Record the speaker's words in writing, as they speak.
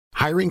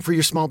Hiring for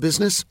your small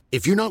business?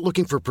 If you're not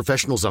looking for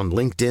professionals on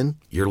LinkedIn,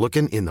 you're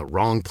looking in the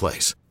wrong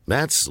place.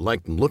 That's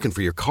like looking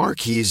for your car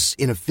keys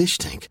in a fish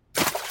tank.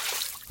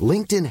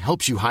 LinkedIn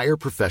helps you hire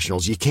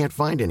professionals you can't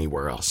find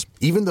anywhere else,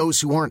 even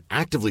those who aren't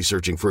actively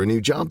searching for a new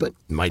job but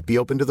might be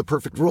open to the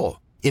perfect role.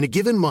 In a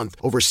given month,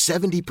 over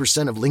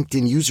 70% of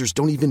LinkedIn users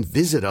don't even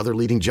visit other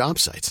leading job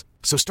sites.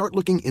 So start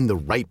looking in the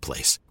right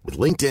place. With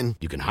LinkedIn,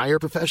 you can hire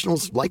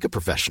professionals like a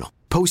professional.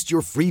 Post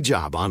your free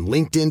job on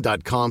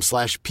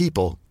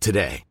linkedin.com/people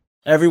today.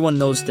 Everyone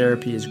knows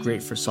therapy is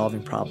great for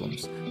solving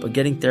problems, but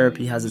getting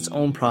therapy has its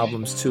own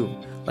problems too,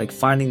 like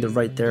finding the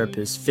right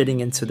therapist,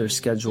 fitting into their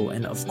schedule,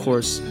 and of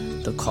course,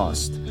 the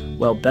cost.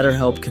 Well,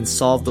 BetterHelp can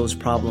solve those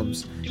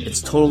problems. It's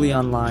totally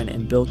online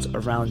and built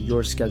around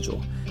your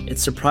schedule.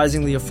 It's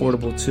surprisingly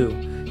affordable too.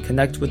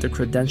 Connect with a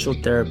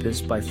credentialed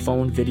therapist by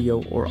phone,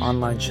 video, or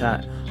online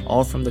chat,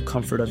 all from the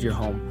comfort of your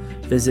home.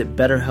 Visit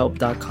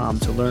BetterHelp.com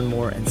to learn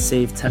more and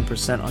save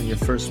 10% on your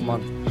first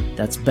month.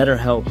 That's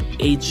BetterHelp,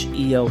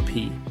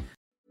 H-E-L-P.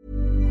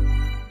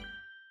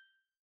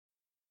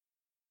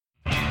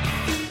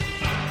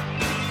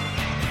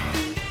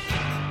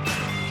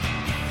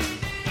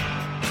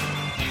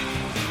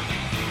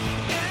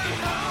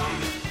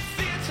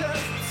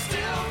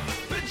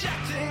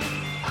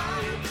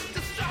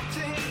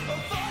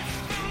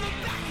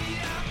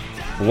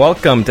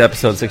 Welcome to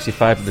episode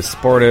 65 of The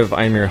Sportive.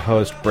 I'm your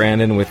host,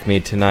 Brandon. With me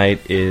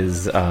tonight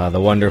is the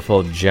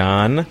wonderful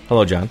John.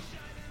 Hello, John.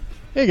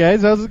 Hey,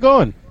 guys. How's it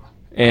going?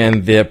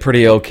 And the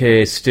pretty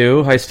okay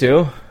Stu. Hi,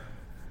 Stu.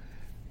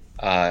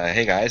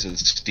 Hey, guys.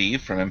 It's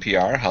Steve from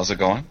NPR. How's it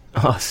going?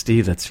 Oh,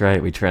 Steve, that's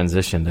right. We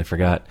transitioned. I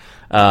forgot.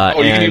 You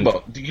can do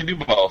both. You can do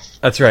both.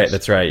 That's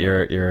right.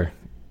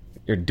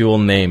 You're dual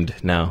named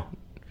now.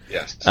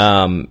 Yes.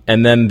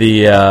 And then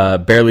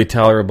the barely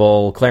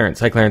tolerable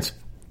Clarence. Hi, Clarence.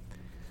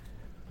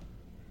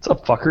 What's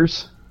up,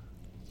 fuckers?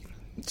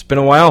 It's been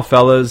a while,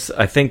 fellas.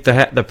 I think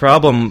the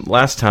problem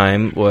last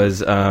time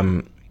was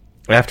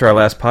after our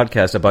last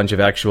podcast, a bunch of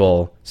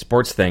actual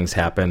sports things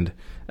happened,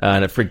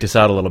 and it freaked us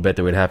out a little bit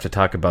that we'd have to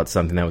talk about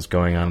something that was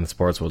going on in the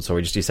sports world. So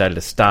we just decided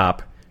to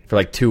stop for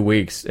like 2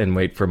 weeks and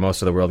wait for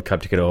most of the World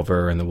Cup to get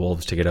over and the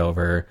Wolves to get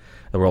over,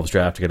 the Wolves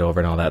draft to get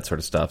over, and all that sort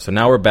of stuff. So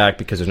now we're back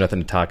because there's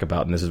nothing to talk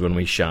about, and this is when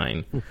we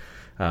shine,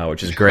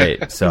 which is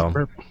great. So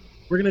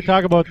we're going to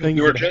talk about things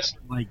that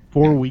happened like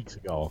 4 weeks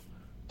ago.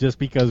 Just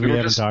because we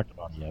haven't talked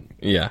about it yet.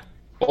 Yeah.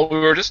 Well, we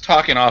were just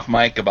talking off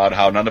mic about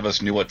how none of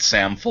us knew what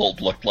Sam Fulp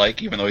looked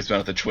like, even though he's been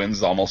with the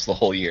Twins almost the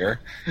whole year.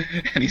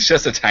 And he's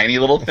just a tiny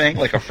little thing,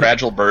 like a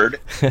fragile bird.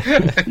 Yep.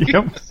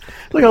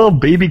 Like a little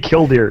baby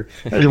killdeer.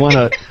 I want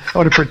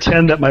to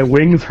pretend that my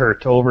wings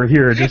hurt over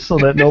here just so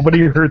that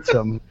nobody hurts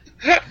him.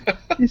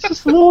 He's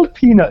just a little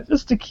peanut,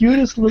 just the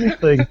cutest little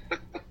thing.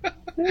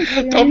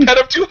 Don't pet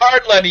him too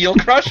hard, Lenny. You'll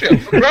crush him.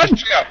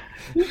 Crush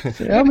him.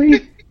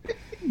 Sammy,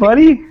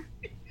 buddy.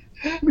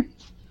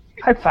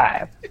 High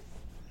five.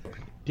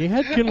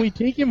 Dad, can we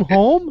take him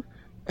home?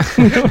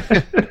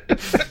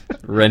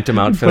 Rent him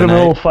out for the the night. Put him in a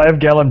little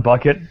 5-gallon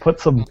bucket. Put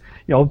some,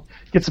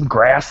 get some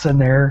grass in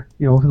there.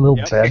 A little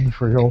bed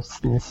for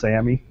little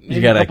Sammy.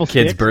 You got a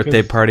kid's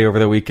birthday party over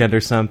the weekend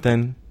or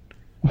something?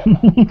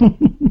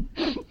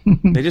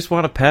 They just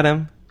want to pet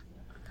him.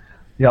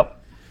 Yep.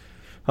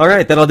 All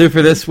right, that'll do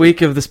for this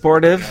week of The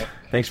Sportive.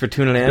 Thanks for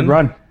tuning in. Good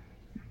run.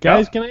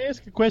 Guys, can I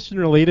ask a question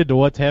related to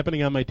what's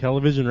happening on my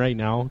television right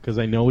now? Because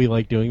I know we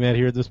like doing that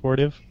here at The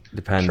Sportive.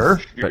 Depends. Sure.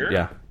 But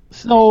yeah.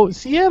 So,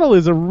 Seattle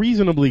is a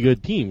reasonably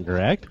good team,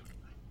 correct?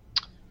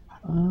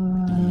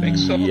 I think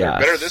so.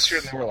 Yes. They're better this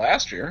year than they were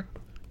last year.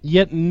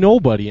 Yet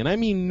nobody, and I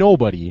mean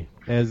nobody,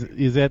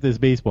 is at this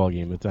baseball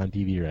game that's on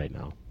TV right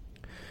now.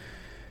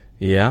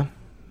 Yeah.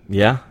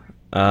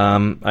 I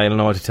don't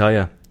know what to tell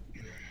you.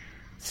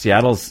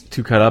 Seattle's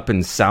too cut up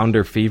in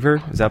Sounder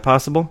fever. Is that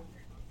possible?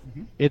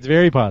 It's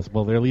very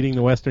possible. They're leading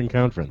the Western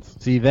Conference.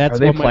 See, that's Are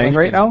they what my playing life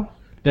right is. now?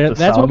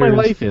 That's what my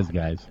life is,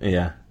 guys.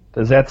 Yeah.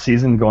 Is that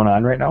season going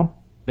on right now?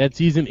 That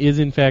season is,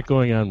 in fact,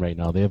 going on right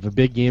now. They have a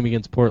big game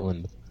against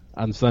Portland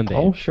on Sunday.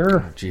 Oh,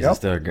 sure. Jesus,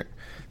 there are going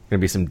to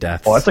be some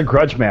deaths. Oh, that's a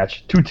grudge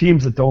match. Two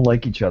teams that don't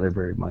like each other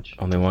very much.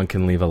 Only one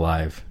can leave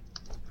alive.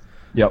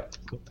 Yep.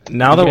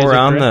 Now that we're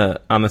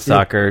on the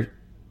soccer,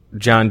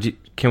 John,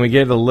 can we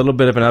get a little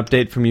bit of an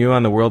update from you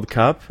on the World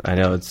Cup? I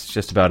know it's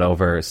just about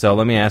over. So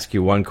let me ask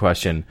you one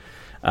question.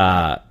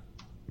 I'll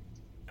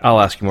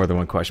ask you more than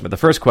one question. But the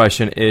first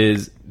question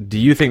is, do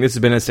you think this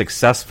has been a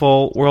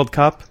successful World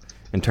Cup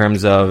in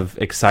terms of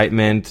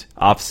excitement,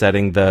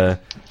 offsetting the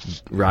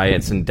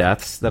riots and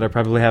deaths that are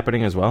probably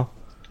happening as well?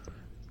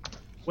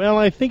 Well,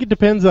 I think it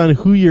depends on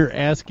who you're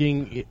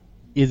asking.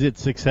 Is it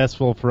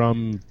successful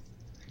from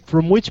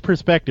which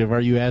perspective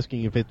are you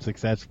asking if it's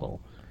successful?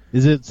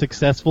 Is it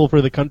successful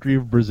for the country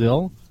of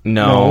Brazil?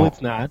 No,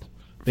 it's not.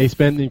 They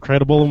spend an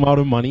incredible amount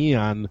of money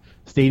on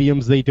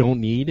stadiums they don't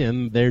need,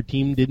 and their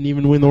team didn't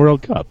even win the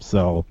World Cup.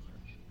 So,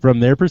 from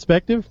their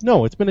perspective,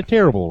 no, it's been a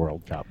terrible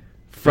World Cup.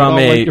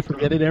 Like to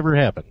forget it ever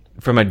happened.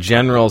 From a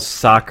general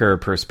soccer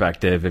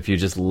perspective, if you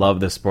just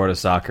love the sport of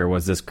soccer,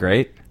 was this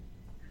great?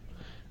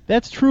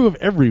 That's true of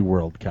every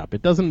World Cup.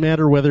 It doesn't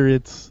matter whether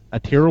it's a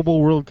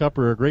terrible World Cup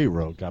or a great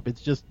World Cup.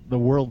 It's just the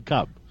World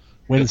Cup.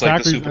 When It's like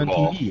the soccer's Super on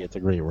Bowl. TV, it's a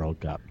great World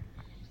Cup.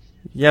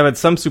 Yeah, but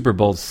some Super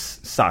Bowls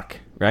suck,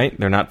 right?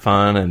 They're not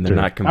fun and they're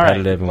not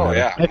competitive. Oh,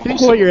 yeah. I think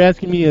what you're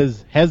asking me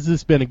is, has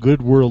this been a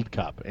good World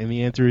Cup? And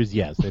the answer is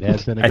yes, it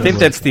has been a good I think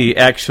World that's Cup. the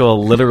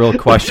actual literal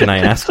question I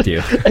asked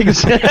you.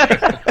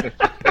 Exactly.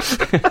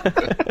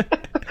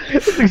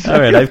 All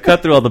right, I've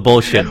cut through all the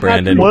bullshit,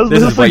 Brandon. Was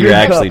This this is what a you're good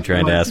actually cup?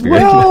 trying to ask me.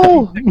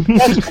 Well,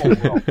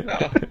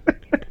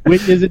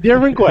 which is a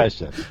different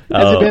question. Has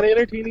Oh. it been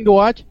entertaining to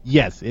watch?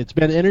 Yes, it's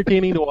been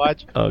entertaining to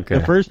watch. Okay.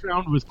 The first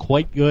round was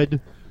quite good.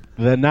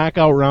 The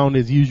knockout round,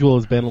 as usual,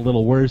 has been a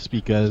little worse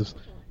because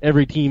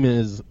every team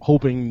is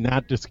hoping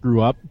not to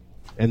screw up,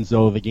 and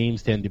so the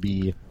games tend to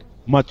be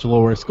much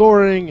lower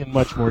scoring and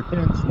much more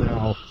tense.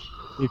 Now,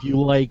 if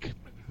you like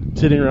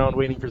sitting around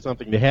waiting for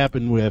something to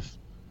happen with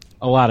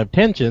a lot of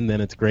tension, then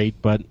it's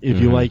great. But if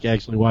you like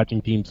actually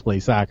watching teams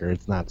play soccer,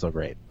 it's not so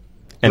great.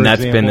 And For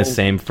that's been the example,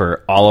 same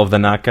for all of the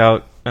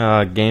knockout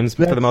games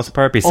for the most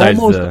part, besides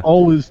almost the...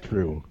 always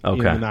true in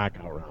Okay. the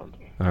knockout round.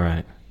 All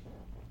right.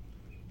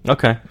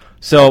 Okay.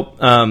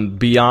 So,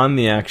 beyond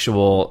the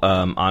actual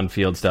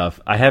on-field stuff,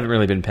 I haven't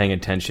really been paying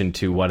attention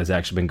to what has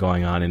actually been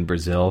going on in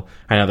Brazil.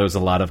 I know there was a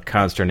lot of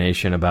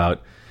consternation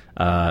about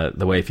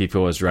the way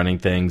FIFA was running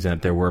things and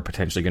that there were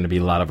potentially going to be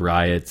a lot of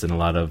riots and a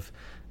lot of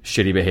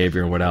shitty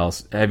behavior and what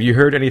else. Have you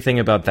heard anything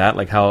about that?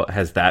 Like, how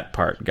has that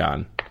part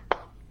gone?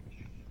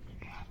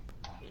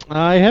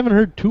 I haven't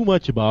heard too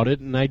much about it,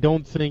 and I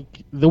don't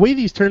think... The way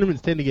these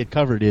tournaments tend to get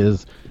covered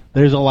is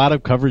there's a lot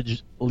of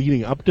coverage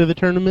leading up to the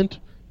tournament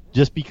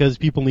just because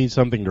people need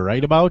something to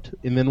write about,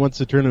 and then once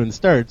the tournament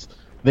starts,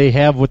 they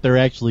have what they're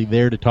actually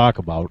there to talk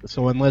about.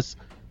 So unless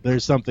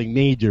there's something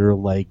major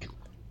like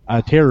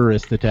a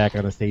terrorist attack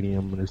on a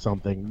stadium or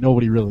something,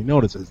 nobody really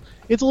notices.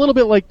 It's a little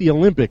bit like the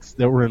Olympics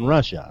that were in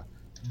Russia.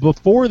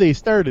 Before they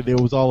started, it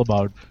was all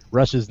about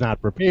Russia's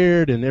not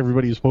prepared, and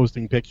everybody was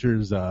posting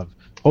pictures of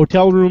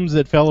hotel rooms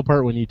that fell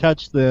apart when you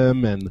touched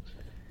them, and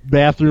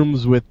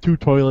bathrooms with two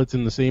toilets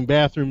in the same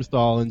bathroom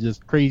stall, and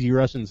just crazy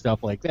Russian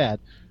stuff like that.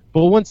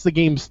 But once the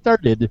game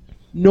started,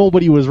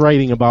 nobody was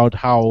writing about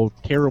how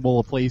terrible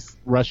a place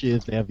Russia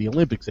is to have the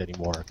Olympics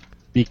anymore,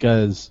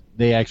 because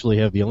they actually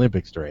have the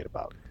Olympics to write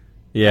about.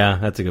 Yeah,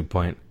 that's a good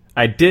point.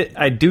 I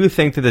do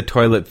think that the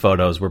toilet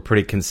photos were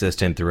pretty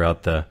consistent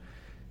throughout the...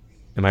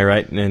 Am I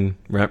right in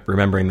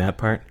remembering that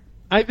part?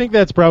 I think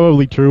that's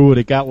probably true, but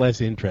it got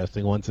less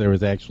interesting once there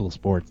was actual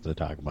sports to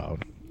talk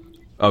about.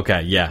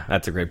 Okay, yeah,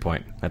 that's a great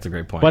point. That's a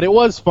great point. But it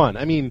was fun.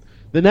 I mean,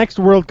 the next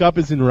World Cup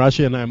is in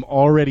Russia, and I'm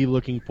already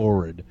looking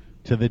forward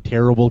to the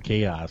terrible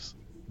chaos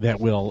that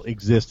will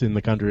exist in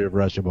the country of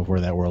Russia before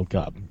that World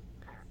Cup.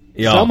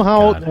 Yeah,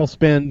 Somehow God. they'll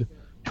spend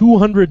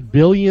 $200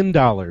 billion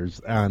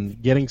on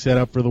getting set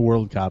up for the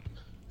World Cup.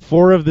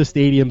 4 of the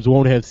stadiums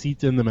won't have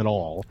seats in them at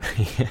all.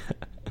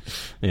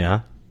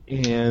 Yeah.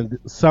 And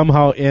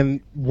somehow,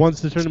 and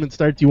once the tournament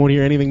starts, you won't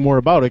hear anything more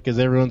about it because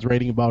everyone's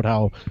writing about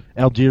how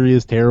Algeria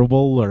is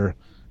terrible or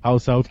how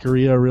South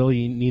Korea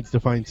really needs to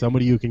find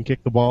somebody who can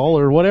kick the ball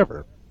or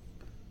whatever.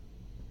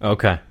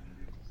 Okay.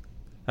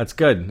 That's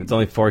good. It's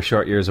only 4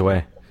 short years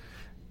away.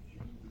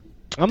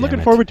 I'm looking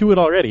it. forward to it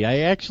already. I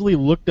actually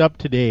looked up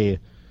today.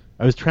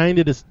 I was trying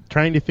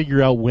to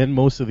figure out when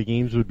most of the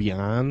games would be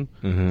on,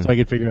 so I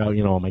could figure out,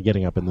 am I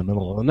getting up in the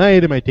middle of the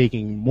night? Am I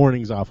taking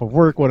mornings off of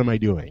work? What am I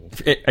doing?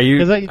 Are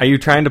you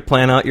trying to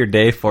plan out your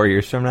day 4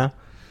 years from now?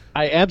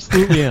 I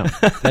absolutely am.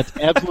 That's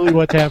absolutely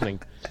what's happening.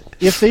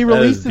 If they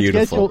release is the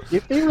beautiful. schedule,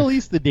 if they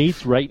release the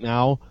dates right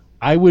now,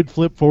 I would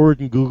flip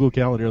forward in Google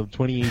Calendar of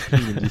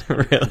 2018 and just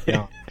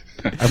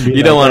Really?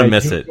 you don't want to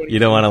miss it. You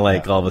don't want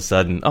to all of a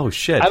sudden, oh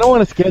shit. I don't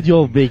want to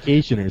schedule a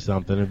vacation or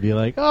something and be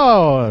like,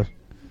 oh,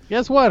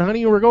 guess what,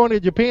 honey, we're going to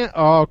Japan.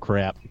 Oh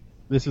crap,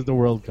 this is the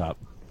World Cup.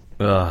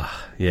 Ugh,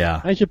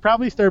 yeah. I should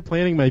probably start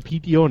planning my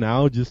PTO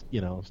now. Just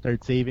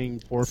start saving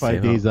 4 or 5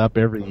 Save days up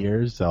every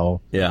year, so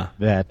Yeah.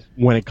 that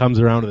when it comes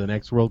around to the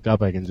next World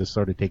Cup, I can just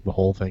sort of take the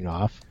whole thing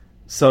off.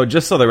 So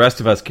just so the rest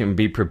of us can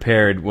be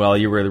prepared, while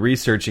you were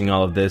researching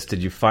all of this,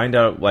 did you find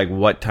out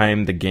what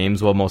time the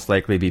games will most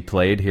likely be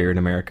played here in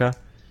America?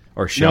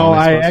 Or shown, No, I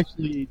I suppose?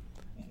 actually,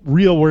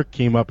 real work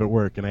came up at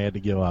work, and I had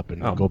to give up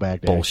and go back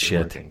to actually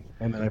bullshit. working.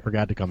 And then I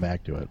forgot to come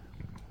back to it.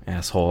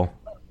 Asshole.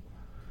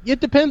 It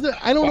depends.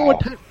 I don't know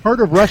what part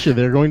of Russia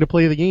they're going to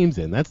play the games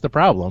in. That's the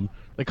problem.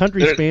 The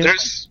country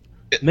spans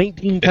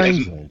 19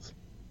 time zones.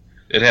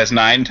 It has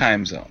 9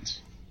 time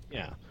zones.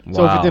 Yeah.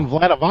 So if Wow. it's in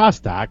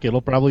Vladivostok,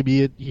 it'll probably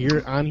be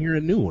here at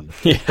noon.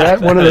 Yeah, That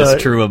one of is the-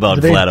 true about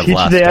do they teach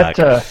Vladivostok.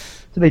 that,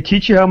 do they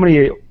teach you how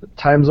many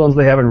time zones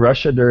they have in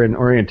Russia during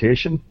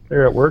orientation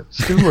there at work,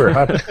 Stu? Or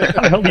how the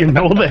hell do you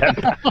know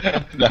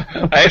that? No,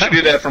 I actually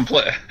knew that from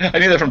I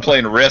knew that from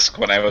playing Risk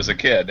when I was a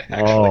kid.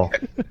 Oh.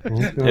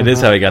 It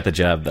is how he got the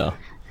job, though.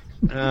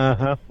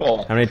 Uh-huh.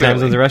 Well, How many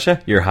times in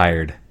Russia? You're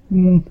hired.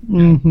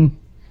 Mm-hmm.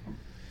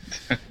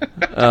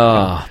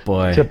 Oh,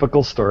 boy.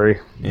 Typical story.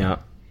 Yeah.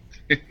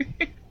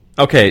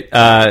 Okay.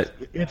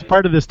 It's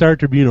part of the Star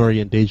Tribune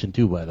orientation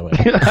too, by the way.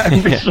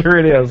 I'm sure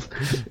it is.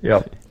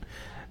 Yep.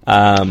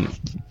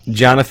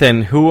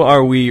 Jonathan, who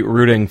are we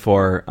rooting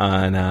for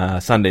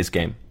on Sunday's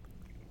game?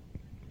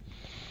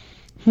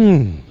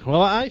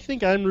 Well, I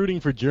think I'm rooting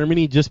for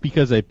Germany just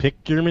because I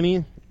picked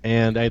Germany,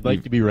 and I'd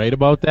like to be right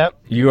about that.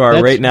 You are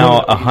That's right now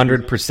one of the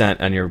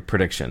 100% on your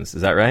predictions.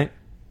 Is that right?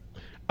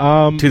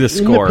 To the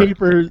score. In the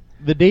paper,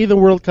 the day the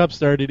World Cup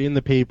started, in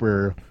the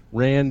paper,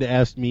 Rand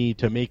asked me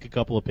to make a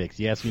couple of picks.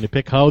 He asked me to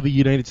pick how the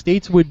United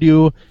States would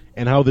do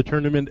and how the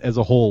tournament as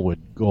a whole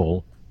would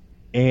go.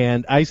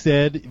 And I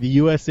said the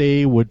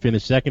USA would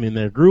finish second in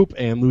their group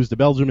and lose to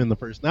Belgium in the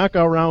first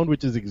knockout round,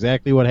 which is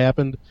exactly what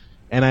happened.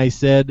 And I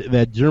said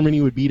that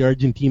Germany would beat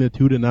Argentina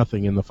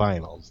 2-0 in the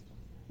finals,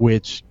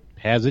 which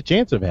has a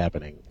chance of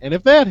happening. And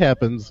if that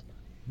happens,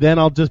 then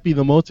I'll just be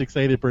the most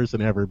excited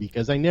person ever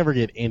because I never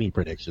get any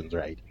predictions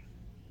right.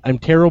 I'm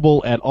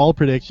terrible at all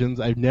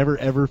predictions. I've never,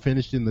 ever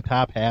finished in the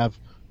top half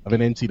of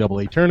an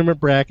NCAA tournament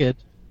bracket.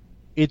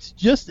 It's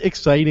just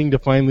exciting to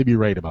finally be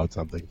right about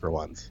something for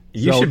once.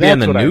 You should be on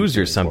the news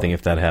or something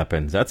if that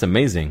happens. That's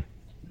amazing.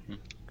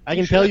 I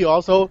can tell you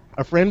also,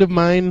 a friend of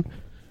mine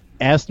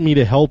asked me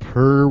to help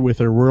her with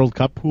her World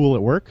Cup pool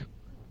at work,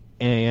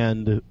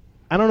 and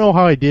I don't know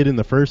how I did in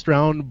the first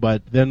round,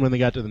 but then when they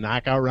got to the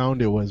knockout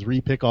round, it was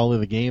repick all of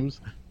the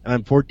games, and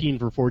I'm 14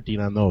 for 14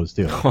 on those,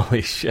 too.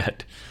 Holy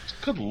shit.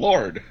 Good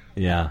Lord.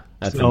 Yeah,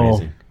 that's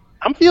amazing.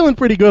 I'm feeling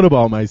pretty good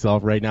about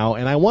myself right now,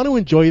 and I want to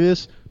enjoy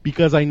this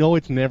because I know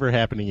it's never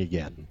happening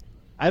again.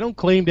 I don't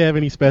claim to have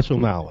any special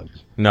knowledge.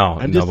 No,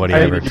 nobody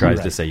ever tries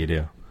to say you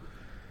do.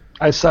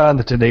 I saw on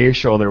the Today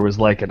Show there was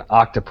like an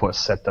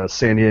octopus at the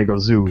San Diego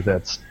Zoo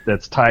that's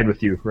tied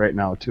with you right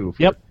now too.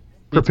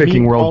 For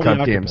picking World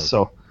Cup games.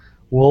 So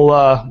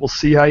we'll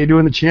see how you do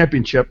in the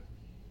championship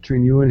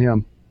between you and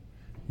him.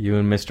 You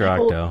and Mr.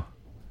 Octo.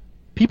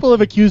 People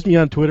have accused me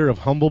on Twitter of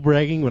humble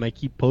bragging when I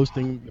keep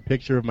posting the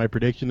picture of my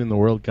prediction in the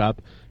World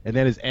Cup, and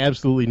that is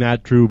absolutely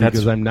not true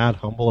because I'm not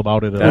humble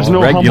about it at all. There's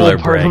no regular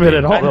humble part of it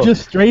at all. I'm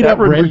just straight up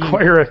bragging. That would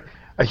require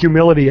a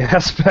humility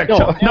aspect.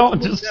 No,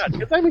 just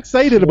because I'm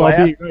excited about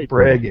being right.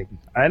 Bragging.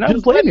 I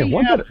don't blame you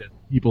one bit.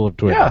 People of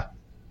Twitter.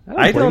 Yeah,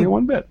 I don't blame you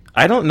one bit.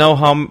 I don't know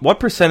what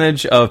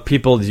percentage of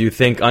people do you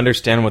think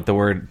understand what the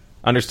word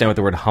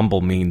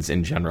humble means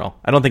in general.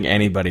 I don't think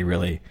anybody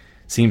really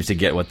seems to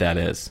get what that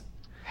is.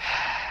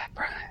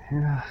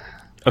 Yeah.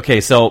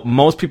 Okay, so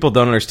most people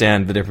don't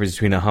understand the difference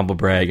between a humble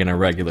brag and a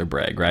regular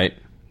brag, right?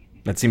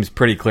 That seems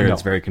pretty clear. No.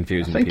 It's very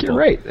confusing. I think you're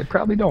right. They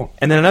probably don't.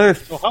 And then another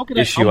how can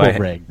issue I humble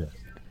brag this?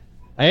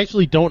 I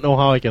actually don't know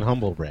how I can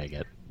humble brag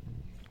it.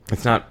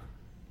 It's not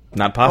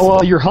possible.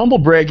 Well, you're humble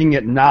bragging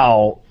it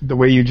now the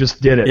way you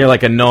just did it. You're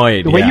like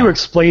annoyed. The way you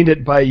explained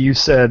it by you're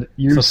saying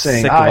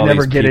I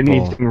never get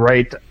anything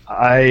right.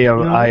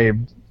 I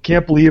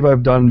can't believe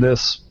I've done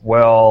this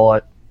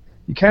well.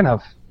 You kind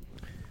of.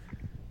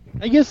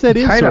 I guess that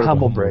is kind sort of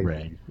humble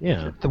brag.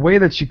 Yeah. The way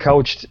that you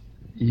couched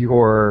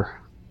your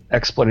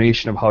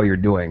explanation of how you're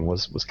doing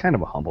was kind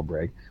of a humble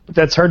brag. But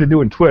that's hard to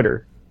do in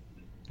Twitter.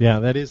 Yeah,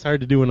 that is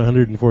hard to do in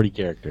 140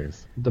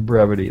 characters. The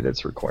brevity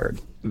that's required.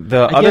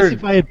 I guess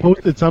if I had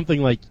posted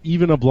something like,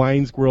 even a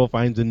blind squirrel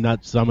finds a nut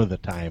some of the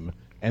time,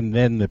 and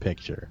then the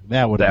picture,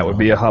 that would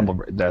be a humble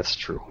brag. That's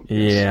true.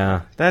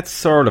 Yeah, that's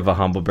sort of a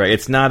humble brag.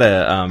 It's not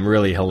a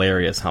really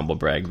hilarious humble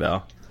brag,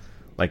 though.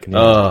 Like,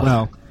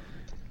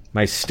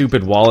 my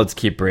stupid wallets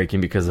keep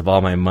breaking because of all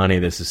my money.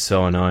 This is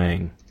so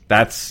annoying.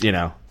 That's,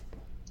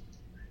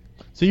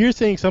 So you're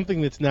saying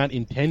something that's not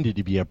intended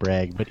to be a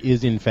brag, but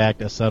is in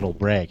fact a subtle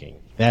bragging.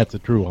 That's a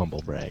true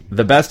humble brag.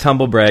 The best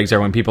humble brags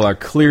are when people are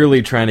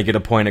clearly trying to get a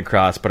point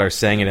across, but are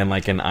saying it in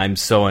like an I'm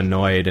so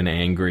annoyed and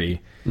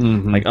angry.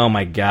 Mm-hmm. Like, oh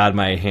my God,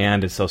 my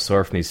hand is so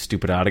sore from these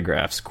stupid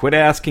autographs. Quit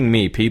asking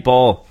me,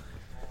 people.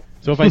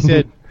 So if I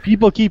said,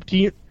 people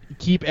keep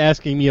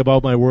asking me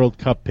about my World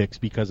Cup picks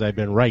because I've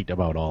been right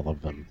about all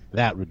of them,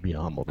 that would be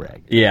a humble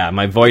brag. Yeah,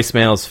 my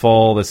voicemail's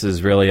full. This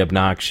is really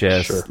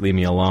obnoxious. Sure. Leave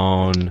me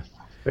alone.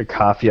 The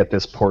coffee at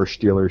this Porsche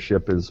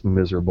dealership is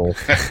miserable.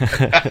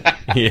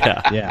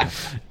 Yeah.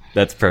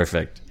 That's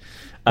perfect.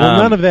 Well,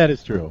 none of that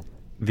is true.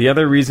 The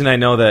other reason I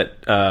know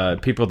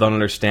that people don't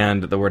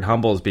understand the word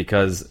humble is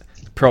because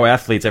pro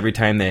athletes, every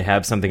time they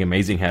have something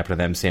amazing happen to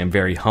them, say, I'm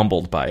very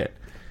humbled by it.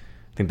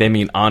 I think they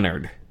mean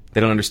honored.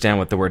 They don't understand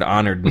what the word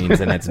honored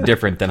means, and it's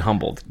different than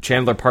humbled.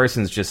 Chandler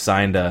Parsons just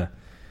signed a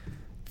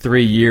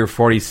 3-year,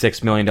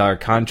 $46 million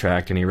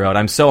contract, and he wrote,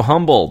 I'm so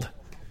humbled.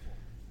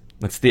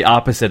 That's the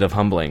opposite of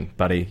humbling,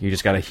 buddy. You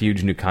just got a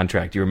huge new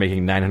contract. You were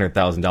making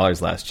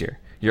 $900,000 last year.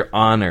 You're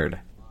honored.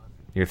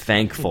 You're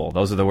thankful.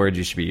 Those are the words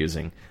you should be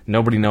using.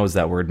 Nobody knows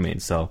that word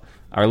means. So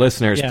our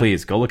listeners,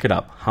 please, go look it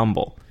up.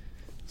 Humble.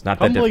 It's not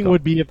that difficult. Humbling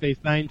would be if they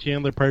signed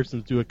Chandler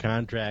Parsons to a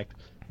contract,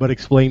 but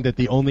explained that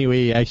the only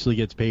way he actually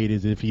gets paid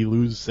is if he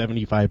loses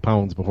 75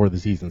 pounds before the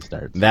season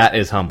starts. That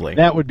is humbling.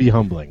 That would be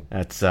humbling.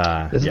 That's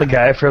This is the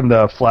guy from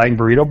the Flying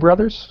Burrito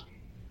Brothers?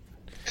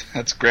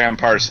 That's Graham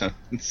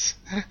Parsons.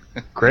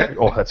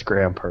 That's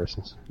Graham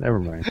Parsons. Never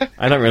mind.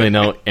 I don't really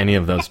know any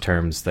of those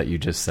terms that you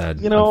just said,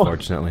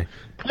 unfortunately.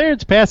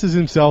 Clarence passes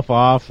himself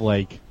off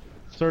like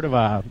sort of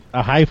a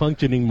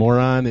high-functioning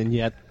moron, and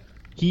yet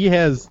he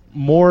has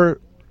more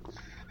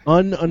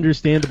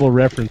ununderstandable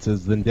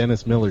references than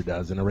Dennis Miller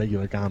does in a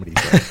regular comedy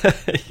show.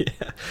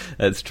 Yeah,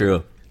 that's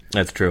true.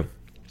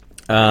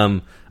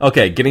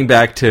 Okay, getting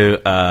back to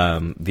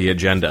the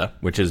agenda,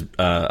 which is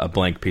a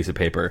blank piece of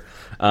paper.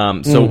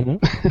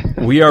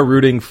 We are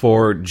rooting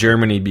for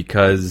Germany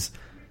because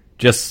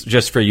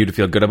just for you to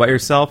feel good about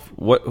yourself.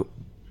 What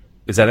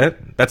is that?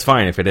 It? That's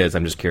fine if it is.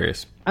 I'm just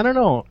curious. I don't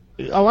know.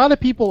 A lot of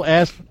people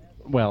ask.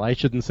 Well, I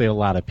shouldn't say a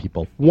lot of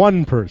people.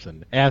 One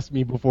person asked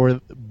me before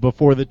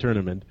the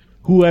tournament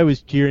who I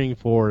was cheering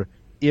for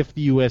if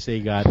the USA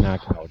got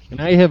knocked out,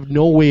 and I have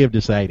no way of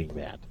deciding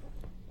that.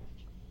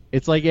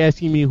 It's like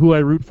asking me who I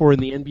root for in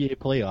the NBA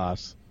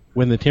playoffs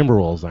when the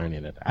Timberwolves aren't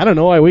in it. I don't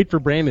know. I wait for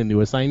Brandon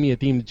to assign me a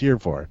team to cheer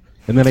for,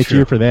 and then I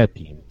cheer for that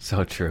team.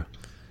 So true.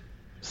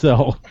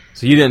 So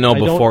you didn't know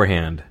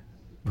beforehand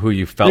who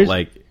you felt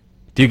like.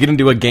 Do you get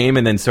into a game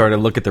and then sort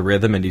of look at the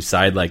rhythm and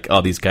decide like,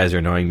 oh, these guys are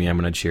annoying me, I'm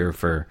going to cheer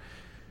for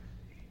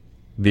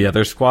the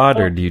other squad,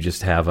 or do you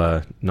just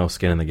have no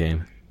skin in the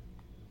game?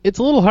 It's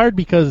a little hard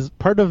because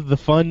part of the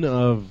fun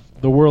of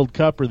the World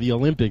Cup or the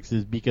Olympics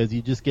is because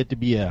you just get to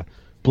be a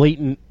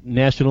blatant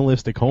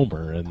nationalistic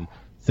homer and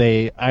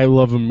say, I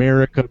love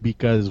America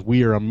because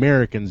we are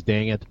Americans,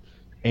 dang it.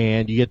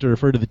 And you get to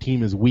refer to the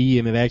team as we,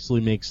 and it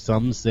actually makes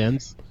some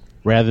sense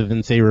rather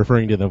than, say,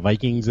 referring to the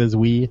Vikings as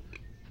we.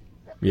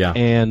 Yeah.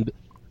 And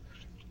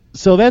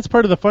so that's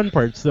part of the fun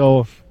part.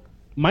 So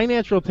my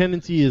natural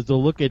tendency is to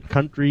look at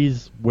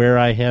countries where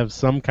I have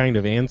some kind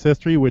of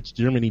ancestry, which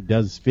Germany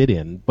does fit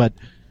in. But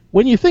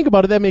when you think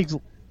about it, that makes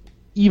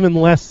even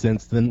less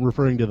sense than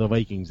referring to the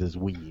Vikings as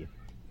we.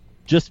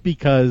 Just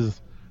because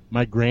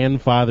my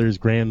grandfather's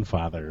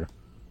grandfather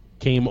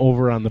came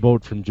over on the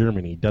boat from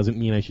Germany doesn't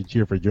mean I should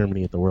cheer for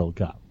Germany at the World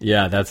Cup.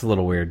 Yeah, that's a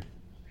little weird.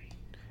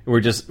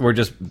 We're just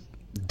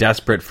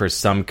desperate for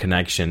some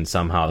connection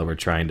somehow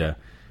that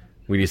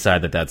we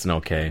decide that that's an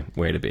okay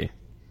way to be.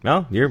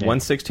 Well, you're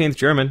 1/16th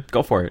German.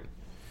 Go for it.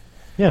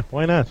 Yeah,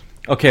 why not?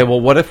 Okay, well,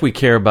 what if we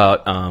care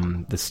about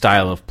the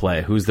style of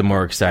play? Who's the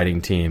more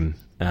exciting team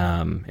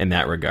in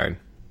that regard?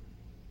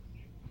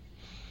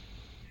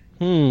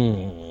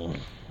 Well,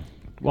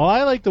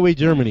 I like the way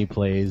Germany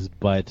plays,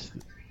 but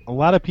a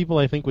lot of people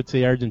I think would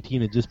say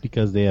Argentina just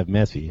because they have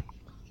Messi.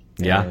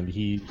 Yeah. And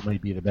he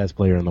might be the best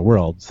player in the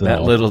world. So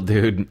that little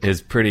dude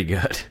is pretty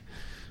good.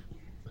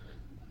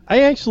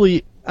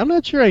 I'm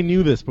not sure I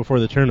knew this before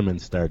the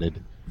tournament started.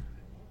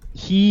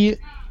 He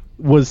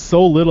was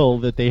so little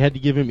that they had to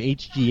give him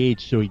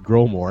HGH so he'd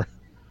grow more.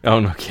 Oh,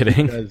 no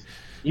kidding? It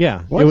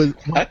was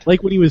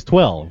like when he was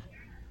 12.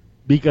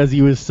 Because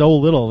he was so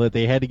little that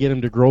they had to get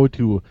him to grow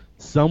to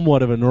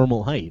somewhat of a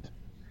normal height.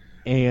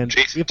 And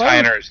Jason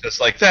Tyner is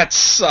just like, that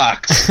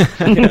sucks.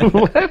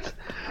 What?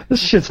 This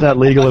shit's not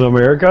legal in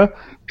America.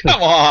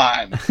 Come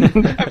on.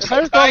 I'm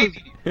so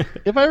tiny.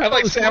 I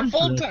like Sam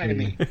Full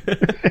tiny.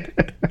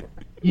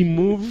 He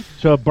moved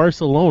to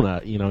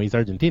Barcelona. He's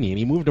Argentinian.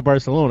 He moved to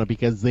Barcelona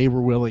because they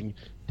were willing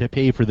to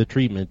pay for the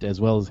treatment as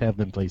well as have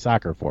them play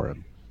soccer for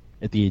him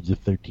at the age of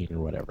 13 or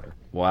whatever.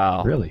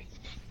 Wow. Really?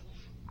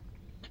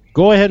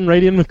 Go ahead and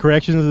write in with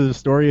corrections to the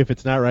story if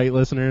it's not right,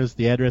 listeners.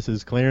 The address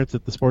is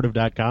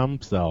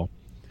clarence@thesportof.com. So,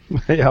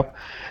 yep.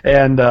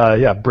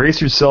 And,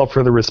 brace yourself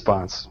for the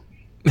response.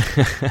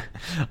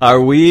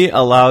 Are we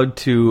allowed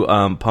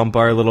to pump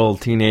our little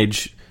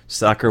teenage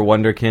soccer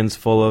wonderkins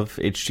full of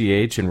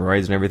HGH and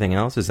roids and everything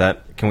else?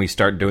 Can we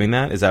start doing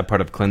that? Is that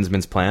part of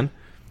Klinsmann's plan?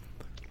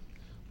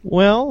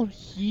 Well,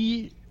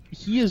 he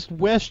is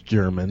West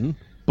German,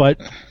 but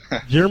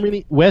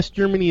West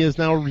Germany is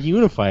now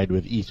reunified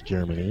with East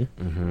Germany.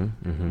 Mm-hmm,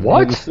 mm-hmm.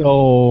 What? And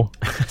so,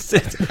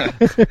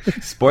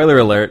 spoiler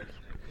alert.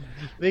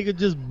 They could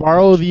just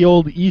borrow the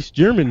old East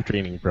German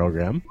training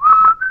program.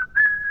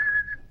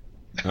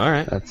 All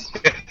right. That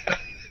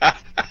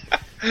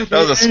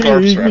was a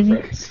Scorps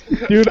reference.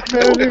 Dude,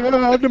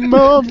 the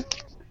mom.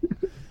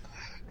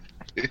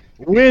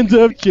 Winds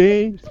of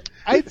change.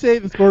 I'd say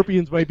the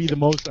Scorpions might be the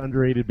most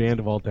underrated band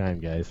of all time,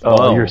 guys.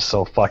 Oh, you're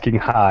so fucking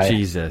high.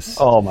 Jesus.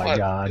 Oh, my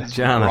God. What's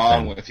Jonathan.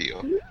 wrong with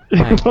you?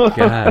 My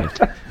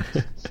God.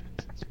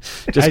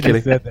 Just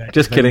kidding.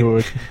 Just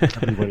kidding.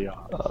 Everybody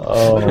off.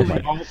 Oh, my.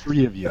 All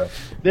three of you.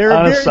 There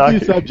are very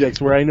few subjects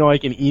where I know I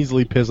can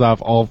easily piss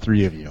off all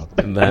three of you.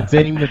 Saying that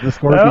the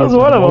Scorpions That was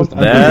one of them.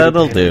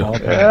 That'll do.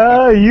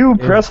 You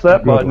pressed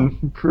that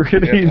button.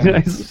 Pretty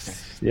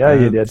nice. Yeah,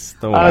 you did.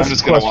 I'm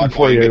just going to question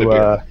for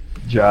you,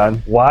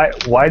 John.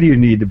 Why do you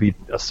need to be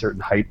a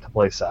certain height to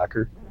play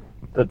soccer?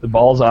 The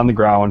ball's on the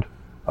ground.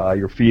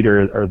 Your feet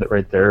are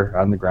right there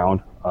on the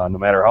ground. No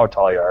matter how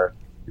tall you are,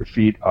 your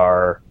feet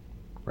are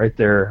right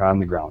there on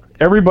the ground.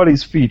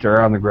 Everybody's feet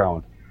are on the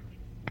ground,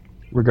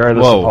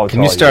 regardless of how tall.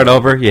 Can you start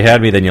over? You had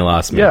me, then you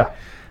lost me. Yeah.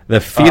 The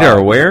feet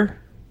are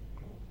where?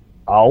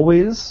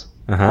 Always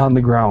on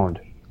the ground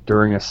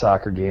during a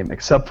soccer game,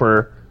 except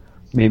for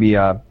maybe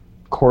a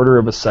quarter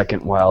of a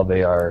second while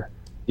they are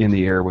in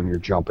the air when you're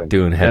jumping.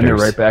 Doing headers. Then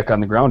they're right back on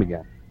the ground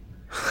again.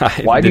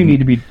 Why do you need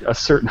to be a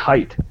certain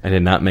height? I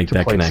did not make to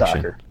that play connection.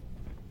 Soccer?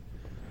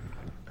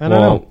 I don't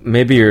know.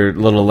 Maybe your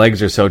little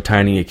legs are so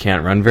tiny you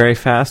can't run very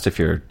fast if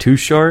you're too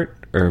short,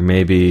 or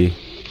maybe...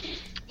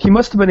 He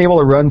must have been able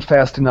to run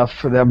fast enough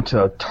for them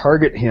to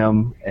target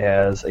him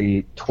as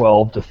a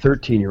 12 to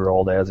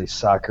 13-year-old as a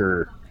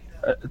soccer,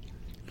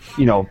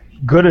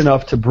 good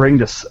enough to bring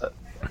this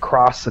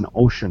across an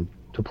ocean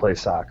to play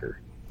soccer.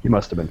 He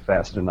must have been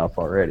fast enough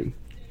already.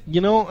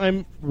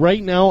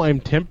 I'm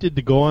tempted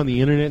to go on the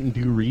internet and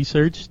do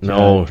research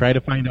to try to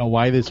find out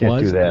why this Can't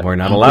was. do that. We're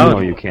not allowed. No,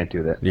 you can't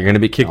do that. You're going to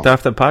be kicked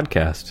off the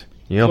podcast.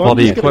 You have So all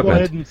the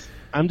equipment.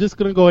 I'm just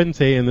going to go ahead and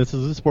say, and this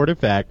is a sportive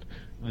fact,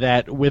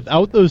 that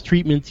without those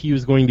treatments, he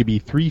was going to be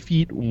 3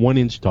 feet 1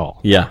 inch tall.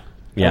 Yeah.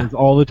 That was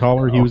all the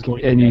taller he was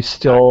going to And be. you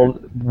still,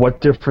 what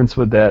difference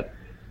would that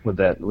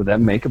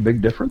make a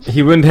big difference?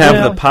 He wouldn't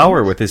have the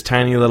power with his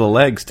tiny little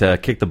legs to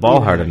kick the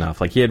ball hard enough.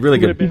 Like, he had really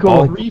He would good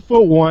have been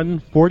ball.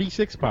 3'1",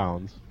 46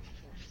 pounds,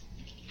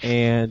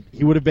 and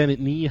he would have been at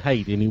knee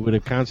height, and he would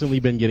have constantly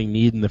been getting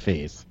kneed in the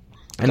face.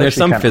 And there's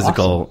some actually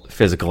kinda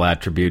physical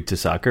attribute to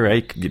soccer, right?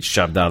 He could get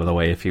shoved out of the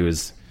way if he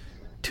was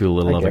too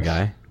little of a guess.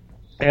 guy.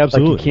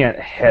 Absolutely. Like you can't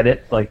head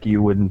it, like you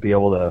wouldn't be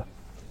able to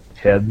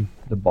head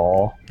the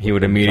ball. He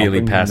would immediately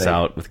Jumping pass and they-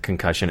 out with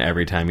concussion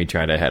every time he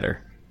tried a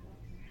header.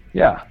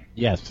 Yeah.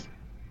 Yes.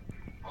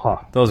 Huh.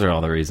 Those are all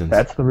the reasons.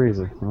 That's the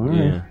reason. All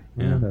right.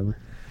 Yeah. Whatever.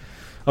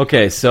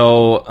 Okay,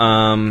 so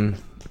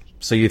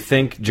you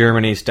think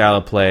Germany's style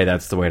of play,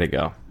 that's the way to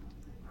go.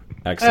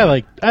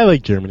 Excellent. I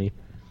like Germany.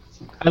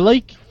 I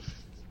like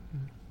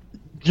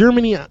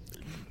Germany.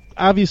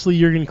 Obviously,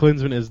 Jurgen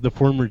Klinsmann is the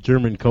former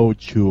German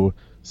coach who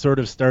sort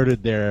of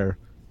started their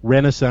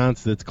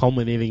renaissance that's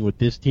culminating with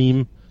this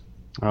team.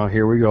 Oh,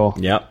 here we go.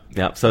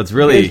 Yep. So it's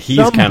really, There's he's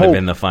some kind of hope.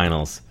 in the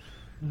finals.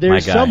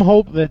 There's My guy. some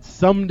hope that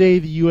someday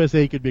the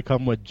USA could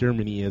become what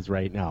Germany is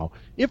right now.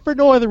 If for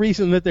no other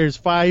reason that there's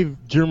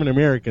 5 German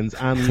Americans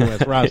on the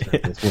U.S. roster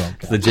at this World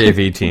It's Cup. the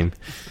JV team.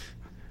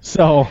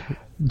 So,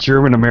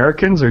 German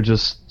Americans or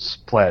just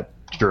splat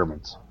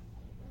Germans?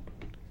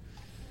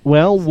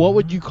 well, what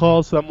would you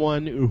call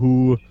someone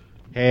who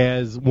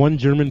has one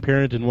German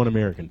parent and one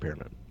American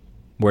parent?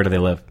 Where do they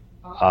live?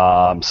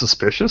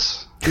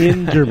 Suspicious?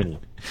 In Germany.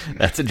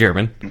 That's a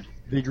German.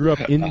 They grew up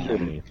in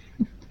Germany.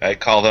 I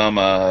call them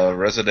a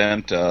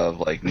resident of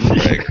like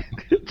Nuremberg.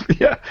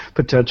 Yeah,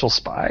 potential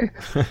spy.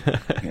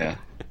 Yeah,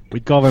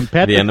 We'd call them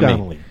Patrick enemy.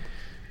 Donnelly.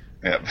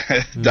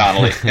 yeah,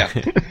 Donnelly. Yeah,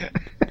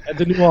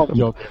 That's a new alt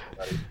joke.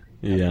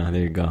 Yeah,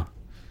 there you go.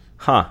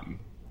 Huh.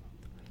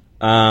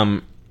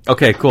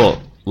 Okay,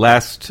 cool.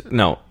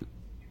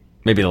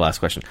 Maybe the last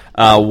question.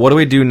 What do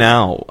we do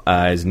now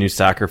as new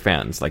soccer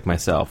fans like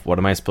myself? What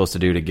am I supposed to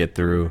do to get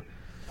through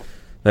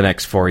the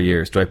next 4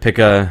 years? Do I pick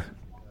a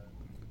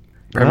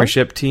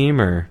Premiership team,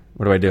 or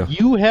what do I do?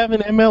 You have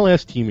an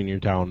MLS team in your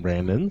town,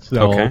 Brandon,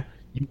 so Okay.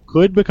 you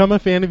could become a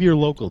fan of your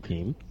local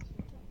team.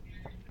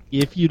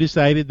 If you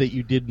decided that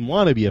you didn't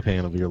want to be a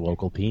fan of your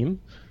local team,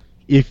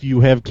 if you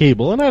have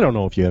cable, and I don't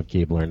know if you have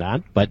cable or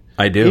not, but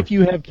I do. if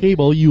you have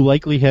cable, you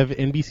likely have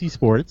NBC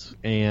Sports,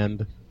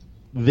 and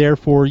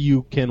therefore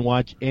you can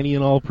watch any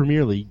and all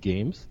Premier League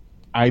games,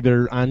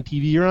 either on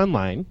TV or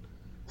online.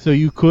 So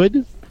you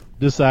could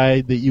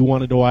decide that you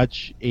wanted to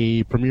watch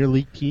a Premier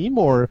League team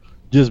or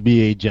just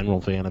be a general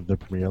fan of the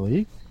Premier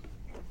League.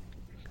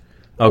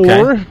 Okay.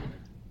 Or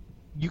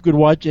you could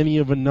watch any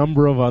of a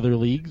number of other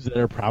leagues that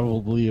are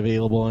probably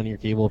available on your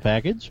cable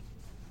package.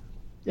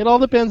 It all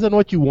depends on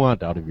what you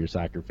want out of your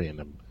soccer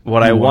fandom.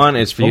 What I want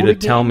is for you to photo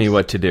tell me games?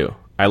 what to do.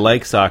 I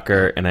like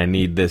soccer, and I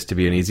need this to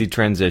be an easy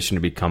transition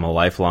to become a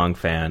lifelong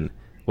fan.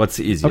 What's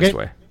the easiest Okay.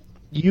 way?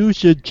 You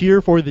should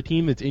cheer for the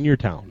team that's in your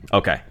town.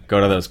 Okay, go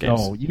to those games.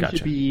 So you Gotcha.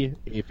 should be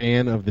a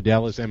fan of the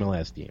Dallas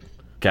MLS team.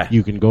 Okay.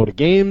 You can go to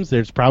games.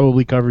 There's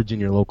probably coverage in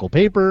your local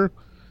paper.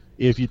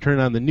 If you turn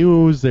on the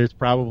news, their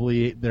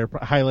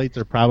highlights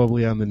are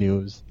probably on the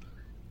news.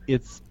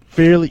 It's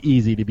fairly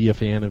easy to be a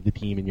fan of the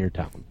team in your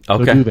town.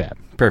 Okay. So do that.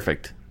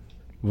 Perfect.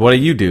 What do?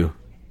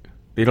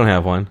 You don't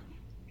have one.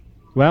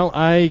 Well,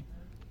 I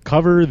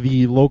cover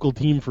the local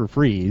team for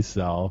free,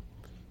 so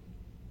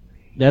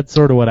that's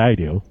sort of what I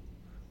do.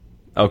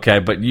 Okay,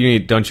 but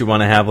don't you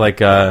want to have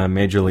like a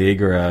Major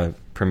League or a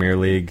Premier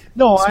League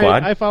No,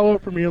 squad? I follow a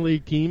Premier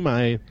League team.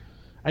 I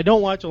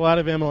don't watch a lot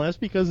of MLS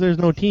because there's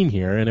no team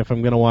here, and if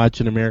I'm going to watch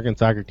an American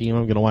soccer team,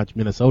 I'm going to watch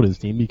Minnesota's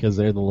team because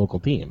they're the local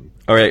team.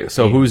 All right,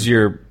 so who's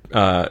your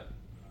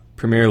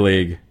Premier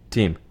League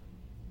team?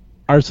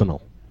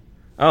 Arsenal.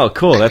 Oh,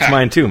 cool. That's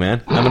mine too,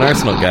 man. I'm an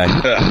Arsenal guy.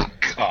 Oh,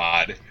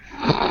 God.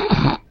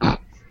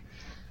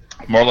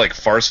 More like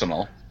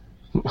Farsenal.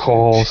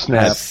 Oh,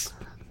 snap.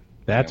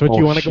 That's what Oh,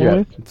 you want to go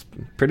shit.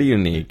 with? Pretty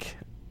unique.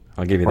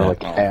 I'll give you Or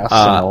that. like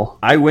Arsenal.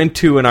 I went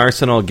to an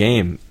Arsenal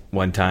game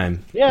one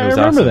time. Yeah, It I was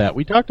remember awesome. that.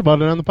 We talked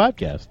about it on the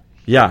podcast.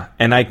 Yeah,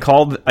 and I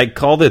called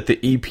it the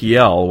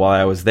EPL while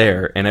I was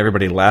there, and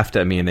everybody laughed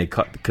at me, and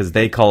because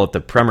they call it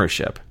the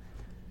Premiership.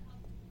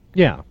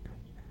 Yeah.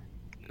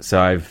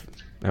 So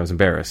I was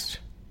embarrassed.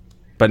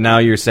 But now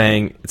you're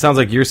saying, it sounds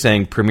like you're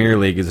saying Premier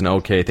League is an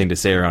okay thing to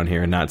say around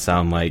here and not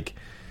sound like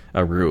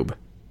a rube.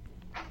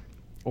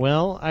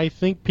 Well, I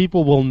think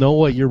people will know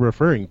what you're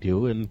referring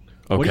to, and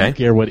what do you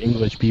care what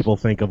English people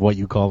think of what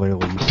you call their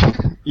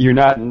league? You're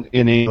not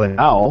in England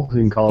now. You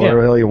can call it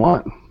whatever the hell you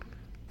want.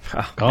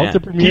 Call it the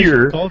Premier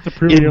Here,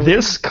 League. in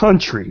this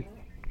country,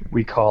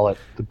 we call it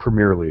the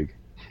Premier League.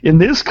 In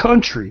this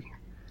country,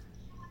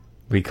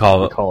 we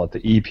call it the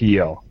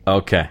EPL.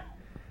 Okay.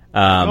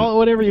 Call it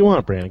whatever you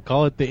want, Brandon.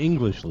 Call it the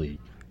English League.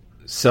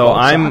 So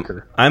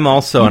I'm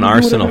also an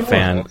Arsenal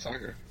fan.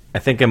 I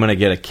think I'm going to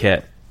get a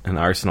kit, an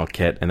Arsenal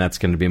kit, and that's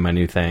going to be my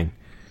new thing.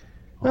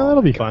 Well,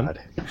 that'll be fun.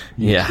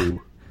 Yeah.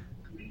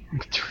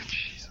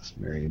 Jesus,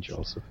 Mary and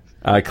Joseph.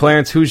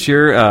 Clarence, who's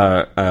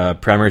your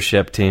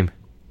Premiership team?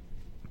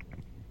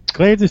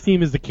 Clarence's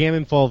team is the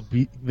Cannon Falls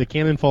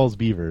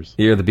Beavers.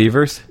 You're the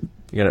Beavers?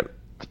 You got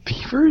the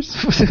Beavers?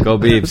 Go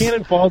Beavs.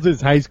 Cannon Falls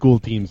is high school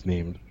team's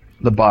named.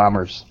 The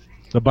Bombers.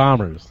 The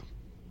Bombers.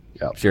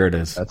 Yep. Sure it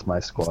is. That's my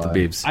squad. It's the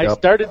Beavs. I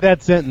started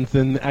that sentence,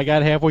 and I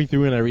got halfway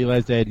through, and I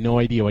realized I had no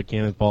idea what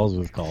Cannon Falls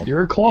was called.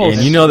 You're close.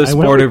 And you know the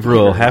sportive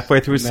rule. Halfway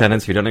through a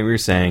sentence, if you don't know what you're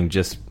saying,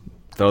 just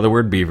throw the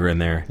word beaver in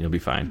there. You'll be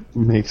fine.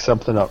 Make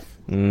something up.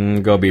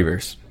 Go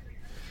Beavers.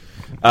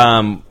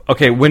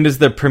 Okay, when does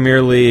the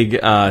Premier League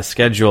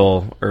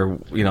schedule, or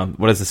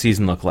what does the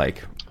season look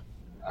like?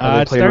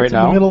 It starts in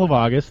the middle of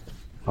August.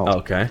 Oh.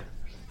 Okay.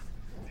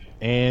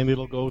 And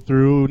it'll go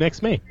through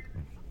next May.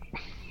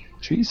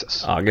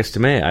 Jesus. August to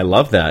May. I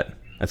love that.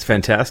 That's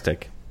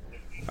fantastic.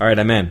 All right,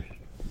 I'm in.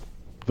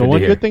 The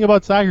one good thing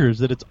about soccer is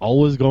that it's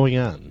always going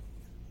on.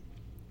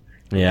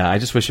 Yeah, I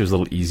just wish it was a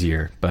little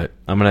easier, but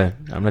I'm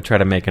gonna try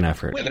to make an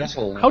effort.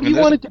 How do you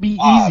want it to be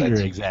easier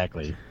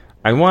exactly?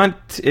 I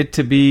want it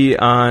to be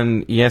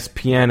on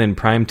ESPN in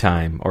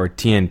primetime or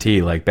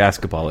TNT like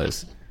basketball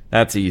is.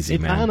 That's easy,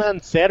 man. It's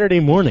on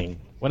Saturday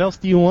morning. What else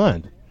do you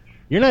want?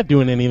 You're not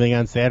doing anything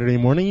on Saturday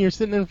morning. You're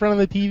sitting in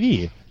front of the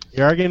TV.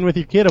 You're arguing with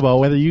your kid about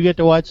whether you get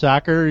to watch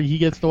soccer or he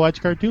gets to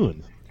watch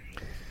cartoons.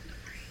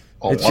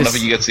 One of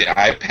you gets the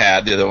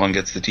iPad, the other one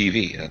gets the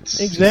TV.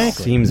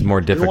 Exactly. Seems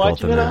more difficult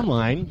than that. You're watching it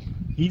online.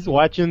 He's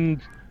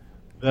watching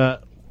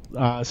the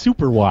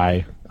Super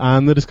Y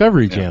on the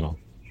Discovery Channel.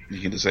 You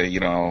can just say,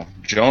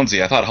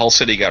 Jonesy, I thought Hull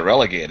City got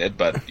relegated,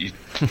 but you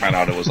find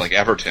out it was like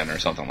Everton or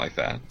something like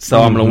that. So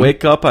I'm going to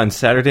wake up on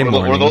Saturday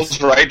morning. Were those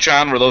right,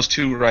 John? Were those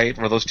two right?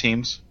 Were those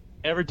teams?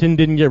 Everton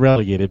didn't get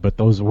relegated, but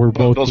those were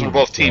both teams. Those were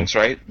both teams,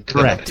 right?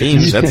 Correct.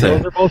 Teams, that's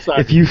it.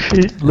 If you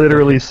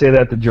literally say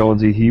that to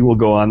Jonesy, he will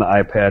go on the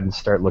iPad and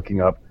start looking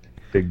up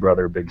Big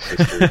Brother, Big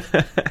Sister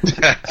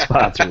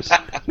sponsors.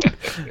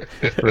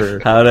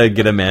 How to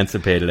get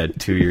emancipated at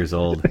 2 years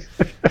old.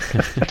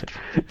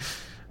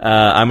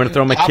 I'm going to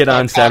throw my kid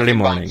on Saturday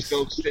mornings. By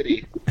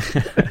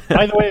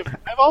the way,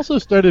 I've also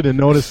started to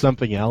notice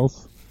something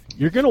else.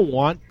 You're going to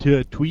want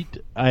to tweet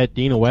at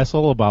Dana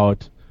Wessel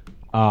about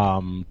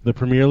the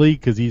Premier League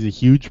because he's a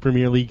huge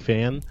Premier League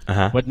fan.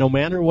 But no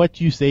matter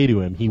what you say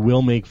to him, he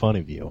will make fun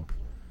of you.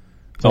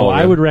 So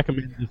I would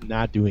recommend just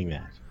not doing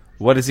that.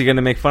 What is he going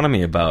to make fun of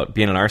me about?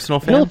 Being an Arsenal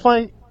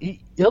fan?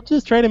 He'll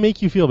just try to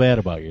make you feel bad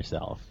about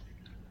yourself.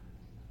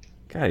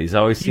 God, he's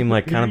always seemed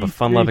like kind of a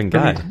fun-loving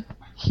guy.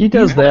 He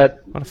does that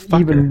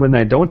even when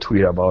I don't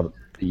tweet about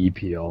the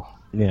EPL.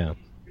 Yeah.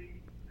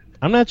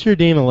 I'm not sure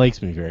Dana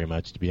likes me very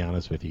much, to be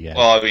honest with you guys.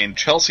 Well, I mean,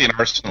 Chelsea and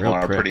Arsenal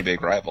are pretty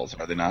big rivals,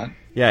 are they not?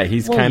 Yeah,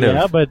 he's kind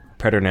of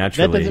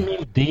preternaturally. That doesn't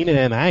mean Dana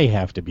and I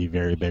have to be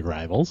very big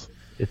rivals.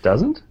 It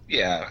doesn't?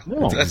 Yeah. No.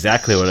 That's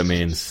exactly what it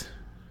means.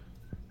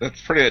 That's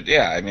pretty.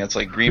 Yeah, I mean, it's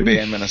like Green Bay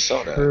and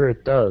Minnesota. Sure,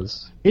 it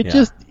does.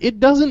 It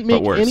doesn't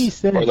make any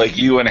sense. Or like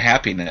you and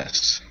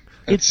Happiness.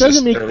 It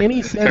doesn't make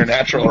any sense. They're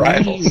natural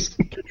rivals.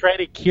 To try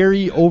to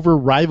carry over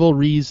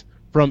rivalries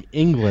from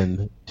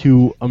England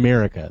to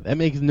America. That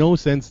makes no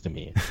sense to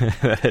me.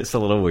 It's a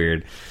little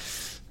weird.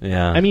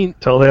 Yeah. I mean,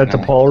 tell that to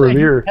Paul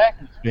Revere.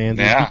 Packers fans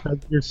because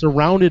you're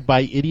surrounded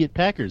by idiot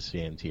Packers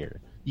fans here.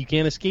 You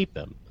can't escape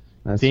them.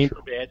 Same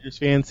for Badgers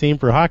fans, same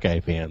for Hawkeye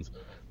fans.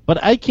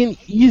 But I can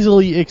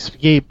easily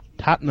escape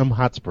Tottenham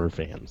Hotspur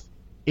fans.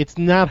 It's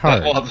not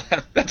hard.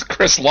 That's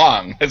Chris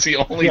Long. That's the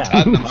only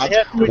Tottenham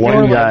Hotspur.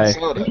 One guy.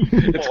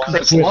 It's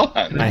Chris Long.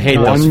 I hate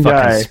those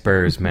fucking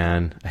Spurs,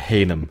 man. I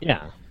hate them.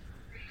 Yeah.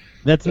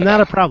 That's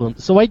not a problem.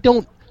 So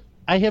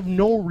I have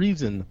no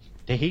reason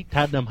to hate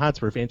Tottenham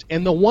Hotspur fans.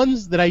 And the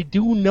ones that I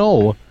do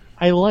know,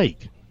 I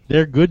like.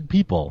 They're good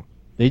people.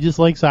 They just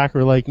like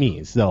soccer like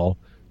me. So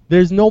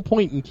there's no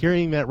point in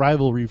carrying that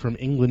rivalry from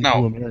England to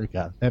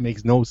America. That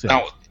makes no sense.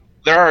 Now,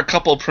 there are a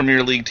couple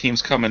Premier League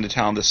teams coming to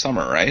town this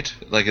summer, right?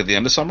 Like at the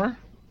end of summer?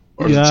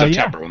 Or is it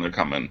September when they're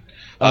coming?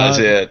 Is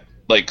it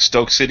like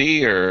Stoke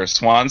City or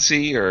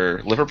Swansea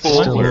or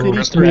Liverpool or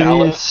Crystal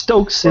Palace?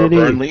 Stoke City.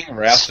 Or Burnley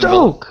or Aston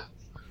Villa?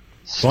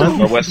 Stoke.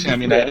 Or West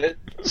Ham United?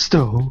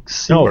 Stoke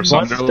City. Or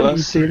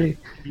Sunderland? City.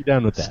 Be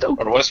done with that.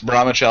 Or West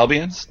Bromwich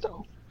Albion?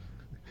 Stoke.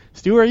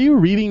 Stu, are you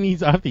reading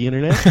these off the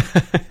internet?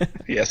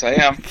 Yes, I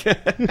am.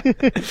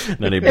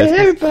 None of your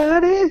Hey, business.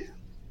 everybody.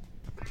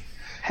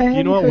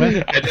 You know what,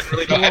 Wes? I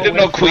didn't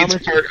know Queens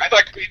Park. I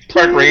thought Queens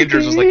Park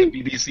Rangers was like a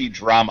BBC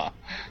drama.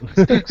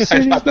 I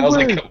thought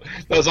that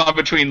was on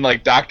between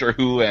like Doctor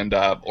Who and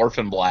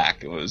Orphan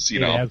Black. It was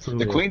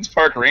the Queens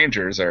Park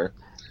Rangers are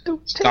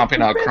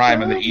stomping out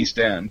crime in the East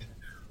End.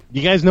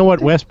 You guys know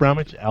what West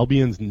Bromwich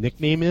Albion's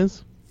nickname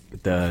is?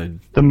 The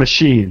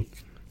Machine.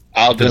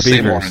 I'll just say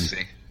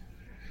Morency.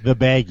 The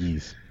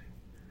Baggies.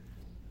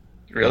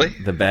 Really?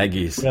 The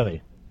Baggies.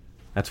 Really?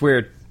 That's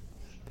weird.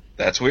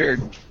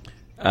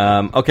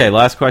 Okay,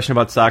 last question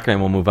about soccer, and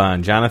we'll move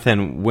on.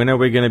 Jonathan, when are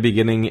we going to be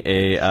getting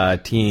a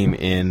team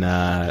in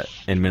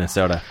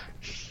Minnesota?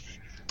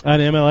 An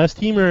MLS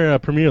team or a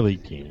Premier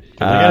League team? I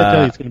got to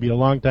tell you, it's going to be a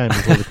long time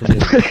before the Premier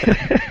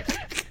League.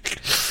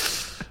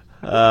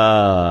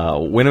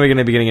 When are we going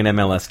to be getting an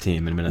MLS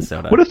team in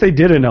Minnesota? What if they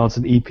did announce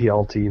an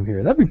EPL team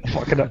here? That'd be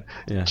fucking up.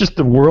 Yeah. Just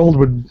the world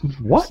would...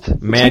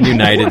 What? Man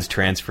United's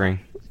transferring.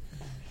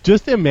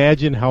 Just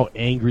imagine how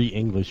angry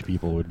English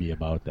people would be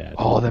about that.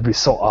 Oh, that'd be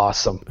so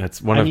awesome.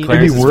 That's one of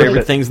Clarence's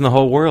favorite things in the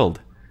whole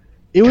world.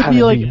 It would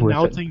be like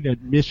announcing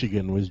that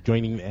Michigan was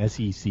joining the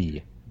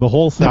SEC. The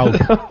whole South.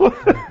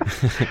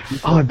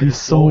 Oh, it'd be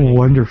so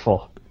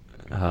wonderful.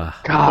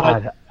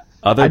 God.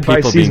 Other I'd people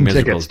buy being season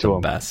miserable tickets is to the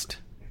them. best.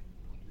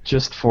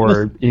 Just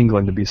for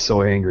England to be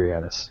so angry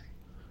at us.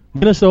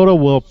 Minnesota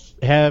will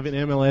have an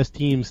MLS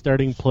team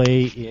starting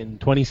play in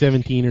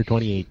 2017 or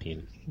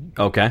 2018.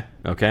 Okay.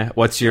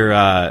 What's your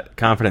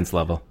confidence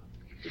level?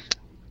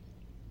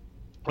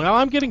 Well,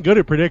 I'm getting good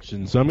at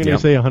predictions, so I'm going to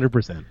say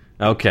 100%.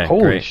 Okay,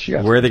 Holy great.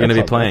 shit. Where are they going to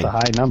be playing? That's a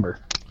high number.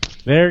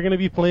 They're going to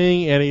be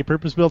playing at a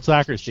purpose-built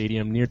soccer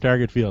stadium near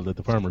Target Field at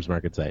the Farmers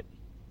Market site.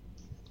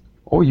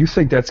 Oh, you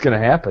think that's going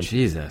to happen?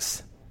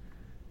 Jesus.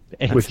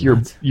 With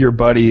your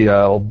buddy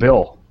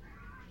Bill.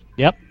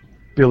 Yep.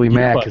 Billy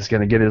Mack is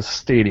going to get his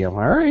stadium.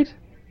 All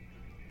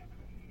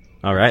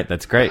right,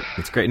 that's great.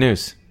 That's great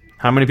news.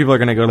 How many people are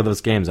going to go to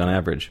those games on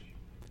average?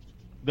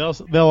 They'll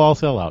all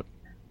sell out.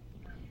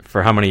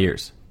 For how many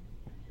years?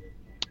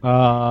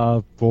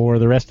 For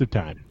the rest of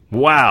time.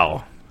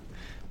 Wow.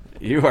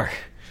 You're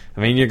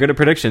good at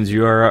predictions.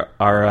 You are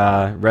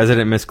our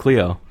resident Miss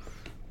Cleo.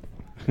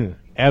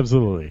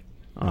 Absolutely.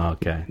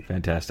 Okay,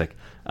 fantastic.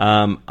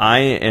 I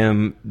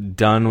am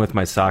done with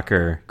my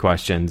soccer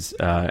questions.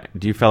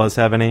 Do you fellas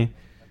have any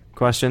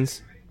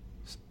questions?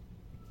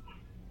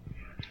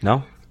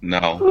 No?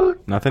 No.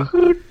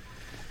 Nothing?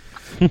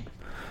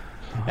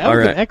 That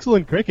was an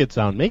excellent cricket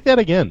sound. Make that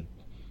again.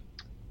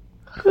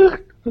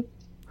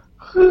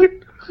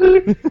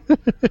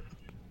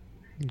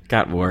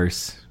 Got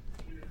worse.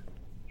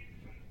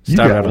 You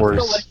got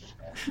worse.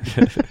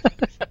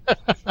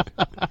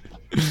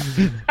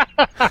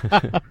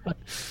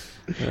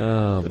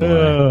 Oh, boy.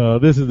 Oh,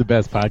 this is the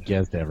best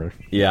podcast ever.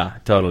 Yeah,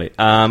 totally.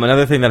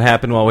 Another thing that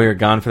happened while we were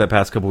gone for the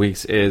past couple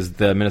weeks is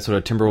the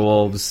Minnesota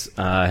Timberwolves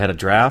had a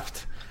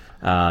draft.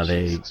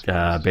 They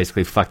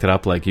basically fucked it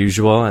up like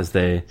usual, as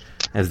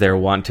they're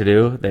wont to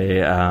do. They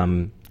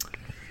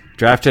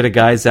drafted a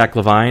guy, Zach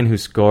LaVine, who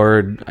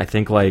scored, I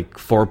think, like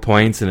 4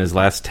 points in his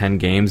last 10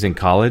 games in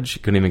college. He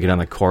couldn't even get on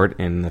the court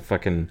in the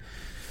fucking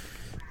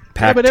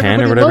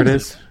Pac-10 or whatever it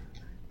is.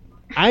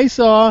 I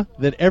saw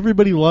that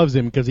everybody loves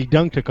him because he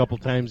dunked a couple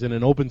times in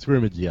an open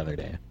scrimmage the other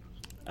day.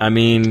 I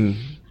mean,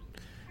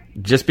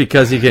 just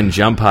because he can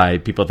jump high,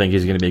 people think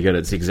he's going to be good.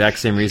 It's the exact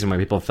same reason why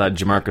people thought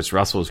Jamarcus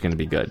Russell was going to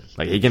be good.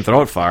 Like, he can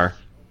throw it far.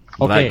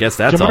 Well, I guess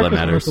that's all that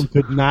matters. Russell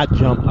could not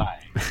jump high.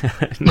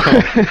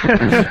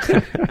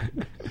 No.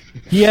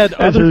 He had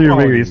other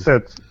qualities,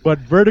 but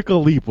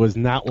vertical leap was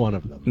not one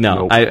of them. No,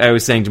 nope. I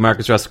was saying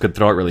Jamarcus Russell could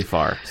throw it really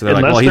far. So they're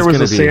Unless like, well, there was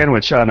a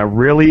sandwich on a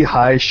really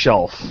high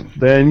shelf,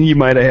 then he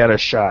might have had a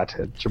shot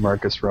at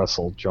Jamarcus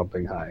Russell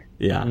jumping high.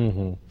 Yeah.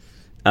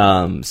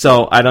 Mm-hmm.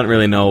 So I don't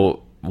really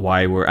know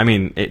why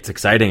it's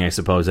exciting, I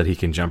suppose, that he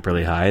can jump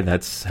really high.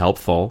 That's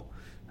helpful.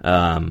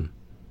 The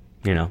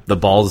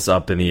ball's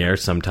up in the air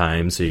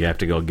sometimes, so you have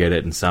to go get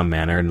it in some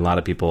manner. And a lot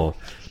of people,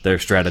 their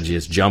strategy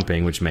is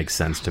jumping, which makes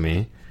sense to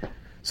me.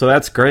 So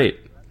that's great.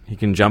 He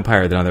can jump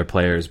higher than other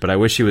players, but I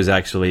wish he was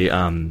actually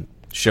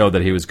showed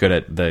that he was good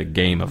at the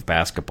game of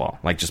basketball,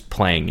 like just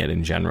playing it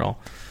in general,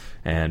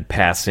 and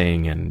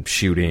passing and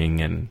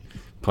shooting and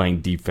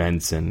playing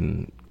defense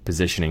and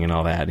positioning and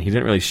all that. And he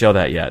didn't really show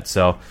that yet.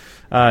 So,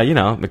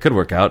 it could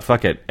work out.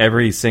 Fuck it.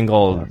 Every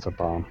single that's a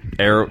bomb.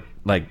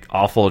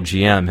 Awful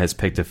GM has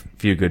picked a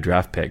few good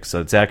draft picks.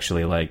 So it's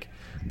actually like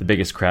the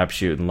biggest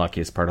crapshoot and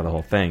luckiest part of the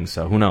whole thing.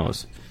 So who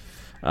knows?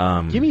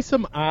 Give me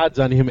some odds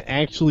on him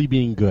actually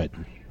being good.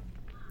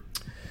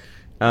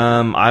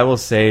 I will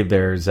say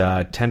there's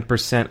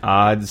 10%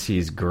 odds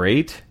he's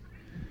great,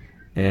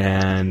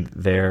 and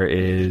there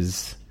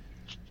is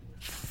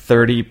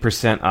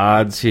 30%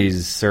 odds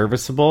he's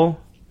serviceable,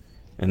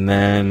 and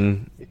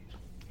then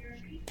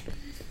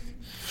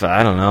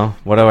I don't know.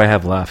 What do I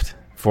have left?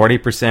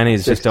 40%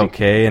 he's 60. Just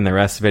okay, and the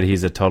rest of it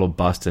he's a total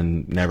bust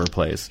and never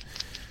plays.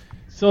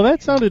 So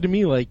that sounded to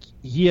me like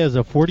he has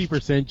a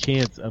 40%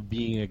 chance of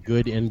being a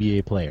good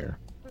NBA player.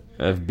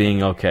 of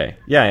being okay.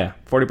 Yeah,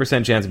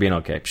 40% chance of being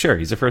okay. Sure,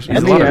 he's a first.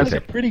 He's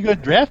a pretty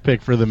good draft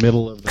pick for the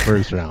middle of the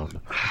first round.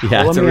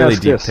 Yeah, it's a really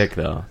deep pick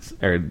though,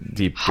 or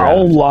deep. How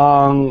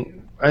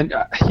long? And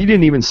he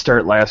didn't even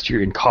start last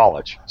year in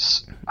college.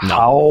 No.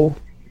 How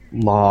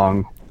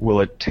long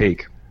will it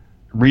take,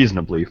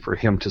 reasonably, for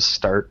him to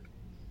start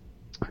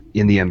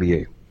in the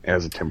NBA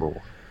as a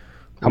Timberwolf?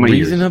 How many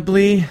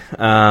reasonably?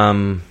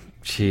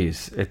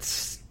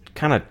 It's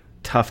kind of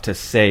tough to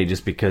say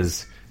just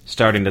because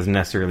starting doesn't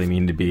necessarily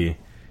mean to be,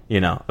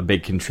 a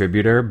big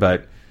contributor,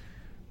 but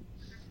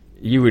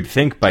you would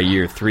think by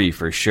year 3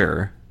 for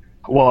sure.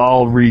 Well,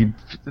 I'll read.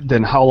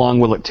 Then how long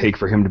will it take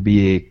for him to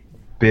be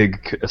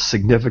a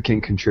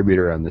significant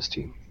contributor on this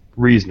team?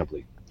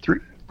 Reasonably.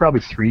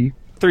 Probably 3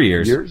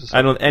 years.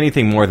 I don't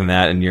anything more than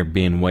that, and you're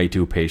being way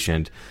too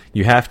patient.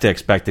 You have to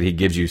expect that he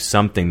gives you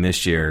something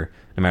this year,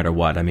 no matter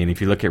what. I mean, if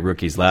you look at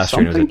rookies last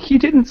year, he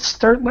didn't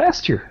start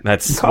last year.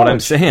 That's what I'm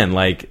saying.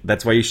 Like,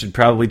 that's why you should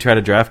probably try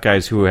to draft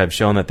guys who have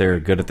shown that they're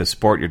good at the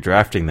sport you're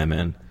drafting them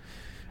in.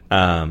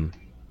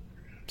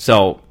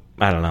 So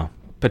I don't know.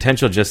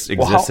 Potential just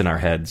exists in our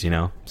heads,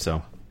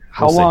 So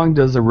how long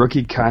does a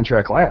rookie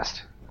contract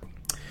last?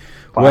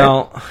 5?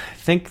 Well, I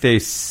think they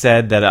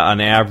said that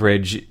on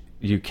average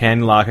you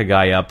can lock a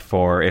guy up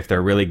for, if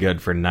they're really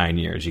good, for 9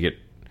 years. You get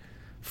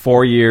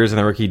 4 years in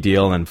the rookie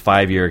deal and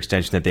 5-year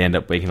extension that they end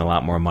up making a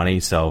lot more money.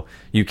 So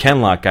you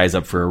can lock guys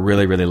up for a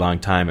really, really long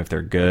time if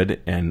they're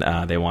good and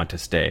they want to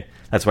stay.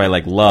 That's why,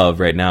 like, Love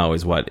right now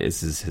is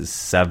his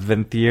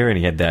 7th year, and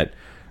he had that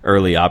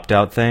early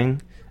opt-out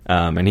thing.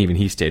 And even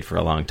he stayed for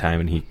a long time,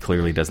 and he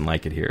clearly doesn't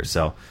like it here.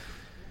 So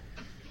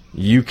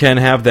you can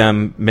have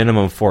them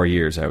minimum 4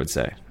 years, I would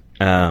say.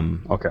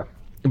 Okay.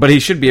 But he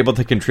should be able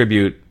to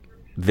contribute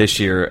this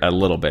year a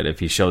little bit if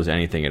he shows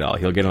anything at all.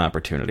 He'll get an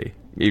opportunity.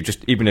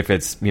 Even if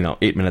it's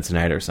 8 minutes a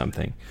night or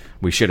something,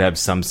 we should have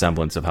some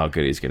semblance of how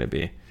good he's going to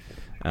be.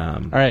 All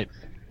right.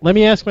 Let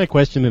me ask my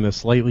question in a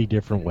slightly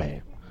different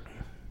way.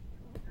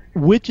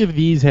 Which of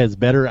these has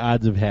better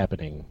odds of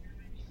happening?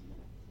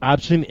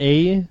 Option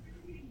A,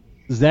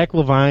 Zach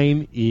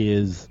LaVine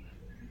is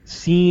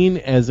seen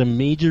as a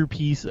major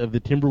piece of the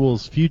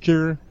Timberwolves'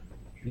 future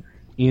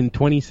in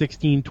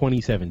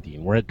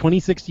 2016-2017. We're at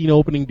 2016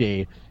 opening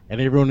day, and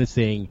everyone is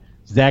saying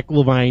Zach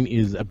LaVine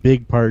is a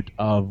big part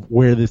of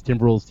where this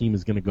Timberwolves team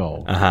is going to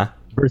go.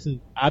 Versus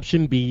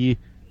option B,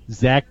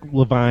 Zach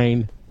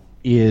LaVine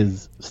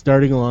is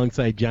starting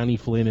alongside Johnny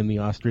Flynn in the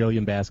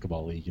Australian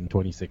Basketball League in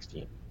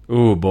 2016.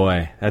 Ooh,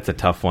 boy, that's a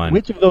tough one.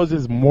 Which of those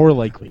is more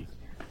likely?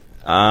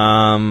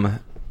 Boy.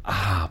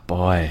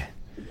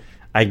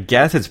 I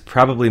guess it's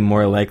probably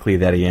more likely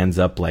that he ends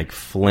up like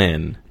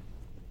Flynn.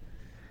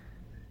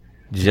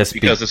 Just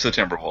because it's the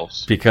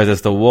Timberwolves. Because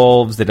it's the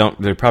Wolves.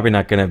 They're probably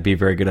not going to be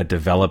very good at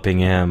developing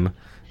him.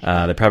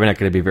 They're probably not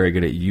going to be very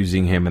good at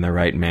using him in the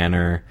right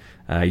manner.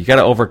 You got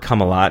to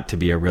overcome a lot to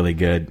be a really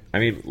good. I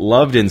mean,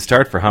 Love didn't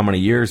start for how many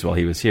years while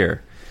he was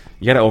here?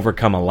 You got to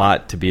overcome a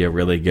lot to be a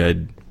really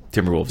good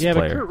Timberwolves player. Yeah,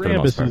 but Kurt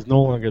Rambis is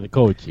no longer the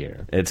coach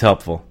here. It's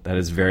helpful. That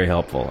is very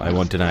helpful. I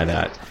won't deny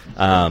that.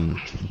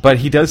 But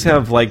he does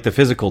have like the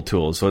physical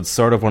tools, so it's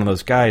sort of one of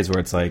those guys where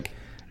it's like,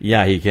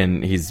 yeah,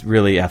 he's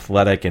really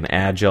athletic and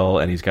agile,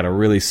 and he's got a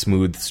really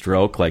smooth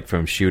stroke, like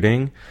from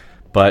shooting,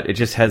 but it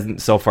just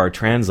hasn't so far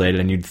translated.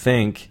 And you'd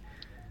think,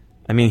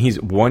 I mean,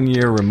 he's 1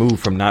 year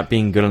removed from not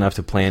being good enough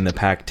to play in the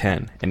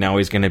Pac-10, and now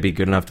he's going to be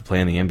good enough to play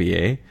in the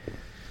NBA.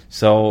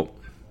 So,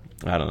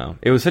 I don't know.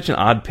 It was such an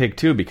odd pick,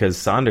 too, because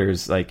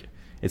Saunders, like,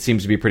 it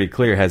seems to be pretty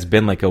clear, has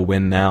been like a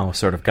win-now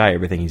sort of guy,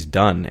 everything he's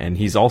done, and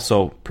he's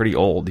also pretty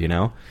old,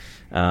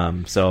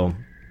 So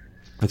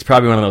it's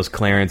probably one of those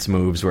Clarence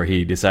moves where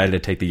he decided to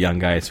take the young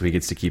guy so he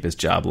gets to keep his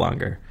job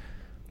longer.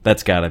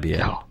 That's got to be it.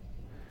 No.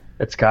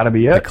 It's got to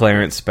be it. The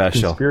Clarence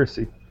special.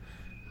 Conspiracy.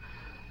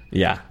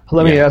 Yeah.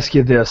 Let me ask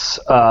you this.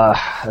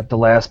 At the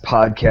last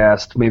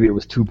podcast, maybe it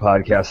was 2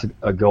 podcasts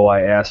ago,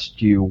 I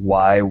asked you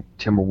why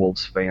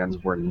Timberwolves fans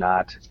were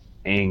not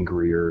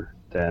angrier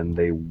than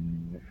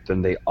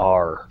they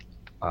are.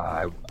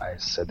 I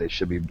said they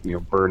should be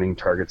burning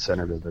Target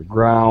Center to the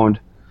ground.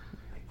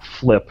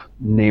 Flip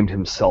named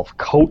himself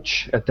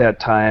coach at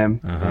that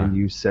time, and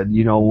you said,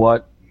 you know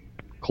what,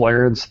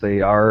 Clarence,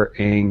 they are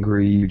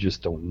angry. You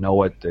just don't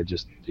know it. They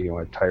just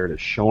are tired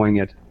of showing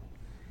it.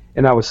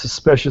 And I was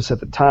suspicious at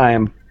the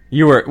time.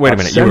 You were wait a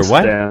minute. You were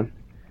what? Then,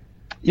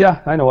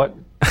 yeah, I know what.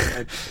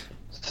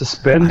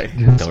 Suspend. I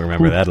don't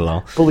remember that at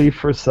all. Belief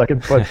for a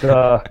second,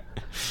 but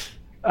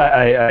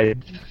I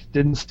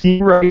didn't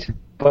seem right.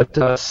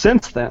 But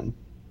since then,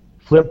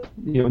 Flip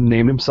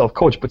named himself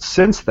coach. But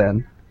since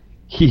then,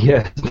 he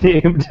has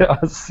named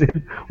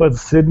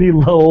Sidney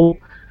Lowe,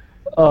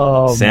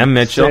 Sam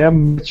Mitchell,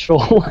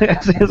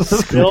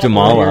 scooped them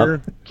all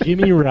up.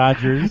 Jimmy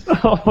Rogers.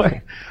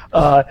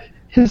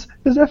 His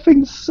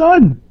effing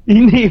son.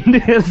 He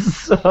named his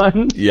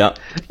son.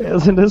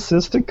 As an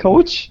assistant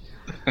coach.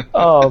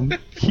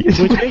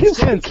 Which makes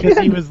sense because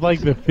he was like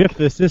the 5th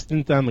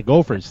assistant on the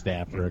Gophers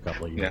staff for a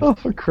couple of years. Oh,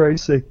 for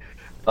Christ's sake!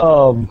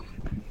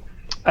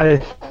 I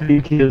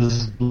think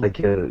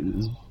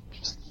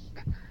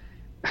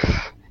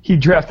he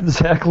drafted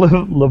Zach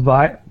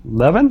Levine?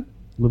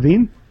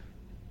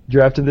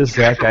 Drafted this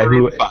Zach guy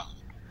who...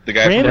 The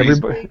guy from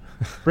everybody...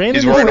 Brandon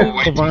He's wearing a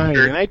white Levine,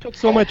 t-shirt. and I took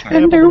so much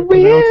crap about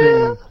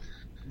pronouncing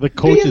the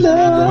coach's name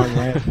wrong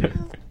last year.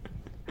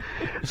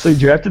 So he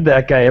drafted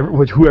that guy,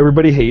 who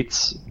everybody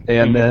hates,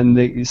 and then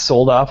he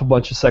sold off a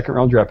bunch of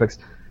second-round draft picks.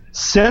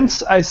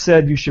 Since I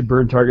said you should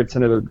burn targets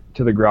to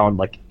the ground,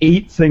 like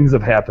 8 things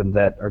have happened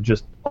that are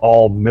just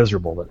all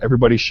miserable, that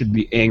everybody should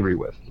be angry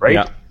with, right?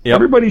 Yeah. Yep.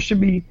 Everybody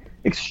should be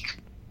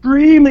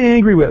extremely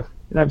angry with.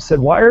 And I've said,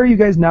 why are you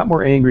guys not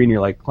more angry? And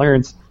you're like,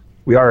 Clarence,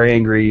 we are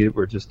angry.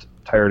 We're just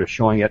tired of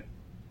showing it.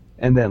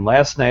 And then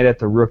last night at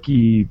the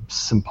rookie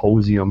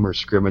symposium or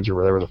scrimmage or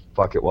whatever the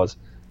fuck it was,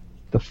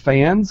 the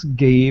fans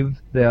gave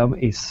them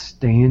a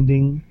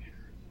standing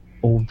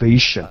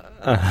ovation.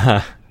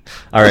 All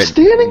right. A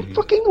standing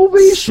fucking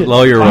ovation.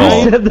 Slow your roll.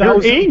 I said they're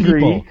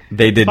angry. People.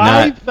 They did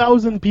not.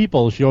 5,000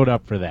 people showed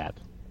up for that.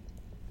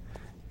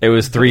 It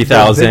was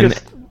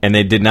 3,000, and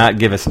they did not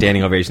give a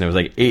standing ovation. There was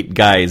like 8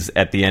 guys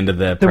at the end of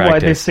the Then practice.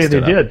 why'd they say they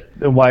did?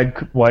 And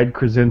why'd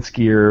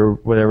Krasinski or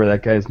whatever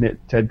that guy's name,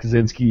 Ted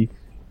Kaczynski,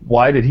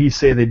 why did he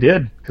say they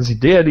did? Because he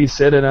did. He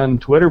said it on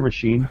Twitter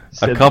machine.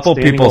 A couple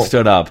people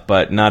stood up,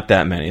 but not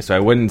that many, so I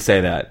wouldn't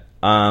say that.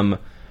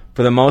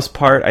 For the most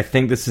part, I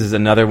think this is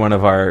another one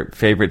of our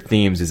favorite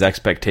themes is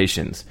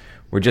expectations.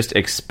 We just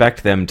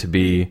expect them to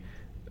be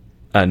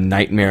a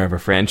nightmare of a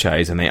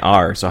franchise, and they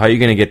are. So how are you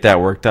going to get that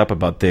worked up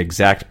about the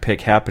exact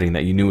pick happening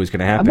that you knew was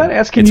going to happen? I'm not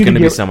asking it's you to going to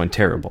be get... someone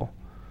terrible.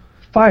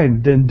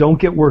 Fine, then don't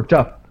get worked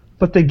up.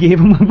 But they gave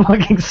him a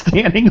fucking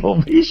standing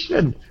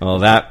ovation. Well,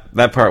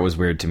 that part was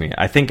weird to me.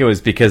 I think it was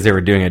because they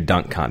were doing a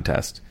dunk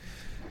contest.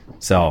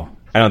 So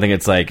I don't think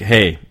it's like,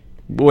 hey,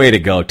 way to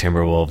go,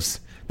 Timberwolves.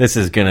 This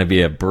is going to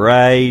be a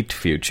bright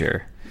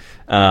future.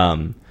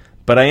 But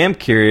I am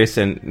curious,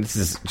 and this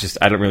is just,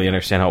 I don't really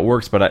understand how it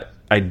works, but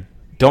I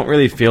don't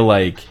really feel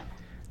like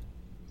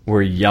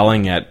we're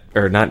yelling at,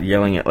 or not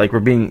yelling at, like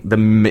we're being, the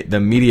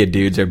media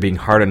dudes are being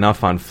hard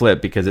enough on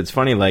Flip, because it's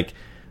funny, like,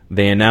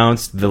 they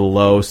announced the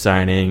Lowe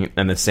signing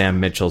and the Sam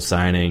Mitchell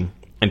signing,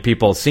 and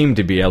people seem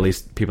to be, at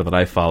least people that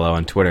I follow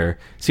on Twitter,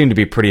 seem to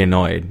be pretty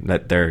annoyed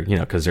that they're,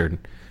 because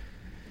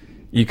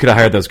you could have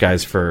hired those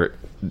guys for,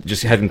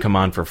 just had them come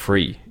on for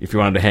free. If you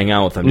wanted to hang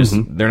out with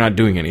them, they're not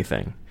doing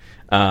anything.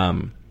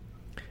 And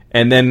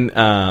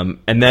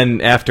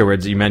then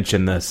afterwards, you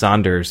mentioned the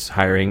Saunders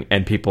hiring,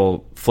 and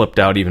people flipped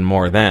out even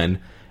more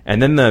then. And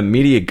then the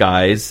media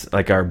guys,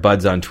 like our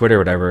buds on Twitter or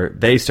whatever,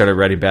 they started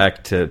writing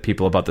back to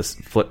people about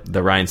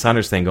the Ryan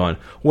Saunders thing, going,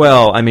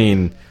 well, I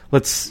mean,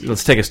 let's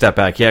take a step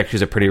back. Yeah,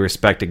 he's a pretty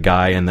respected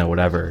guy and the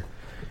whatever.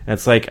 And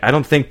it's like, I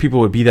don't think people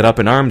would be that up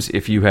in arms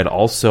if you had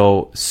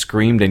also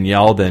screamed and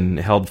yelled and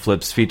held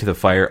Flip's feet to the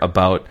fire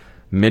about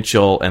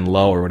Mitchell and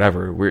Lowe or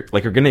whatever.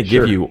 We're going to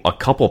give you a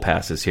couple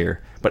passes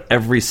here, but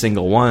every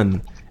single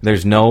one,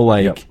 there's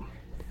no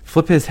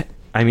Flip is,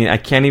 I mean, I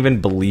can't even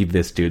believe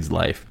this dude's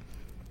life.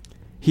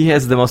 He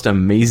has the most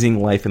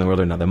amazing life in the world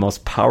right now, the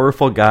most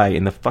powerful guy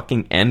in the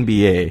fucking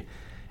NBA,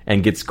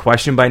 and gets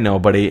questioned by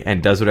nobody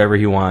and does whatever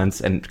he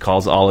wants and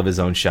calls all of his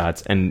own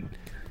shots. And,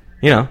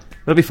 it'll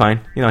be fine.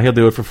 He'll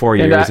do it for 4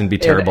 years and be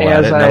terrible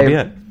at it, and that'll be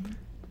it.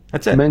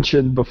 That's it.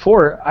 Mentioned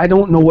before, I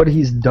don't know what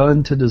he's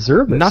done to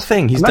deserve this.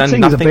 Nothing. He's done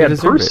nothing he's a bad to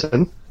deserve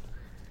person.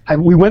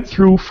 We went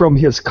through from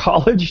his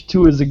college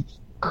to his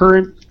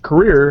current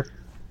career,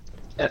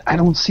 and I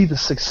don't see the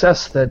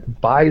success that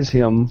buys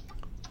him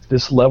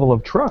this level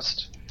of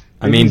trust.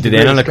 I mean, did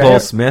Anna Nicole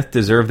Smith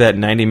deserve that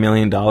 $90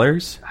 million?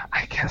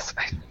 I guess.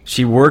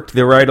 She worked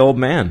the right old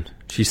man.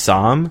 She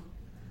saw him.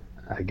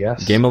 I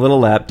guess. Gave him a little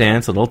lap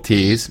dance, a little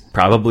tease,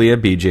 probably a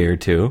BJ or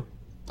two.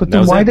 But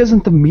then why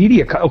doesn't the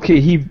media...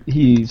 Okay,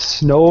 he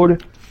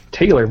snowed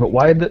Taylor, but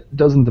why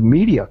doesn't the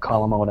media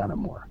call him out on it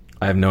more?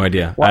 I have no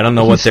idea. I don't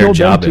know what their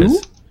job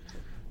is.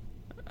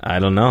 I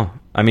don't know.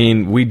 I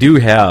mean, we do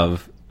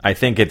have... I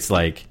think it's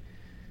like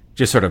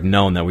just sort of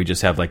known that we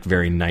just have like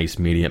very nice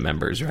media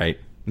members, right?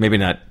 Maybe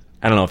not...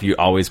 I don't know if you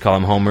always call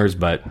them homers,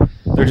 but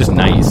they're just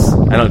nice.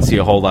 I don't see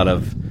a whole lot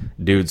of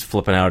dudes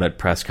flipping out at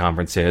press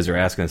conferences or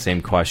asking the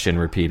same question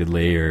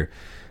repeatedly, or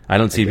I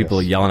don't see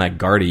people yelling at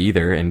Gardy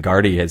either, and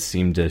Gardy has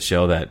seemed to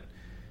show that,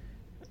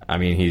 I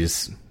mean,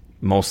 he's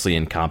mostly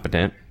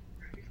incompetent.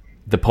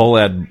 The poll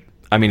ad,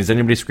 I mean, is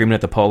anybody screaming at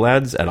the poll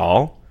ads at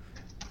all?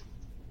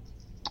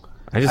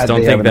 I just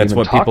don't think that's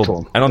what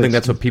people, I don't think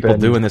that's what people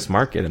do in this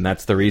market, and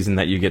that's the reason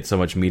that you get so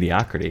much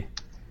mediocrity.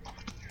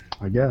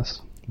 I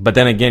guess. But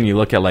then again, you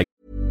look at like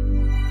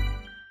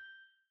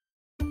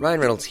Ryan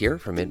Reynolds here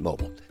from Mint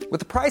Mobile. With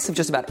the price of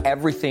just about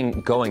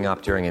everything going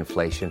up during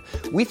inflation,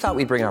 we thought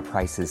we'd bring our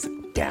prices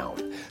down.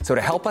 So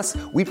to help us,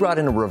 we brought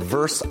in a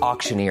reverse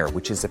auctioneer,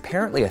 which is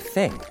apparently a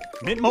thing.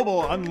 Mint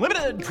Mobile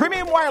Unlimited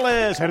Premium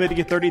Wireless. How to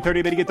get 30,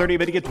 30, bit to get 30,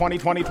 bit to get 20,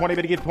 20, 20,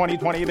 bit to get 20,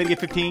 20, bit to get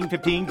 15,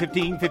 15,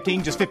 15,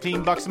 15, just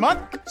 $15 a month?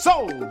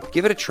 Sold!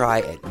 Give it a try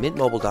at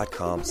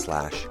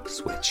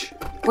mintmobile.com/switch.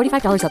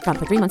 $45 up front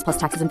for 3 months plus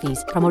taxes and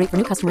fees. Promo rate for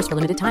new customers for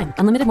limited time.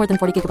 Unlimited more than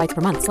 40 gigabytes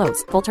per month.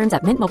 Slows full terms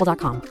at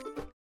mintmobile.com.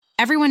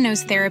 Everyone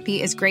knows therapy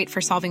is great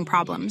for solving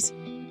problems,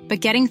 But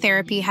getting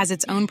therapy has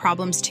its own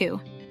problems too,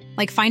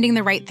 like finding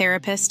the right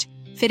therapist,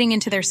 fitting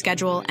into their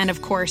schedule, and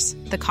of course,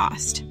 the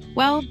cost.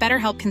 Well,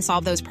 BetterHelp can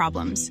solve those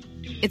problems.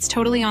 It's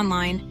totally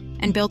online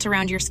and built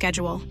around your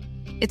schedule.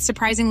 It's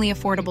surprisingly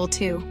affordable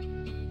too.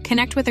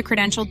 Connect with a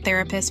credentialed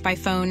therapist by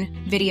phone,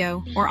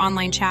 video, or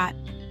online chat,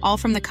 all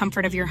from the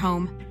comfort of your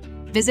home.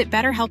 Visit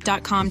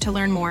BetterHelp.com to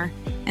learn more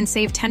and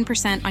save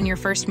 10% on your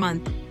first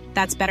month.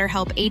 That's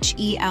BetterHelp,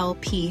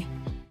 H-E-L-P.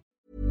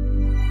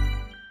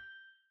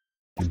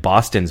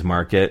 Boston's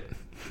market.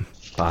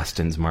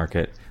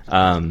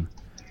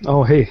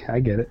 Oh, hey, I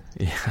get it.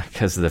 Yeah,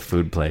 because of the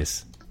food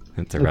place.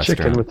 It's a the restaurant.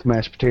 Chicken with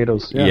mashed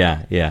potatoes.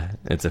 Yeah,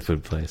 it's a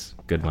food place.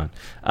 Good one.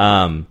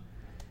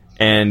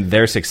 And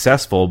they're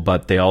successful,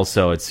 but they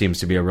also, it seems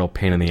to be a real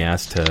pain in the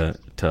ass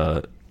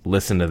to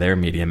listen to their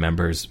media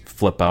members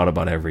flip out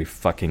about every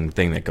fucking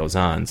thing that goes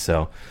on.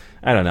 So,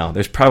 I don't know.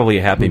 There's probably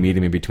a happy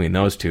medium in between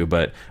those two,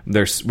 but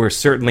we're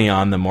certainly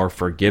on the more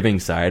forgiving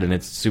side, and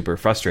it's super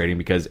frustrating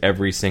because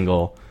every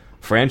single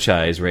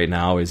franchise right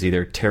now is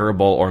either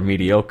terrible or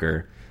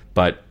mediocre,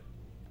 but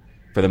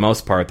for the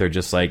most part, they're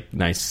just like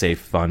nice, safe,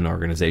 fun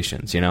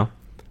organizations, you know?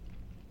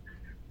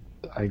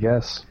 I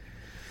guess.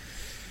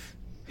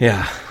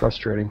 Yeah.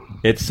 Frustrating.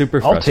 It's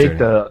super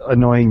frustrating. I'll take the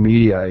annoying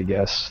media, I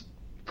guess,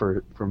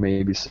 for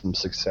maybe some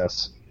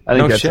success. I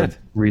think that's a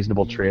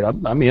reasonable trade.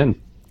 I'm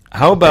in.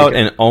 How about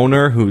an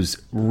owner who's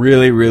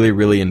really, really,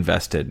 really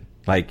invested?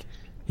 Like,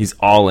 he's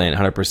all in,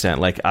 100%.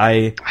 Like,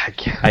 I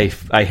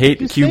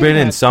hate Cuban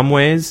in some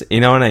ways,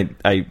 you know, and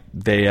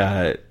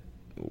they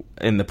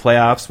in the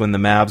playoffs when the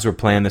Mavs were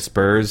playing the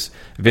Spurs,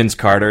 Vince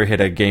Carter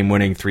hit a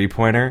game-winning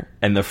three-pointer,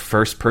 and the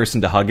first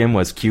person to hug him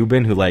was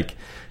Cuban, who, like,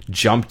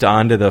 jumped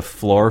onto the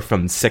floor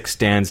from 6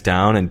 stands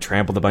down and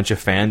trampled a bunch of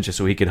fans just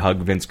so he could hug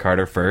Vince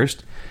Carter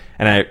first.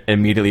 And I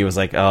immediately was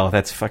like, oh,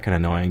 that's fucking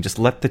annoying. Just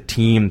let the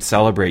team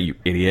celebrate, you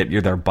idiot.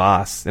 You're their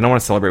boss. They don't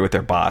want to celebrate with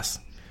their boss.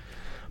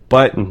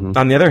 But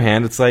on the other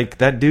hand, it's like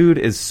that dude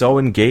is so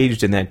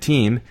engaged in that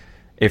team.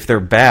 If they're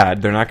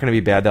bad, they're not going to be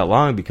bad that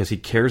long because he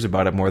cares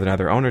about it more than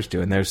other owners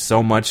do. And there's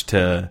so much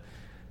to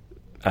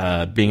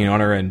being an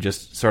owner and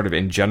just sort of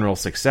in general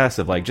success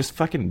of like, just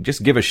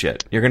give a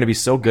shit. You're going to be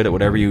so good at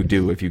whatever you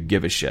do if you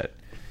give a shit.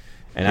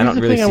 And I don't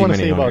really see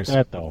many owners.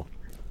 About that, though.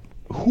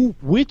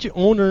 Which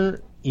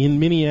owner in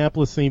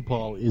Minneapolis, St.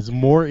 Paul is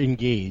more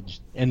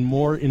engaged and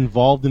more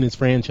involved in his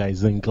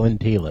franchise than Glenn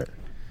Taylor?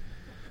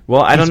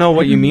 Well, I don't know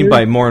what you mean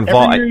by more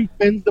involved. Every year he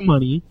spends the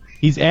money.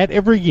 He's at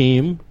every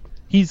game.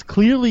 He's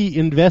clearly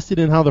invested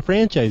in how the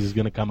franchise is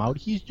going to come out.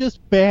 He's just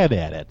bad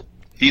at it.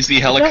 He's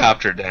the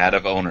helicopter dad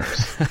of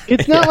owners.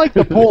 It's not like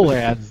the poll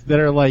ads that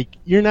are like,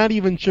 you're not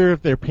even sure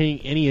if they're paying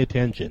any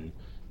attention.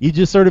 You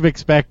just sort of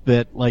expect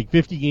that, like,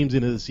 50 games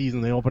into the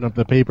season, they open up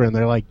the paper and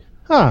they're like,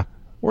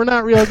 we're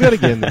not real good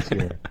again this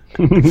year.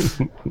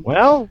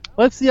 Well,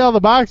 let's see how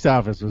the box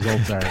office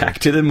results are. Back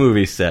to the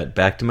movie set.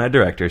 Back to my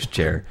director's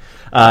chair.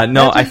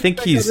 I think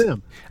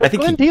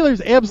Glenn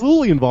Taylor's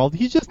absolutely involved.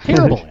 He's just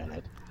terrible at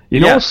it. You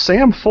know,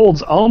 Sam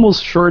Folds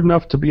almost short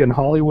enough to be a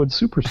Hollywood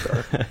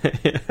superstar.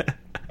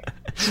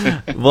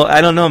 Well, I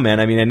don't know, man.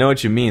 I mean, I know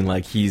what you mean.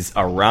 Like, he's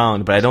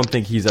around, but I don't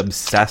think he's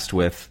obsessed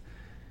with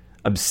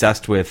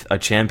a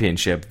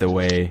championship the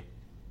way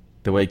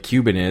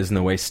Cuban is and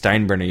the way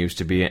Steinbrenner used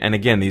to be. And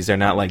again, these are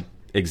not like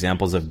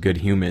examples of good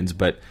humans,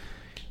 but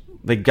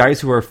the guys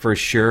who are for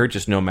sure,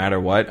 just no matter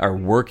what, are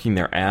working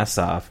their ass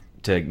off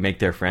to make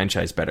their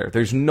franchise better.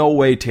 There's no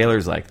way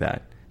Taylor's like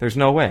that. There's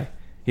no way.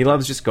 He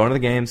loves just going to the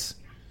games,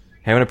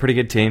 having a pretty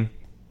good team.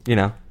 You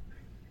know,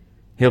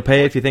 he'll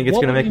pay if you think it's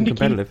going to make him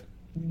competitive.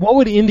 What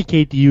would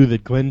indicate to you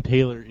that Glenn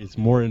Taylor is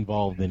more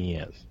involved than he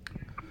is?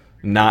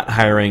 Not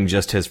hiring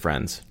just his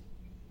friends.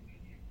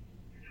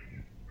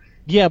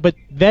 Yeah, but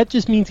that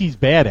just means he's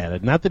bad at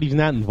it, not that he's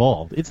not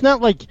involved. It's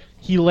not like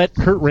he let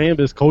Kurt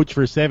Rambis coach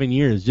for 7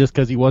 years just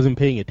because he wasn't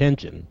paying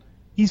attention.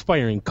 He's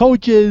firing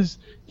coaches,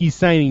 he's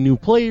signing new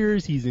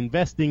players, he's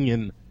investing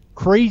in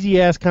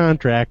crazy-ass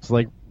contracts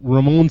like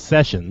Ramon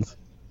Sessions,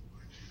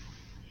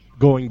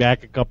 going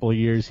back a couple of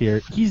years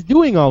here. He's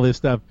doing all this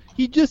stuff.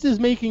 He just is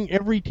making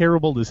every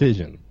terrible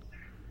decision.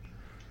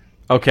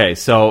 Okay,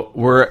 so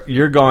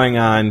you're going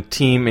on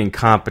team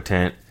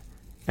incompetent,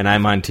 and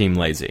I'm on team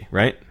lazy,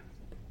 right?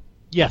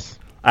 Yes.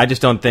 I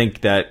just don't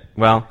think that,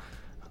 well,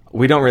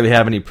 we don't really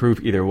have any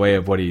proof either way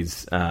of what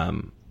he's,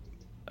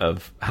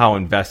 of how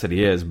invested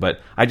he is,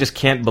 but I just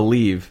can't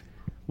believe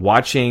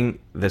watching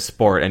the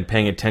sport and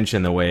paying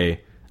attention the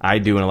way I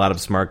do and a lot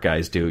of smart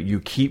guys do. You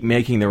keep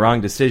making the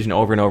wrong decision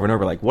over and over and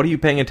over. Like, what are you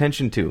paying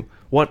attention to?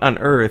 What on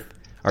earth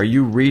are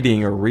you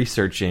reading or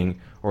researching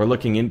or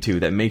looking into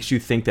that makes you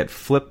think that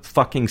Flip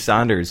fucking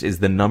Saunders is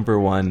the number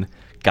one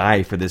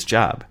guy for this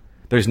job?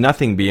 There's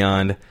nothing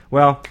beyond,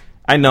 well,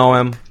 I know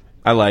him.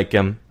 I like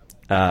him.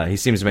 He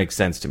seems to make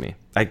sense to me.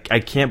 I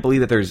can't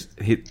believe that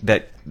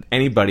that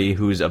anybody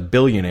who's a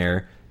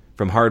billionaire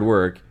from hard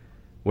work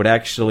would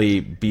actually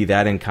be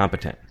that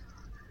incompetent.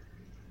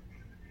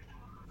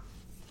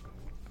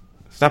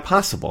 It's not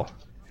possible.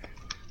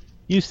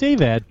 You say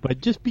that, but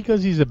just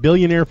because he's a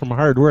billionaire from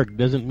hard work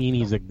doesn't mean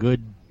he's a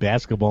good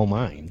basketball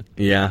mind.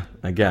 Yeah,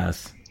 I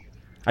guess.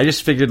 I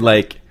just figured,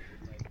 like,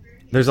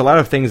 there's a lot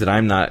of things that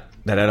I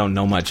don't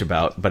know much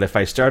about, but if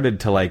I started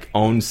to, like,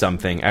 own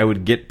something, I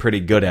would get pretty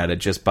good at it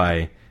just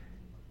by,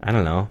 I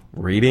don't know,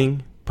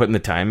 reading, putting the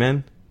time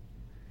in.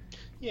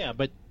 Yeah,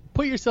 but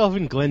put yourself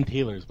in Glenn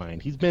Taylor's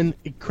mind. He's been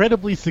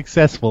incredibly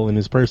successful in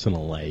his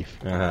personal life.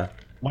 Uh-huh.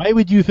 Why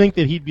would you think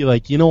that he'd be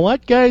like, you know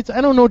what, guys,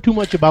 I don't know too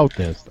much about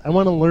this. I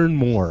want to learn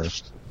more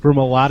from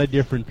a lot of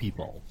different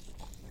people.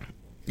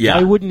 Yeah.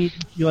 Why wouldn't he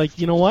be like,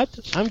 you know what,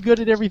 I'm good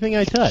at everything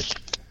I touch.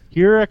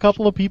 Here are a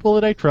couple of people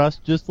that I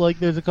trust, just like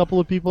there's a couple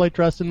of people I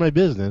trust in my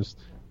business.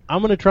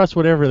 I'm going to trust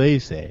whatever they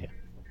say.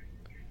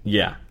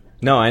 Yeah.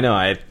 No, I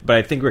know. But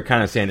I think we're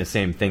kind of saying the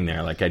same thing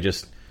there. Like,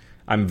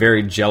 I'm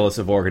very jealous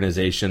of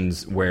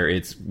organizations where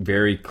it's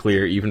very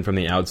clear, even from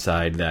the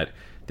outside, that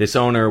this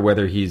owner,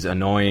 whether he's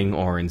annoying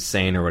or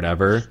insane or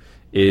whatever,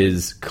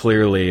 is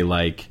clearly,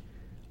 like,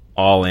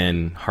 all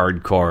in,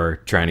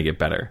 hardcore, trying to get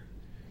better.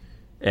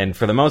 And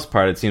for the most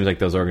part, it seems like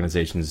those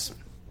organizations,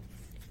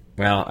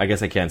 well, I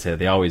guess I can't say that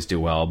they always do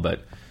well,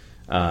 but...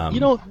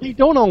 they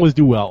don't always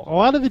do well. A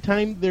lot of the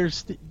time,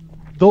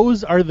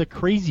 those are the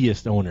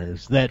craziest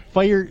owners that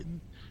fire...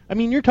 I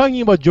mean, you're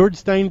talking about George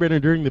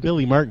Steinbrenner during the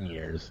Billy Martin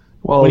years.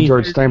 Well,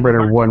 George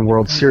Steinbrenner won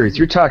World Series.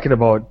 You're talking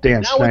about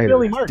Dan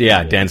Snyder.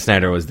 Yeah, Dan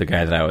Snyder was the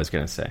guy that I was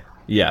going to say.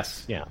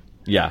 Yes. Yeah.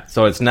 Yeah.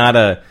 So it's not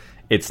a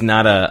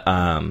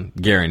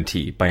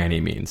guarantee by any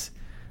means.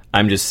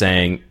 I'm just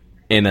saying,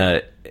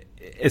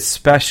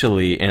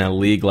 especially in a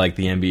league like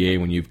the NBA,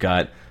 when you've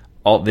got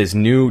all these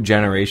new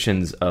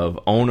generations of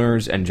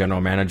owners and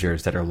general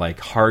managers that are like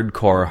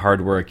hardcore,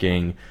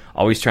 hardworking,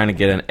 always trying to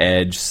get an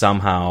edge,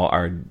 somehow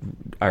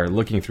are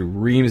looking through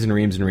reams and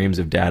reams and reams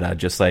of data,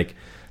 just like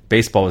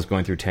baseball was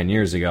going through 10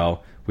 years ago.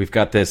 We've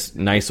got this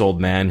nice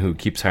old man who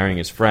keeps hiring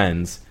his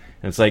friends,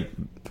 and it's like,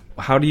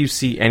 how do you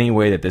see any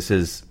way that this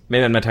is,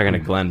 maybe I'm not talking to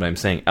Glenn, but I'm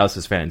saying us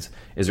as fans,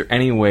 is there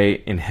any way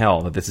in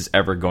hell that this is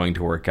ever going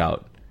to work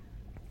out?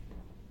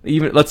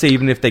 Let's say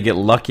even if they get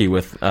lucky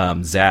with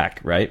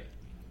Zach, right?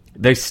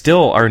 They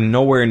still are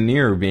nowhere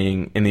near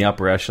being in the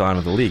upper echelon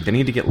of the league. They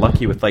need to get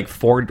lucky with like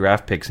 4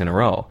 draft picks in a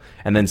row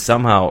and then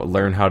somehow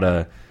learn how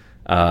to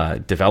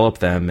develop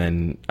them,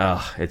 and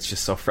it's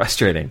just so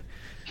frustrating.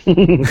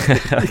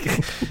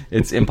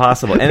 It's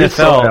impossible.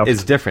 NFL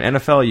is different.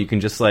 NFL, you can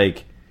just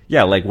like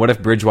what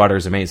if Bridgewater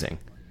is amazing?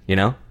 You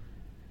know,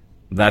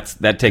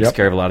 that takes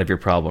care of a lot of your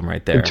problem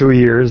right there. In 2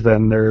 years,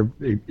 then they're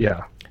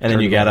and then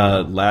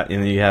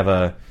you have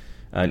a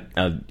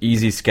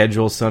easy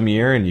schedule some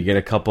year, and you get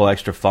a couple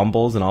extra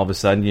fumbles, and all of a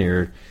sudden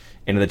you're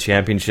into the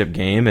championship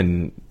game,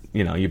 and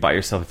you buy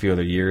yourself a few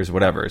other years,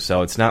 whatever.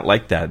 So it's not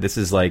like that. This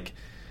is like,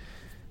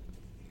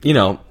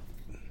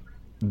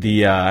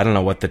 the I don't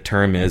know what the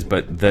term is,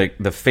 but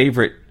the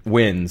favorite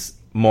wins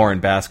more in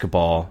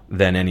basketball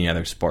than any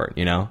other sport,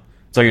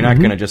 So you're not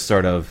going to just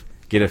sort of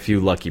get a few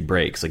lucky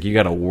breaks. Like, you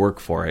got to work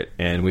for it.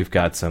 And we've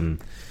got some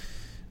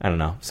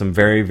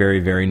very, very,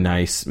 very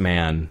nice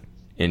man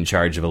in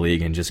charge of a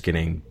league and just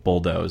getting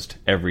bulldozed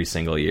every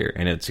single year.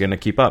 And it's going to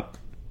keep up.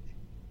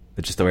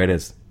 It's just the way it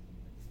is.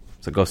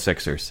 So go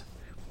Sixers.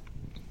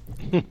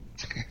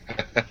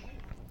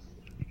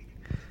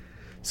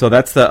 So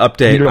that's the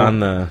update on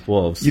the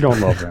Wolves. You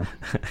don't love them.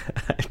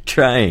 I'm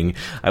trying.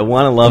 I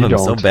want to love them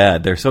so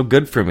bad. They're so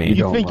good for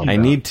me. I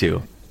need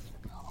to.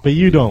 But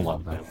you don't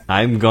love them.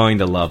 I'm going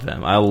to love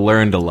them. I'll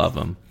learn to love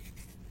them.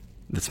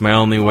 That's my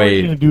only way. How are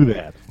you going to do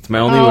that? It's my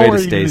only way to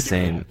stay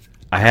sane.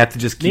 I have to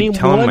just keep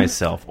telling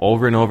myself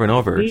over and over and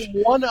over.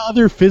 Name one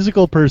other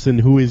physical person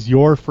who is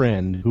your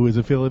friend who is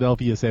a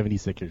Philadelphia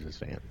 76ers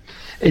fan.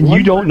 And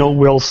you don't know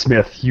Will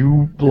Smith,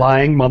 you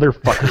lying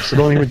motherfucker, so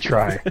don't even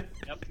try.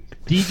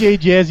 DJ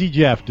Jazzy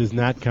Jeff does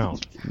not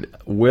count.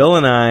 Will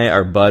and I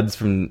are buds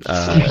from...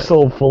 You're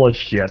so full of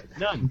shit.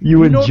 None.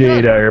 You and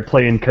Jada are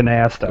playing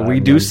canasta. We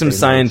do some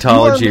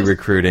Scientology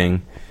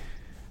recruiting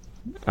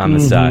on the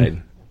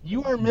side.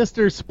 You are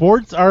Mr.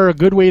 Sports are a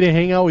good way to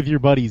hang out with your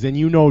buddies, and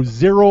you know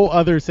 0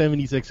 other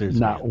 76ers.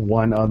 Not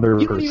one other person.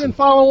 You don't even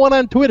follow one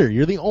on Twitter.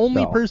 You're the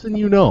only person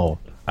you know.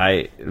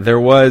 There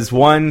was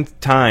one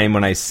time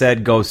when I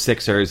said go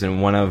Sixers,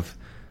 and one of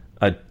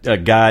a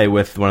guy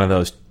with one of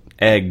those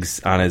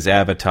eggs on his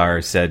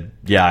avatar said,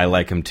 yeah, I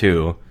like him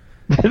too.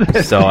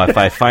 So if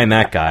I find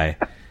that guy,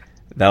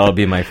 that'll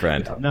be my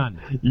friend.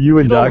 None. You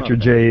and Dr.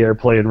 J are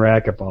playing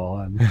racquetball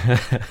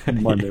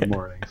on Monday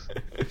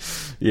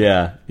mornings.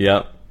 Yeah,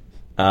 yep.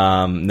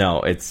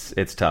 No,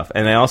 it's tough.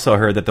 And I also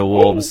heard that the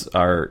Wolves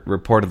are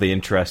reportedly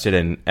interested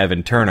in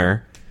Evan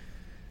Turner,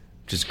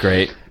 which is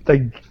great.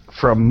 Like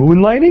from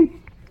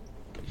Moonlighting?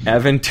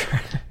 Evan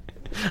Turner.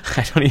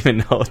 I don't even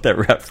know what that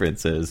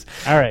reference is.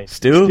 All right.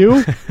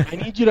 Stu, I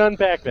need you to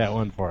unpack that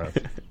one for us.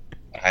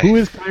 Who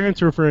is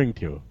Clarence referring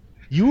to?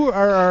 You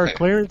are our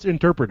Clarence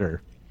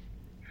interpreter.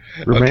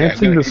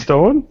 Romancing the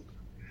Stone?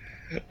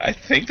 I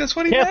think that's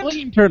what he meant.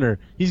 Kathleen Turner.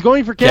 He's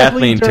going for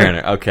Kathleen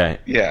Turner. Okay.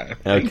 Yeah.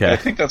 I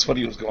think that's what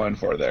he was going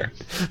for there.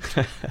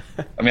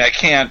 I mean, I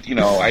can't,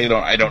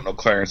 I don't know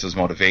Clarence's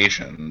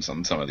motivations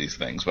on some of these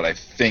things, but I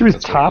think she was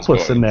that's topless what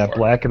he was going in that for.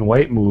 black and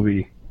white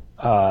movie.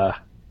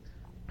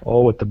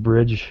 With the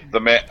bridge. The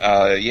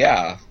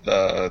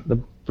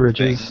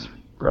Bridges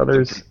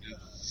brothers.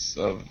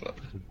 Of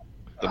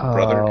the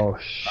brother. Oh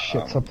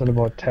shit! Something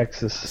about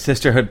Texas.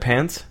 Sisterhood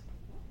Pants?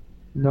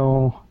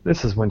 No,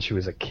 this is when she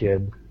was a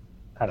kid.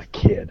 Not a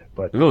kid,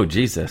 but Oh,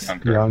 Jesus.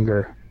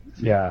 younger.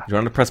 Yeah. You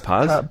want to press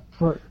pause?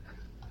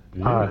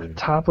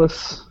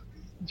 Topless.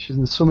 She's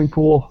in the swimming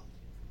pool.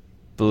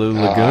 Blue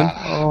Lagoon?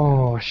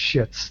 Oh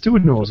shit! Stu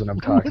knows what I'm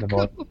talking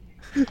about.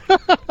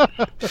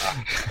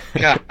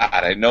 God,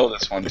 I know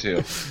this one too.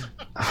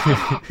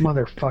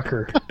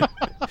 Motherfucker.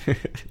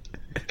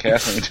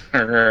 Kathleen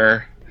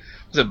Turner.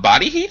 Was it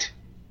Body Heat?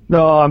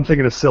 No, I'm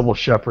thinking of Sybil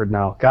Shepherd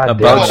now. God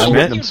About damn, I'm Schmidt?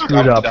 getting them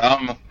screwed up.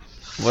 Dumb.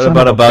 What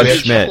about About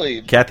bitch.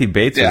 Schmidt? Kathy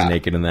Bates Yeah. was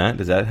naked in that.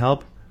 Does that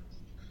help?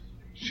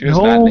 She was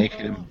not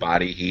naked in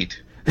Body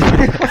Heat.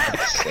 For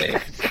fuck's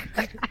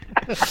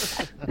sake.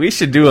 We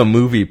should do a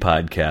movie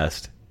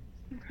podcast.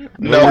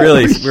 No.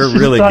 We're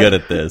really good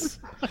at this.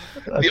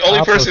 The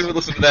only person who would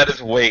listen to that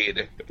is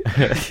Wade.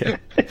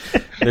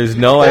 There's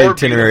no Or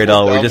itinerary at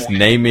all. We're just Wade.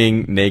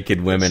 naming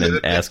naked women and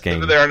asking.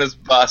 Sitting there on his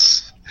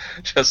bus,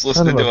 just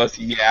listening to us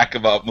yak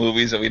about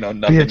movies that we know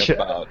nothing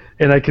about.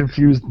 And I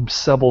confused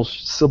Sybil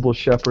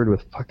Shepherd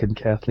with fucking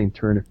Kathleen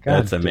Turner. God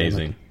That's damn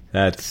amazing. it.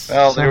 That's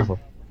Well,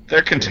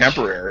 they're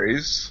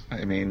contemporaries.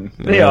 I mean,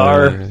 They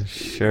are.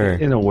 Sure.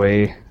 In a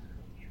way.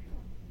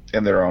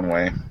 in their own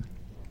way.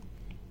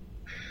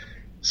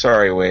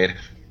 Sorry, Wade.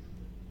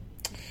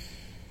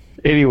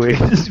 Anyway,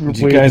 Do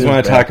you guys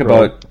want to talk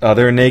about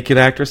other naked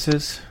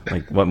actresses?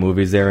 Like what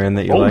movies they're in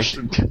that you like?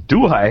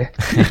 Do I?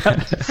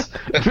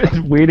 I've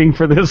been waiting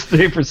for this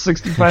day for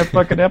 65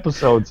 fucking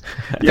episodes.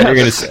 I thought you were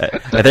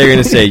going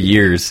to say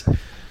years.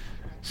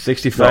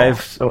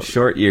 65 No.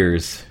 short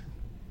years.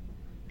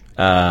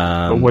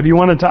 But what do you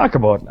want to talk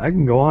about? I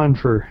can go on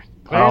for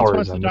Clarence hours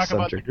wants to on talk this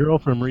about the subject. girl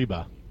from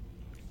Reba.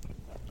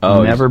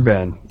 Oh, Never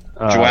been.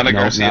 Joanna no,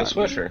 Garcia not-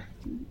 Swisher.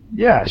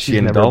 Yeah, Is she's she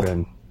an never adult?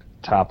 been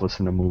topless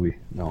in a movie.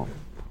 No.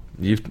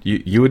 You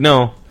would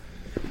know.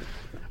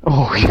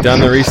 Oh, You've done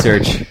the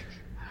research.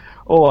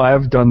 Oh,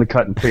 I've done the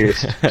cut and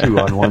paste too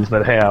on ones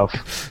that have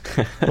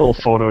a little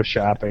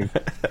photoshopping.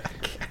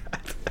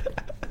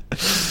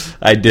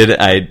 I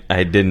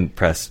didn't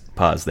press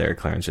pause there,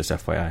 Clarence. Just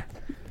FYI.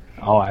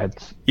 Oh,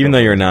 it's Even though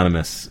you're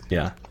anonymous,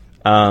 yeah.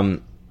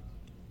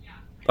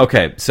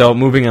 Okay, so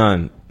moving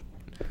on.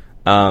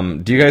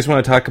 Do you guys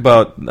want to talk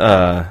about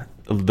the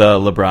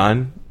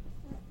LeBron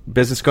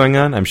business going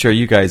on? I'm sure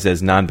you guys,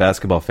 as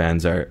non-basketball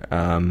fans, are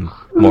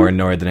more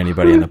annoyed than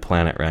anybody on the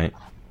planet, right?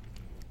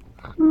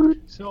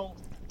 So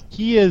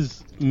he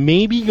is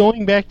maybe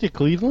going back to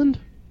Cleveland?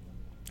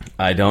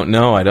 I don't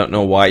know. I don't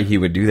know why he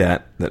would do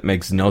that. That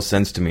makes no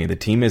sense to me. The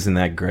team isn't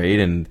that great,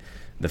 and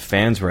the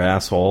fans were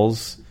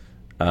assholes.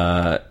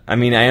 I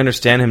mean, I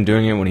understand him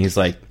doing it when he's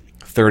like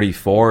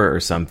 34 or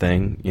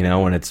something, you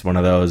know, when it's one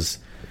of those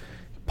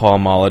Paul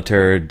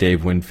Molitor,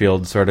 Dave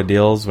Winfield sort of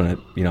deals, when it,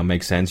 you know,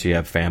 makes sense. You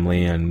have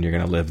family and you're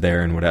going to live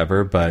there and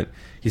whatever, but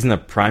he's in the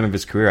prime of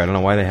his career. I don't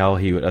know why the hell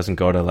he doesn't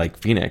go to like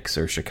Phoenix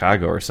or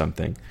Chicago or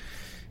something.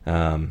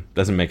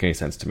 Doesn't make any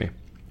sense to me.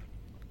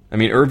 I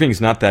mean, Irving's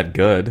not that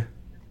good.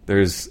 I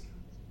don't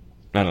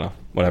know,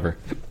 whatever.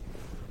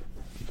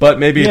 But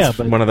maybe it's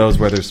one of those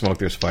where there's smoke,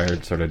 there's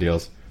fire sort of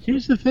deals.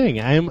 Here's the thing.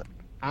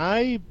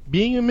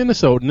 Being a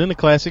Minnesotan and a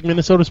classic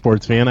Minnesota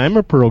sports fan, I'm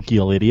a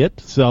parochial idiot,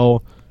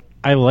 so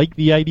I like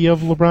the idea of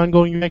LeBron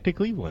going back to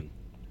Cleveland.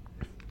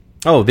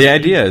 Oh, the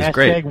idea is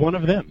great. One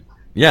of them.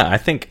 Yeah, I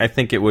think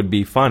it would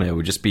be fun. It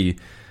would just be,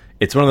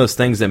 it's one of those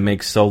things that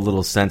makes so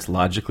little sense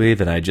logically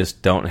that I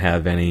just don't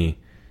have any,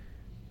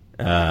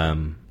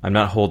 I'm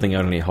not holding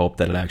out any hope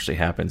that it actually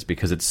happens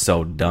because it's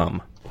so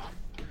dumb.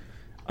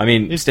 I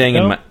mean, staying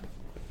in my...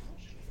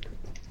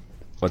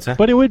 What's that?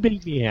 But it would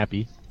make me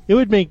happy. It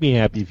would make me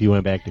happy if you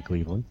went back to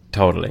Cleveland.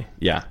 Totally.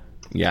 Yeah.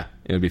 Yeah.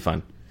 It would be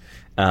fun.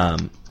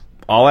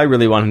 All I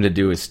really want him to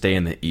do is stay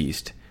in the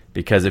East,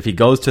 because if he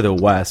goes to the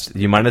West,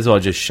 you might as well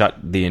just shut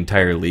the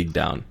entire league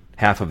down.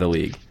 Half of the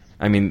league.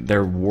 I mean,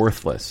 they're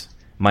worthless.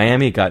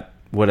 Miami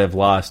would have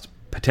lost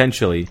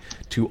potentially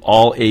to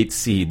all 8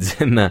 seeds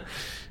in the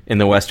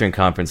Western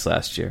Conference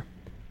last year.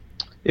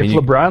 If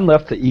LeBron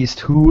left the East,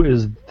 who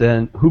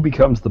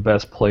becomes the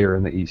best player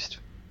in the East?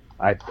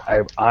 I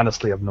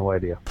honestly have no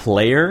idea.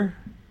 Player?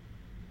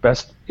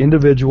 Best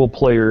individual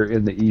player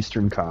in the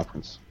Eastern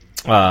Conference.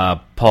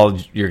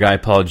 Your guy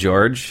Paul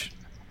George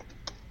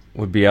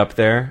would be up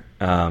there.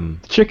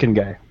 Chicken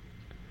guy.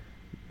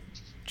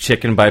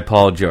 Chicken by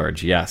Paul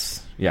George.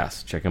 Yes,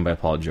 Chicken by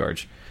Paul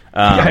George.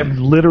 I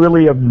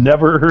literally have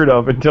never heard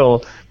of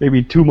until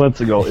maybe 2 months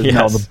ago. Is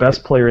now the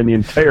best player in the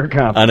entire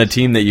conference on a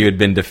team that you had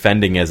been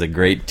defending as a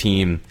great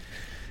team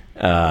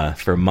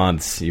for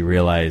months. You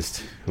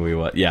realized who he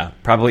was. Yeah,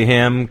 probably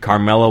him.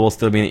 Carmelo will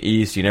still be in the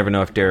East. You never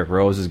know if Derrick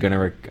Rose is going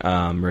to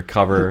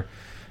recover.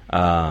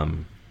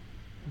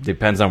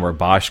 Depends on where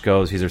Bosch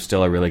goes. He's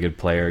still a really good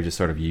player, just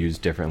sort of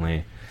used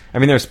differently. I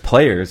mean, there's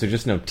players. There's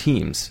just no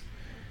teams.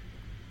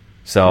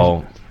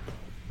 So,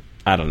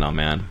 I don't know,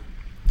 man.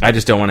 I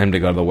just don't want him to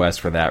go to the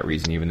West for that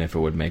reason, even if it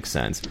would make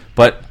sense.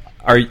 But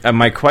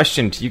My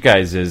question to you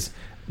guys is: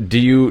 do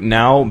you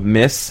now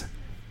miss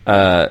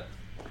the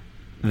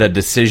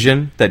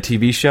Decision, that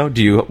TV show?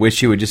 Do you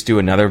wish you would just do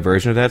another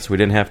version of that so we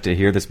didn't have to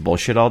hear this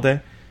bullshit all day?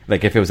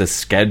 Like if it was a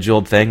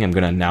scheduled thing, I'm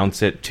going to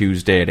announce it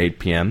Tuesday at 8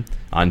 p.m.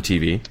 on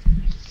TV.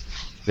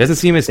 It doesn't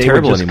seem as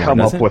terrible anymore.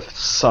 Come up with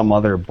some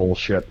other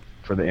bullshit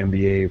for the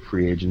NBA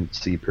free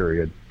agency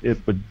period.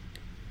 It would.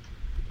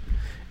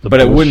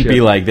 But it wouldn't be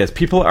like this.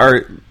 People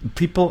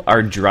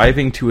are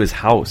driving to his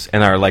house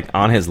and are like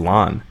on his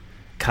lawn.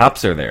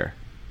 Cops are there.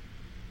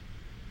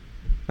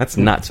 That's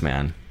nuts,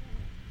 man.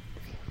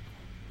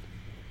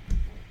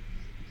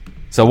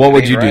 So what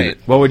would you do?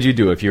 What would you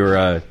do if you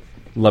were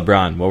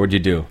LeBron? What would you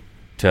do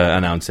to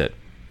announce it?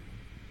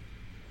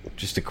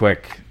 Just a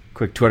quick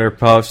Twitter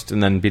post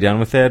and then be done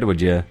with it?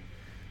 Would you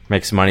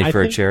make some money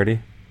for a charity?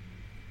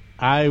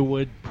 I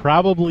would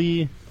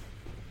probably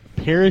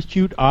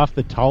parachute off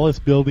the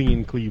tallest building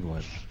in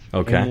Cleveland.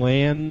 Okay. And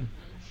land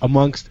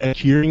amongst a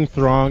cheering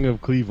throng of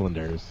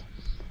Clevelanders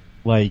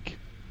like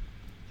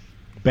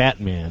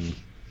Batman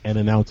and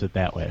announce it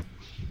that way.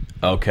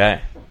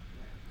 Okay.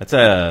 That's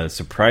a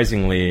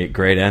surprisingly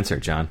great answer,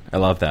 John. I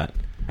love that.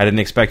 I didn't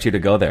expect you to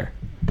go there.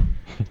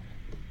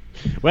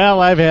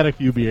 Well, I've had a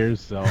few beers,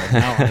 so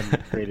now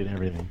I'm great at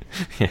everything.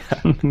 Yeah.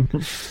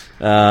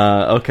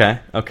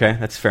 Okay,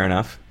 that's fair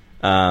enough.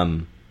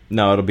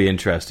 No, it'll be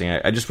interesting.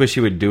 I just wish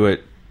you would do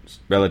it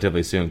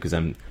relatively soon because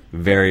I'm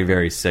very,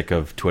 very sick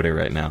of Twitter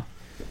right now.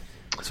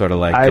 Sort of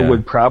like I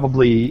would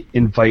probably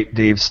invite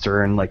Dave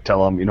Stern, like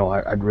tell him,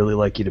 I'd really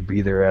like you to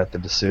be there at the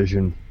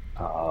Decision.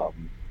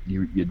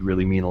 You'd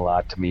really mean a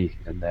lot to me,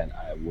 and then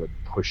I would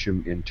push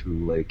him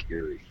into Lake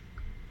Erie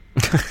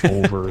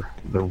over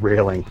the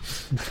railing,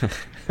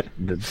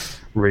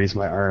 raise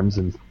my arms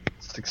in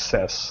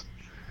success.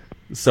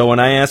 So when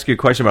I ask you a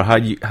question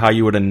about how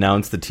you would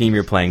announce the team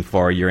you're playing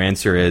for, your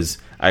answer is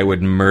I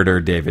would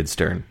murder David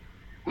Stern.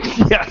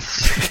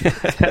 Yes.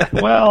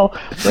 Well,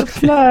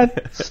 let's not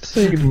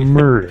say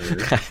murder.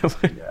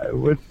 I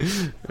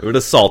would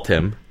assault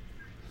him.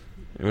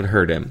 It would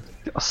hurt him.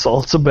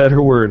 Assault's a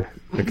better word.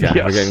 Okay,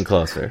 yes. We're getting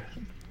closer.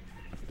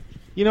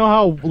 You know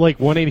how, like,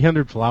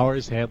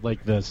 1-800-Flowers had,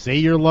 like, the say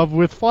your love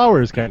with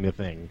flowers kind of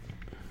thing?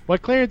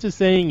 What Clarence is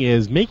saying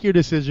is make your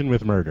decision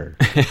with murder.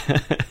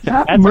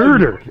 Not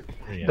murder.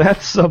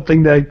 That's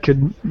something that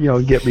could,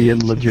 get me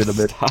in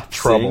legitimate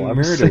trouble.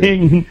 I'm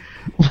saying,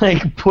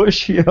 like,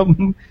 push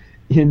him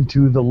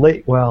into the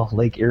lake. Well,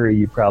 Lake Erie,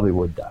 you probably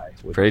would die.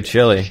 Very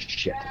chilly.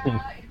 Shit.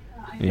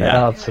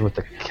 Yeah. With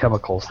the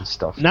chemicals and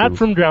stuff. Not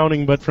from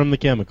drowning, but from the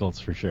chemicals,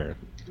 for sure.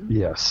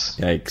 Yes.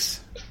 Yikes.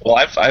 Well,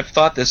 I've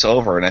thought this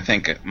over, and I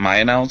think my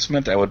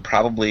announcement, I would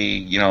probably,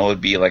 it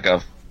would be like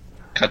a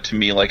cut to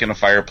me like in a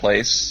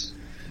fireplace,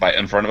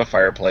 in front of a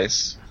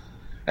fireplace.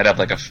 I'd have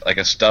like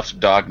a stuffed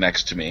dog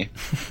next to me.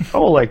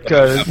 Oh, like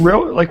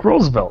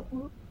Roosevelt,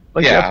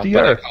 like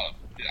FDR.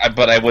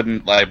 But I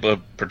wouldn't. I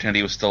would pretend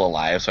he was still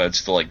alive, so I'd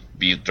still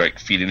be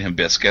feeding him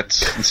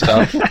biscuits and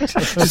stuff,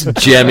 just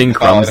jamming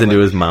crumbs into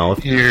his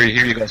mouth. Here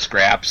you go,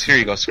 Scraps. Here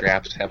you go,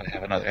 Scraps. Have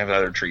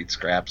another treat,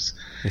 Scraps.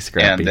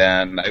 Scrappy. And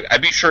then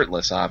I'd be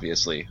shirtless,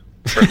 obviously,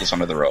 shirtless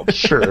under the robe.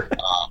 Sure.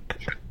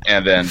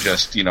 And then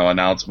just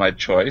announce my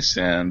choice,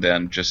 and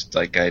then just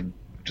I'd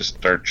just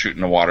start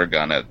shooting a water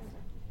gun at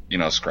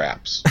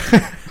Scraps.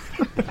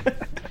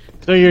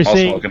 So you're also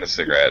saying, smoking a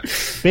cigarette.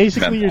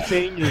 Basically, you're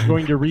saying you're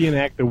going to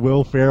reenact the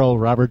Will Ferrell,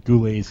 Robert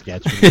Goulet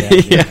sketch.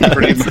 Yeah,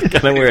 that's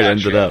kind of where it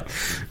ended up.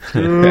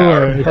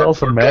 What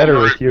else the matter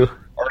with you?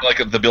 Or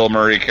like the Bill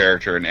Murray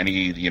character in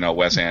any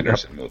Wes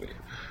Anderson movie.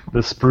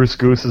 The spruce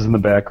goose is in the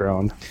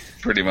background.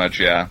 Pretty much,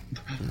 yeah.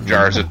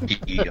 Jars of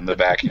pee in the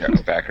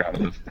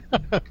background of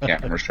the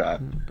camera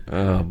shot.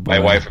 Oh, my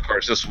wife, of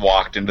course, just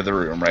walked into the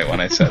room right when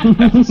I said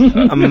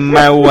that.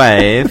 My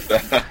wife.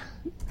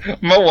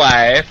 My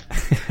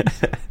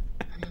wife.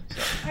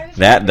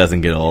 That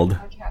doesn't get old.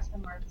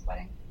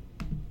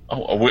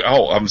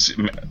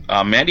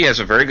 Mandy has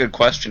a very good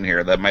question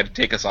here that might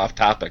take us off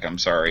topic. I'm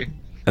sorry.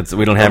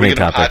 We don't have any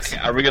topics.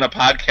 Are we going to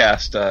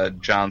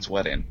podcast John's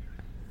wedding?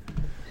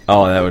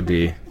 Oh, that would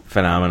be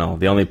phenomenal.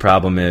 The only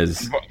problem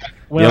is the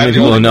only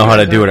people who know how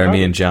to do it are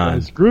me and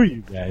John. Screw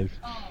you guys.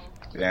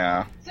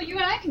 Yeah. So you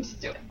and I can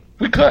just do it.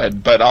 We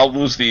could, but I'll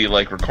lose the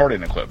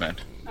recording equipment,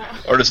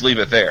 or just leave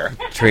it there.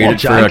 Trade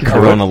it for a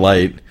Corona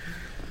Light.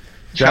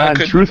 John,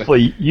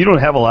 truthfully, you don't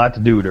have a lot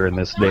to do during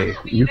this day.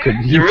 You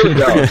really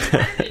don't.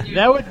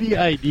 That would be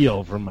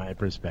ideal from my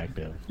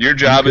perspective. Your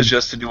job is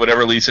just to do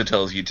whatever Lisa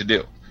tells you to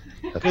do.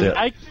 That's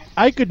it.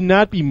 I could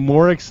not be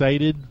more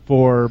excited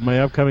for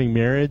my upcoming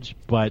marriage,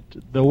 but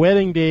the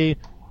wedding day,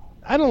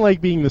 I don't like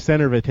being the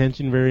center of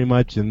attention very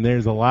much, and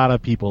there's a lot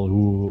of people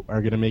who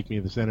are going to make me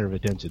the center of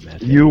attention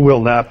that day. You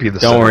will not be the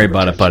center. Don't worry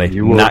about it, buddy.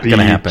 You will not going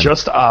to happen.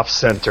 Just off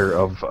center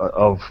of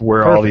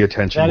where all the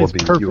attention will be.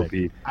 Perfect. You will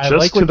be I just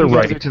like to the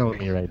right. You're telling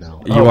me right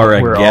now. You are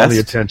a where guest all the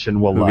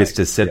attention will who lie. gets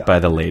to sit by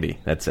the lady.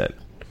 That's it.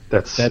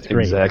 That's great.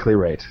 exactly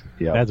right.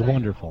 Yeah. That's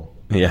wonderful.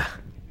 Yeah.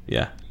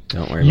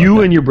 Don't worry You about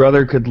that. and your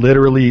brother could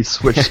literally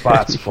switch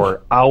spots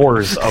for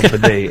hours of the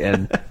day,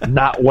 and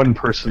not one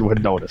person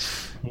would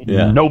notice.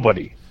 Yeah.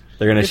 Nobody.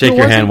 They're going to If shake it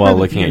your wasn't hand for while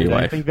the looking at beard, your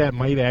I wife. think that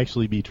might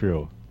actually be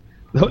true.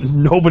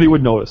 Nobody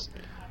would notice.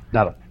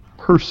 Not a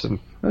person.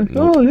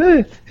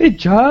 Oh, hey,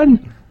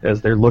 John,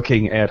 as they're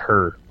looking at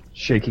her,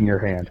 shaking her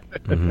hand.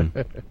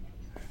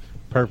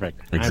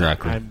 Perfect.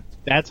 Exactly.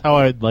 That's how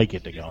I'd like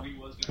it to go.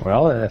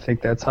 Well, I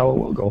think that's how it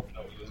will go.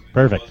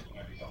 Perfect.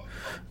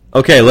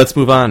 Okay, let's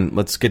move on.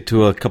 Let's get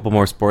to a couple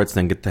more sports,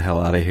 then get the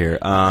hell out of here.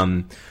 I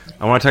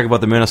want to talk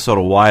about the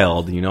Minnesota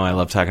Wild. You know I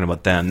love talking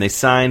about them. They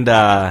signed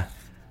Todd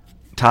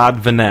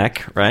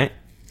Vanek, right?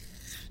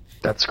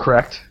 That's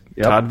correct.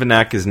 Yep. Todd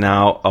Vanek is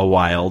now a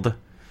Wild.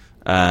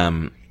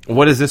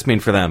 What does this mean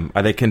for them?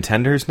 Are they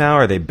contenders now?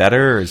 Are they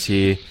better? Or is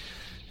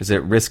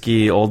it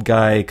risky old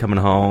guy coming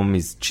home?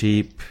 He's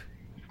cheap.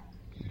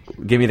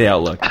 Give me the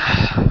outlook.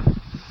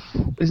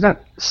 He's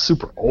not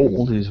super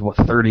old. He's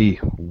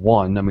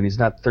 31. I mean, he's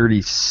not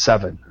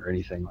 37 or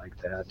anything like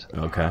that.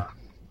 Okay.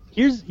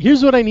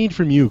 Here's what I need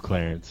from you,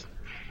 Clarence.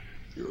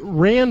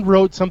 Rand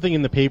wrote something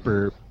in the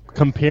paper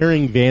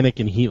comparing Vanek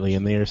and Heatley,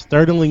 and they are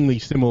startlingly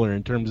similar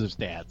in terms of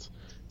stats.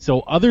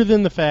 So other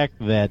than the fact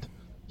that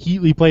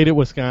Heatley played at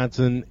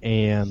Wisconsin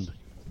and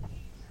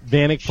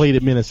Vanek played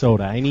at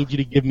Minnesota, I need you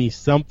to give me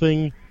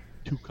something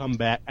to come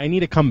back. I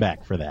need a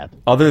comeback for that.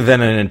 Other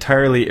than an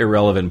entirely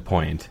irrelevant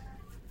point,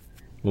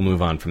 we'll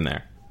move on from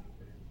there.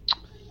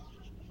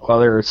 Well,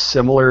 they're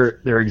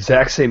similar. They're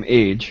exact same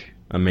age.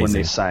 Amazing. When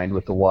they signed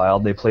with the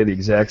Wild. They play the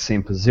exact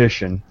same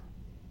position.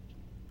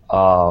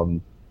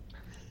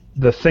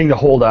 The thing to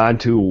hold on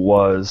to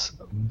was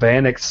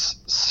Vanek's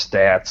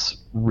stats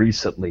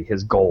recently,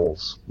 his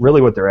goals.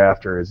 Really what they're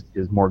after is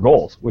more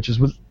goals, which is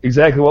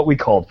exactly what we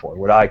called for,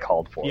 what I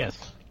called for. Yes.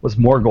 Was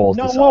more goals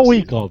Not this what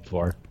we offseason. called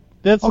for.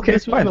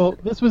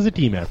 This was a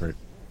team effort.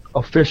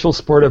 Official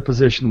sportive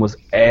position was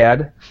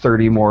add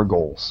 30 more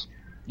goals.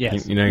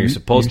 Yes. You know, you're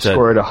supposed you to...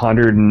 scored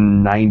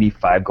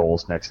 195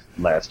 goals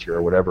last year,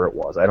 or whatever it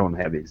was. I don't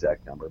have the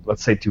exact number. But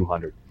let's say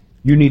 200.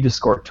 You need to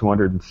score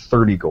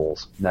 230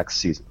 goals next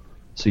season.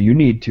 So you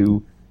need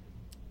to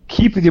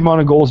keep the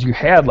amount of goals you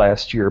had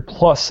last year,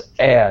 plus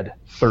add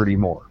 30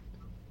 more.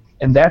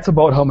 And that's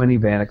about how many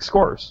Vanek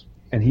scores.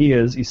 And he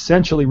is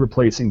essentially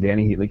replacing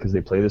Danny Heatley because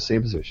they play the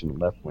same position,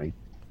 left wing.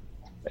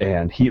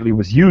 And Heatley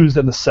was used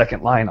in the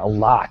second line a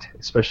lot,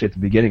 especially at the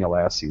beginning of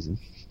last season.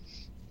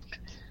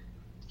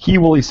 He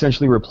will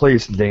essentially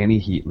replace Danny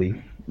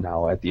Heatley.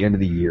 Now, at the end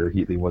of the year,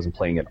 Heatley wasn't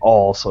playing at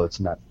all, so it's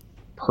not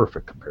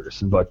perfect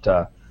comparison. But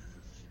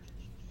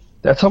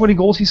that's how many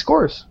goals he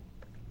scores.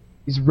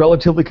 He's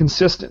relatively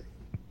consistent.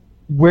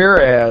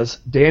 Whereas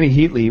Danny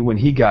Heatley, when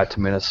he got to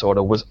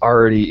Minnesota, was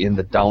already in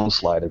the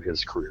downslide of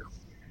his career.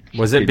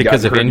 Was it He'd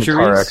because gotten of hurt in the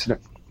car injuries?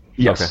 accident.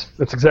 Yes, Okay.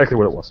 That's exactly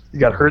what it was. He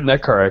got hurt in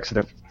that car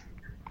accident.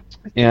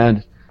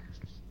 And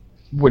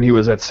when he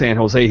was at San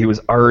Jose, he was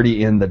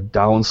already in the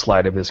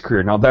downslide of his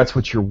career. Now, that's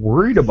what you're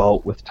worried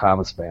about with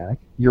Thomas Vanek.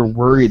 You're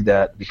worried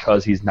that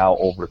because he's now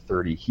over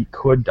 30, he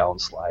could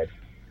downslide.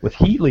 With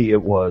Heatley,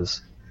 it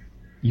was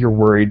you're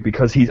worried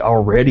because he's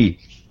already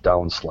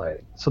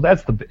downsliding. So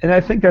and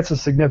I think that's a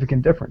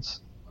significant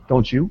difference,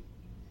 don't you?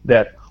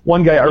 That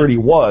one guy already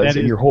was,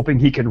 and you're hoping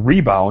he can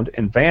rebound,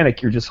 and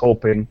Vanek, you're just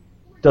hoping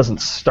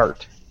doesn't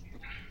start.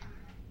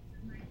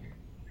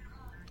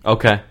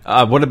 Okay.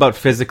 What about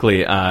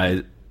physically?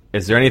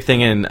 Is there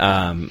anything in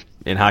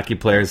hockey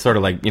players, sort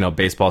of like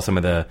baseball, some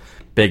of the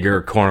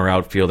bigger corner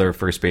outfielder,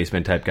 first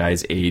baseman type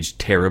guys age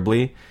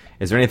terribly?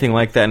 Is there anything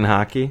like that in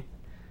hockey?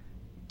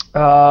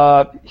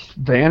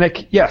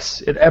 Vanek,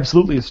 yes, it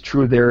absolutely is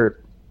true.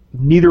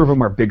 Neither of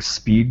them are big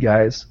speed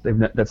guys.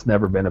 That's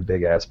never been a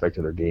big aspect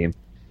of their game.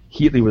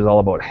 Heatley was all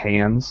about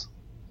hands,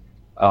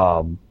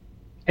 and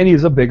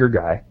he's a bigger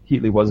guy.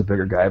 Heatley was a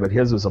bigger guy, but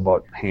his was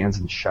about hands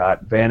and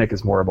shot. Vanek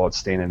is more about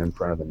standing in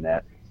front of the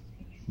net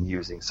and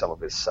using some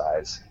of his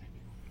size.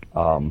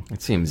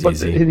 It seems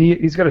easy. And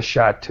he's got a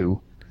shot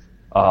too.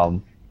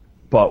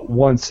 But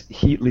once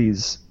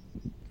Heatley's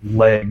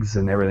legs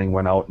and everything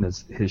went out and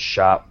his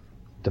shot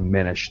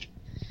diminished,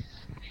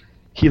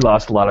 he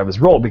lost a lot of his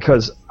role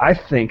because I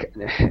think,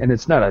 and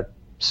it's not a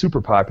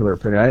super popular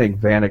opinion, I think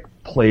Vanek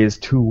plays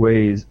two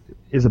ways,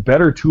 is a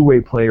better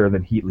two-way player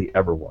than Heatley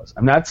ever was.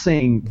 I'm not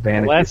saying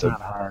Vanek is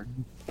not hard.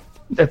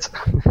 I'm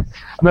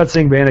not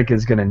saying Vanek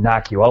is going to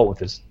knock you out with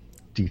his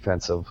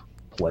defensive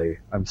play.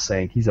 I'm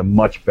saying he's a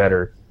much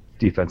better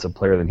defensive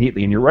player than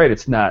Heatley. And you're right,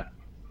 it's not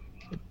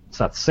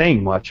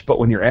saying much, but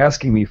when you're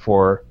asking me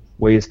for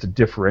ways to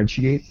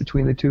differentiate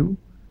between the two,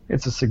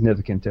 it's a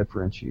significant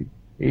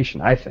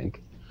differentiation, I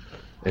think.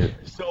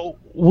 So,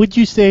 would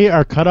you say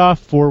our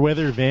cutoff for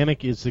whether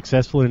Vanek is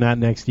successful or not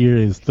next year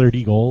is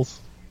 30 goals?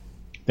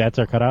 That's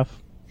our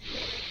cutoff?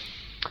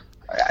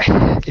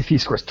 If he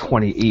scores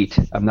 28,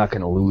 I'm not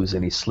going to lose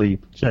any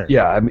sleep. Sure.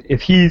 Yeah, I mean,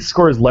 if he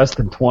scores less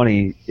than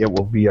 20, it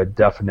will be a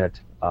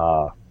definite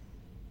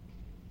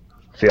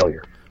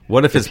failure.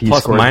 What if his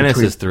plus minus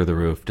is through the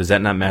roof? Does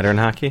that not matter in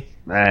hockey?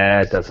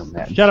 It doesn't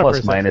matter.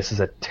 Plus minus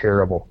is a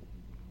terrible.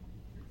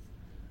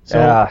 So,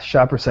 yeah,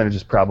 shot percentage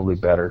is probably a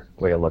better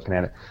way of looking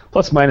at it.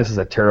 Plus minus is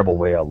a terrible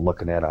way of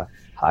looking at a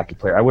hockey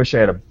player. I wish I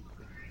had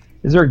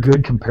Is there a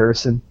good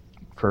comparison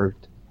for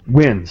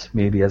wins,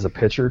 maybe, as a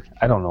pitcher?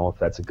 I don't know if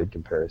that's a good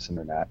comparison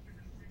or not.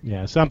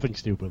 Yeah, something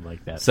stupid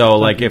like that. So,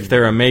 like, if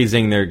they're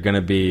amazing, they're going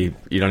to be...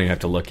 You don't even have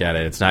to look at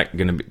it. It's not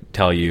going to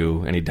tell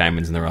you any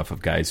diamonds in the rough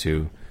of guys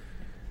who...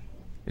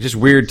 It's just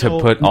weird to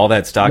put all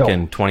that stock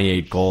in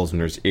 28 goals when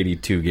there's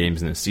 82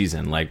 games in a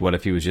season. Like, what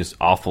if he was just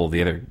awful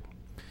the other...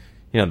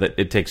 that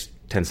it takes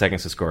 10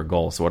 seconds to score a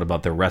goal. So what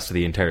about the rest of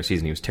the entire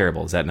season? He was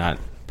terrible. Is that not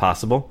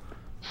possible?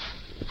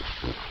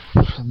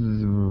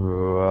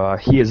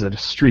 He is a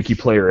streaky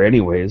player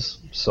anyways,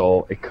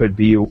 so it could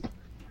be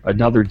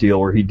another deal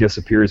where he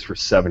disappears for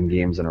 7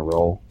 games in a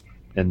row,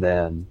 and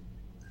then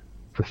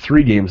for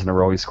 3 games in a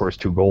row he scores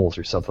 2 goals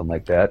or something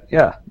like that.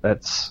 Yeah,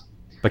 that's...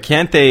 But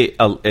can't they...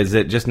 is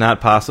it just not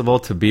possible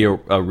to be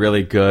a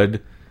really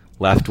good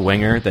left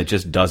winger that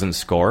just doesn't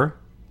score?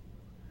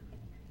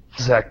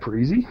 Zach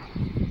Parise?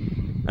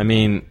 I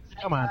mean...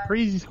 Come on,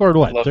 Parise scored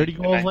what, 30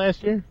 goals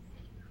last year?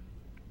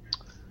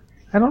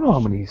 I don't know how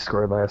many he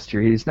scored last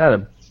year. He's not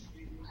a...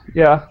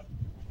 Yeah.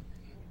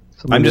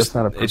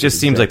 It just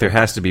seems like there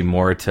has to be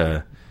more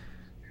to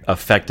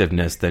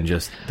effectiveness than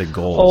just the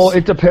goals. Oh,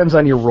 it depends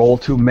on your role,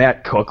 too.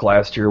 Matt Cook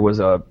last year was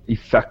a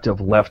effective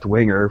left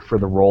winger for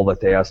the role that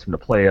they asked him to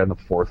play on the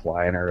 4th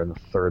line or in the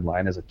 3rd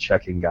line as a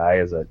checking guy,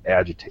 as an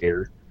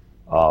agitator.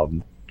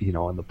 In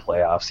the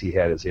playoffs he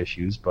had his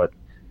issues, but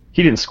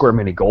he didn't score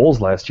many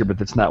goals last year, but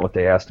that's not what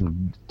they asked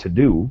him to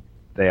do.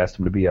 They asked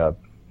him to be a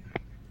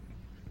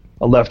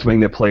left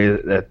wing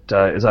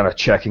that is on a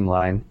checking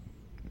line,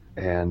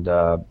 and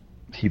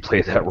he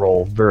played that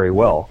role very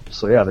well.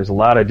 So yeah, there's a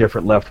lot of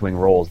different left wing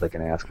roles they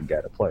can ask a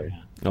guy to play.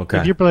 Okay.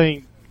 If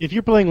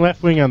you're playing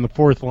left wing on the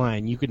 4th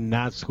line, you could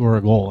not score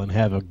a goal and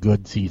have a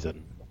good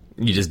season.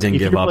 You just didn't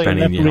give up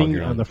any. If you're playing left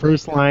wing on the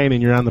 1st line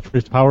and you're on the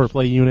first power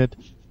play unit,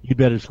 you'd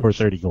better score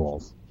 30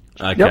 goals.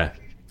 Okay. Yep.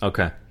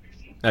 Okay.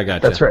 I got you.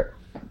 That's right.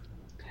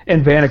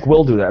 And Vanek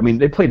will do that. I mean,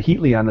 they played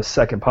Heatley on the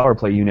 2nd power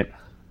play unit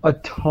a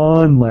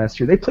ton last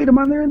year. They played him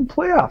on there in the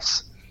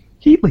playoffs.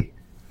 Heatley.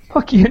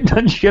 Fuck, he hadn't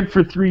done shit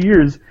for 3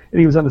 years, and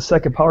he was on the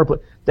 2nd power play.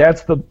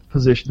 That's the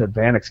position that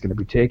Vanek's going to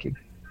be taking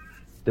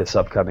this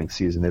upcoming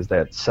season, is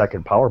that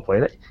 2nd power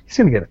play. He's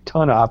going to get a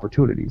ton of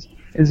opportunities.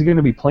 Is he going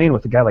to be playing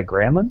with a guy like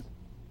Granlund?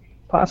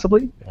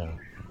 Possibly? Yeah.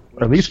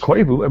 Or at least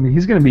Koivu. I mean,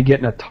 he's going to be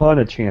getting a ton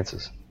of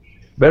chances.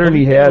 Better than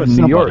he had in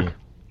New York.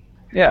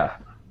 Yeah.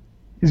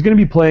 He's going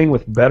to be playing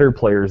with better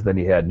players than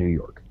he had in New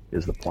York,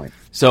 is the point.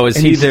 So is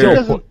he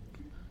there...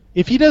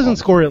 If he doesn't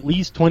score at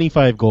least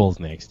 25 goals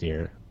next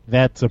year,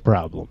 that's a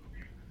problem.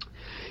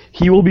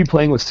 He will be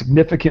playing with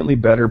significantly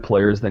better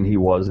players than he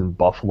was in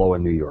Buffalo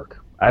and New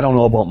York. I don't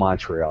know about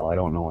Montreal. I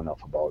don't know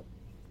enough about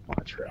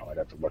Montreal. I'd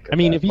have to look at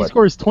that. If he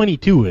scores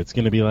 22, it's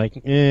going to be like,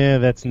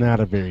 that's not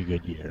a very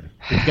good year.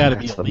 It's got to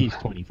be at least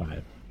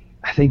 25.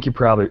 I think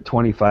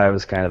 25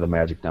 is kind of the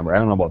magic number. I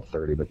don't know about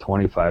 30, but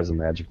 25 is the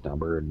magic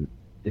number. And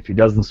if he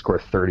doesn't score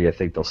 30, I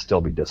think they'll still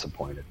be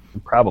disappointed.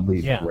 And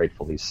probably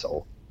rightfully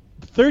so.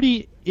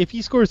 30. If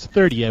he scores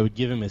 30, I would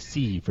give him a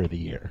C for the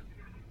year.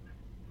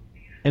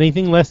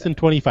 Anything less than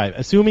 25,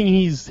 assuming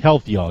he's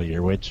healthy all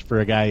year, which for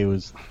a guy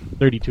who's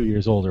 32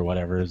 years old or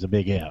whatever is a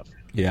big F.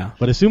 Yeah.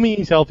 But assuming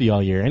he's healthy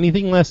all year,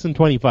 anything less than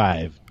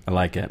 25, I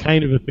like it.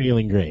 Kind of a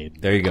failing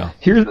grade. There you go.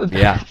 Here's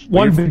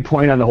one big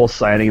point on the whole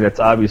signing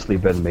that's obviously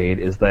been made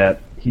is that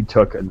he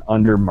took an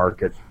under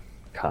market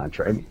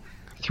contract.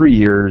 3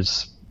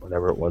 years,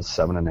 whatever it was,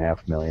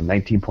 $7.5 million,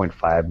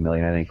 $19.5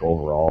 million, I think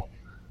overall.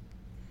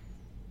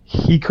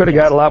 He could have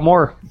got a lot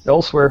more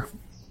elsewhere,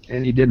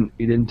 and he didn't.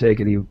 He didn't take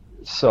it.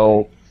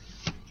 So,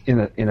 in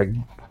a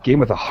game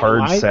with a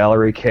hard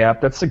salary cap,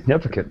 that's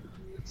significant.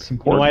 It's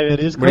important. You know why that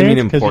is? What do you mean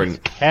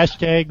important?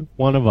 Hashtag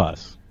one of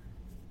us.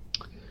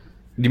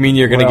 You mean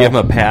you're going to give him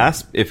a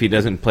pass if he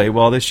doesn't play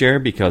well this year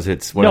because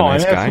it's what a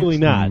nice guy? No, absolutely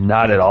not.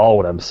 Not at all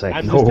what I'm saying.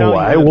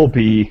 I will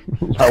be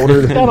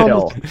louder than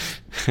hell.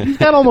 He's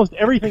got almost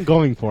everything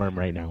going for him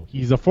right now.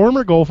 He's a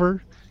former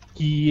Gopher.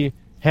 He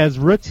has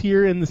roots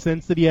here in the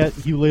sense that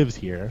he lives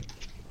here.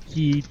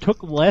 He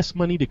took less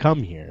money to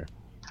come here.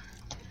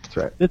 That's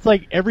right. It's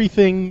like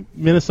everything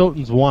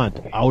Minnesotans want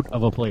out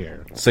of a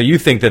player. So you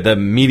think that the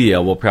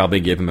media will probably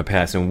give him a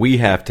pass, and we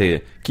have to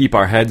keep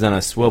our heads on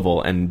a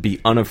swivel and be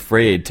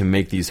unafraid to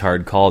make these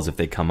hard calls if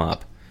they come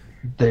up?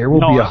 There will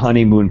be a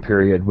honeymoon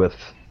period with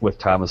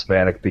Thomas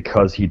Vanek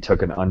because he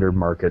took an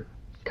under-market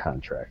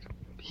contract.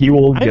 He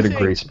will get a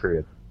grace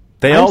period.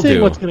 I'm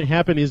saying what's going to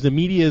happen is the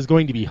media is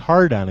going to be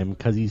hard on him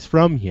because he's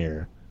from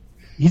here.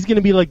 He's going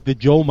to be like the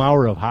Joe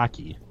Mauer of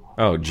hockey.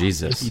 Oh,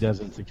 Jesus. If he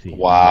doesn't succeed.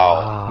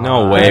 Wow.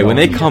 No way. When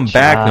they come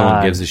back, no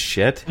one gives a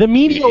shit. The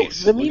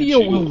media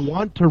will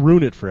want to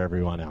ruin it for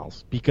everyone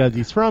else because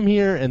he's from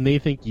here and they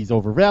think he's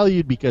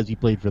overvalued because he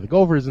played for the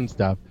Gophers and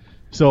stuff.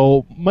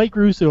 So Mike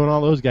Russo and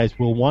all those guys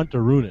will want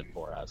to ruin it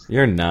for us.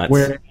 You're nuts.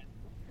 Where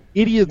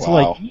idiots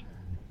like me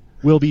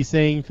will be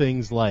saying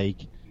things like,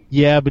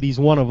 yeah, but he's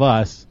one of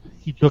us.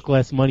 He took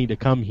less money to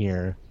come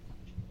here.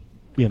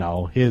 You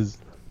know, his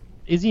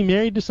Is he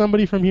married to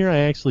somebody from here? I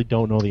actually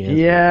don't know the answer.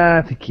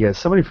 Yeah, I think he has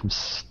somebody from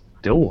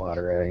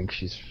Stillwater. I think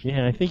she's.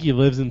 Yeah, I think he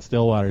lives in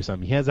Stillwater or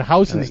something. He has a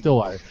house in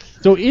Stillwater.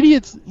 So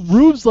idiots,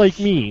 rubes like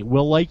me,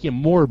 will like him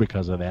more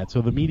because of that.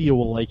 So the media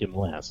will like him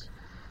less.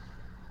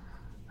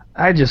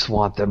 I just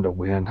want them to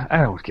win. I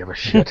don't give a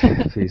shit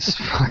if he's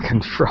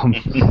fucking from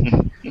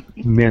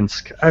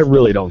Minsk. I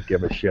really don't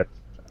give a shit.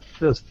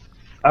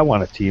 I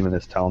want a team in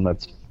this town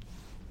that's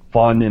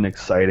fun and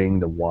exciting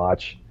to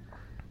watch.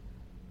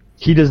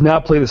 He does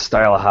not play the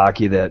style of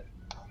hockey that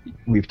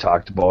we've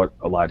talked about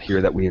a lot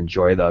here, that we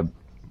enjoy, the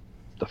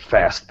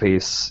fast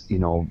pace,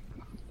 Mikael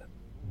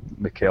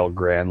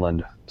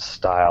Granlund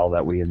style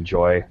that we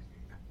enjoy.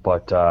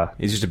 But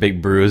he's just a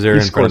big bruiser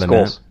in front of the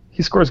net.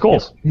 He scores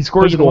goals. He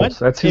scores goals.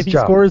 That's his job.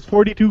 If he scores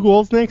 42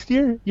 goals next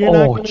year, you're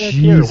not going to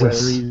care whether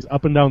he's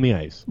up and down the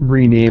ice.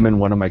 Renaming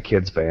one of my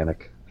kids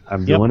Vanek.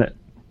 I'm doing it.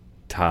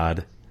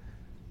 Todd.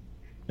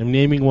 I'm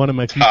naming one of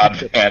my future Todd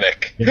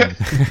Vanek. Yeah.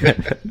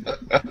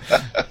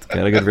 It's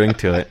got a good ring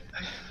to it.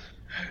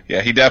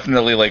 Yeah, he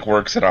definitely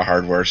works at a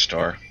hardware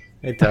store.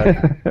 Hey,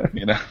 Todd.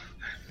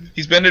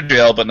 He's been to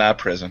jail, but not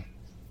prison.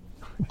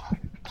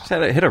 Just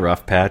hit a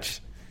rough patch.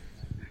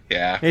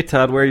 Yeah. Hey,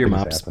 Todd, where are your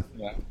mops?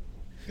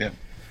 Yeah.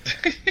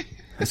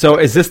 So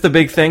is this the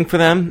big thing for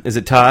them? Is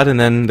it Todd and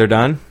then they're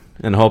done?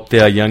 And hope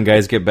the young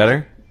guys get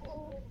better?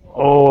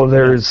 Oh,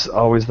 there's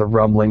always the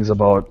rumblings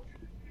about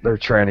they're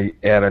trying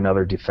to add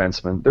another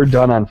defenseman. They're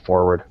done on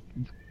forward.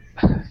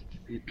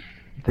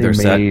 They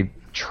may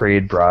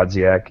trade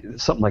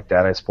Brodziak. Something like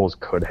that, I suppose,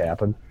 could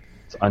happen.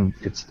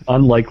 It's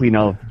unlikely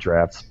now that the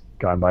draft's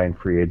gone by and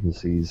free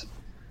agency's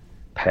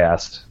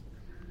passed.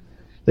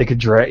 They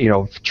could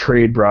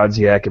trade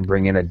Brodziak and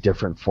bring in a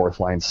different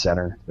fourth-line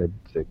center. They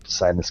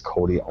signed this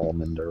Cody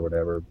Almond or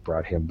whatever,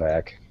 brought him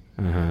back.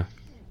 Uh-huh.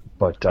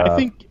 But I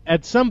think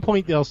at some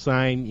point they'll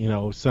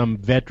sign, some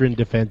veteran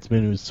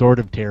defenseman who's sort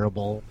of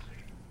terrible.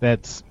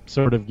 That's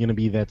sort of going to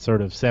be that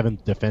sort of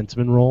seventh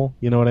defenseman role.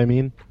 You know what I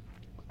mean?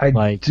 Maybe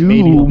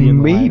he'll be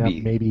in the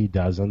lineup, maybe he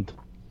doesn't.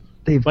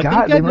 They've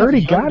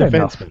already got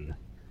enough.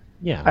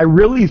 Yeah. I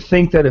really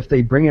think that if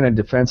they bring in a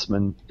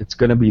defenseman, it's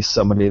going to be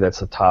somebody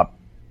that's a top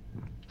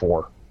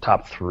 4,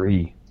 top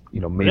 3.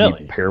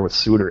 Maybe pair with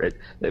Cooter.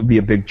 It'd be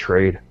a big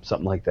trade,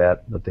 something like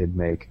that they'd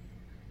make.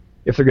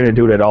 If they're going to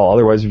do it at all.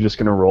 Otherwise, they're just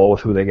going to roll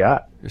with who they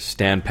got.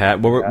 Stan Pat.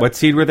 What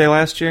seed were they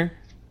last year?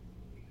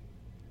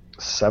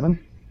 7.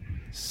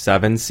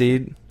 7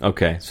 seed?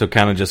 Okay, so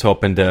kind of just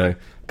hoping a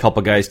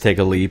couple guys take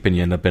a leap and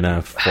you end up in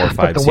a 4 or 5 seed.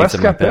 But the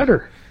West got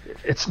better.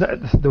 It's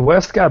not, the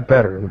West got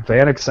better. The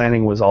Vanek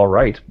signing was all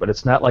right, but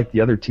it's not like the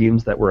other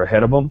teams that were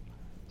ahead of them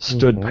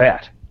stood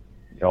pat.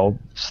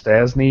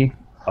 Stasny,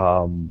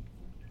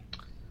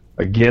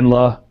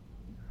 Iginla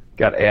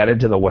got added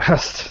to the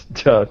West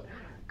to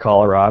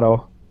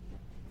Colorado.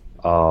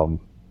 Other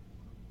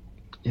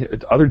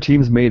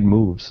teams made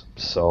moves,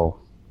 so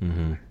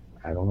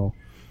I don't know.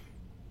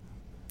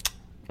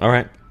 All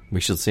right,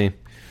 we shall see.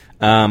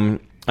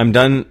 I'm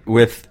done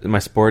with my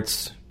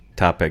sports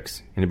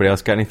topics. Anybody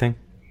else got anything?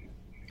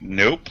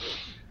 Nope.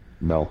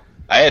 No.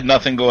 I had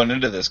nothing going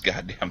into this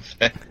goddamn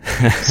thing.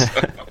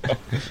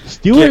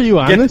 Stu, are you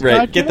on this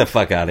podcast? Get the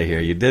fuck out of here.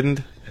 You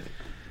didn't?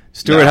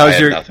 Stuart, how's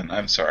your... nothing.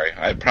 I'm sorry.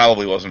 I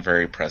probably wasn't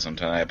very present,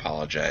 and I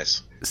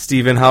apologize.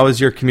 Steven, how has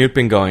your commute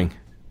been going?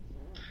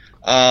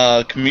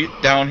 Commute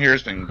down here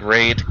has been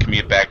great.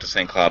 Commute back to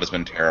St. Cloud has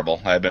been terrible.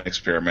 I've been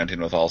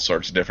experimenting with all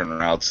sorts of different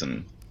routes,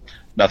 and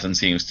nothing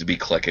seems to be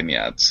clicking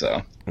yet,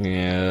 so...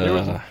 Yeah,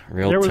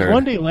 there was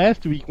one day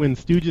last week when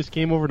Stu just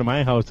came over to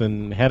my house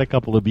and had a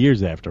couple of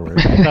beers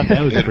afterwards. I thought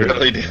that was pretty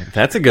really good.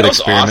 That's a good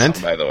experiment.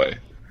 Awesome, by the way.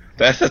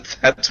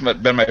 That's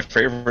been my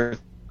favorite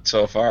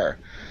so far.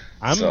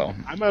 I'm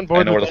on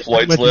board. I know where the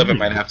Floyds live. I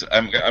might have to.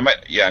 I'm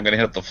going to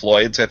hit up the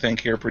Floyds, I think,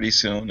 here pretty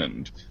soon,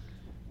 and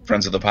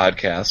friends of the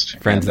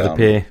podcast. Friends of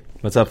the P.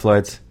 What's up,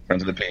 Floyds?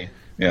 Friends of the P.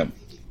 Yeah.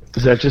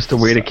 Is that just a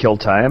way to kill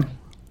time?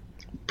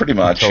 Pretty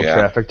much, until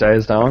traffic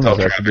dies down? Until is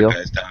that traffic the deal?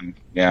 dies down,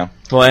 yeah.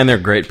 Well, and they're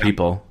great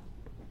people.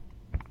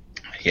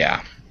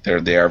 Yeah,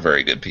 they are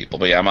very good people.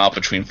 But yeah, I'm out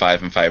between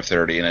 5 and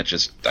 5:30, and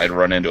I'd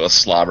run into a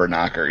slobber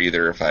knocker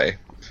either if I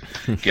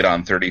get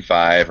on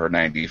 35 or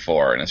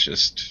 94, and it's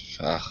just,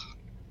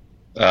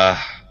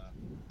 yeah.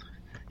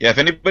 If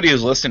anybody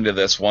who's listening to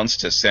this wants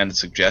to send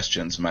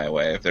suggestions my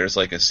way, if there's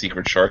a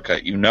secret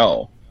shortcut,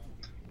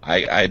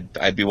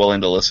 I'd be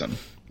willing to listen.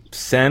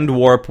 Send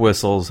warp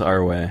whistles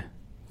our way.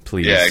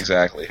 Please. Yeah,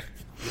 exactly.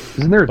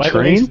 Isn't there a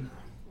train?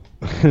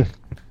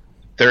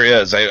 There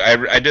is.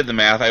 I did the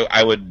math.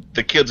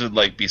 The kids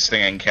would be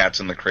singing "Cats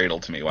in the Cradle"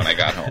 to me when I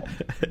got home.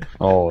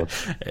 Oh,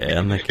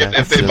 and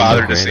if they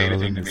bothered to say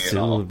anything to me at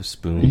all.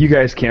 You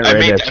guys can't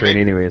ride that train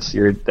anyways.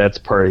 That's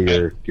part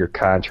of your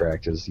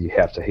contract is you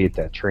have to hate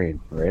that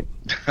train, right?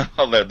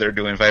 Well, they're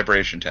doing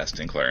vibration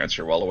testing, Clarence.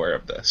 You're well aware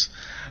of this.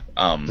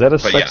 Is that a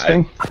sex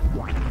thing?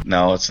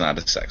 No, it's not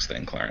a sex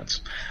thing,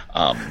 Clarence.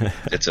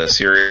 It's a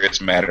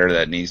serious matter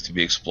that needs to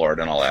be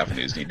explored, and all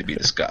avenues need to be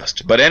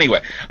discussed. But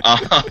anyway,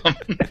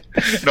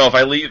 no. If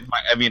I leave,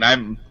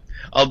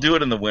 I'll do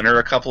it in the winter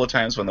a couple of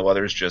times when the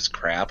weather's just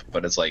crap,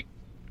 but it's like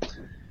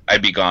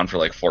I'd be gone for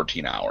like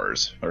 14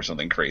 hours or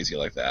something crazy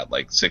like that,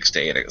 like 6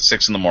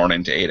 in the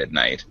morning to 8 at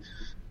night.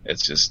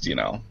 It's just,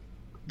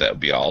 that would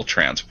be all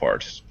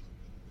transport.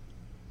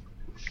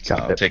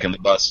 So taking the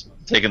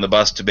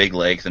bus to Big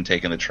Lake, then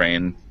taking the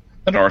train,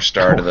 the North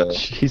Star to the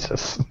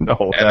Jesus,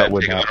 no, that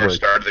would not the North work.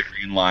 Star to the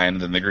Green Line,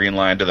 then the Green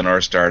Line to the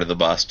North Star to the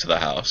bus to the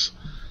house.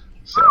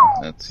 So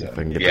that's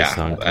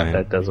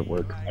that doesn't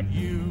work.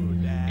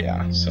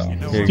 Yeah. So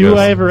Stu,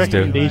 I have a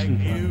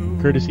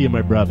recommendation courtesy of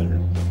my brother.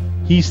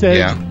 He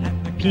says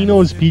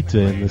Pino's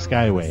Pizza in the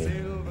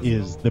Skyway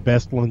is the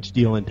best lunch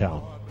deal in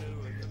town.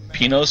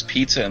 Pino's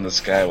Pizza in the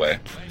Skyway.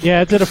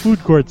 Yeah, it's at a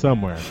food court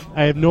somewhere.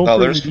 I have no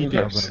further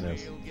details on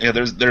this. Yeah,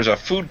 there's a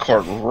food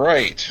court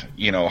right,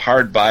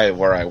 hard by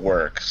where I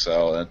work.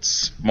 So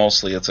it's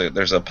mostly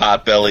there's a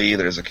Potbelly,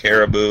 there's a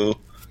Caribou,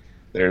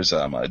 there's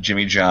a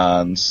Jimmy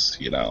John's,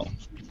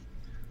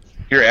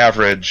 your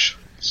average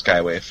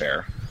Skyway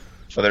fare,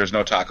 but there's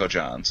no Taco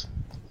John's.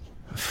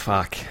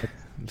 Fuck.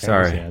 I'm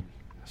sorry.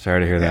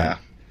 Sorry to hear that.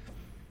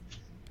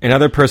 In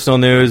other personal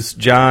news,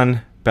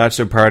 John,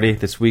 bachelor party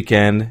this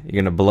weekend. You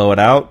gonna blow it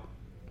out?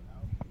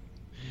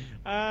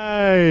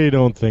 I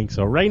don't think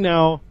so. Right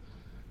now,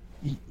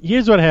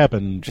 here's what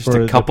happened. Just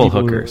a couple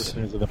hookers.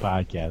 Of the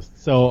podcast.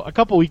 So a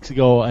couple weeks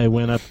ago, I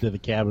went up to the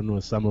cabin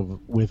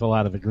with a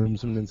lot of the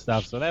groomsmen and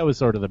stuff. So that was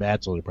sort of the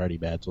bachelor party.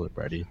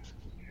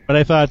 But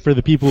I thought for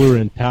the people who were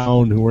in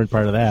town who weren't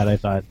part of that, I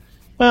thought,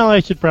 well, I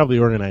should probably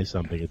organize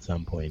something at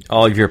some point.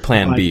 All of your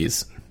Plan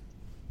Bs.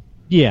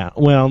 Yeah,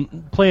 well,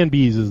 Plan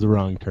Bs is the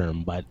wrong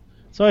term, but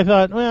so I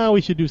thought, well,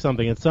 we should do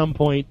something at some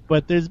point.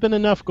 But there's been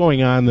enough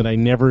going on that I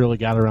never really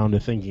got around to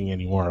thinking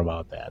any more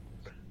about that.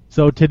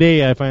 So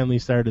today I finally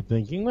started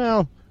thinking,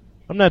 well,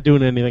 I'm not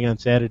doing anything on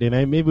Saturday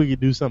night. Maybe we could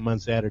do something on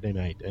Saturday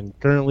night. And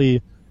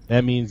currently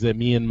that means that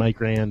me and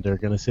Mike Rand are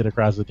going to sit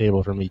across the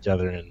table from each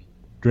other and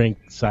drink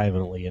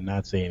silently and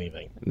not say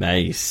anything.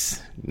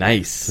 Nice.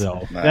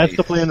 So that's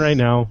the plan right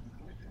now.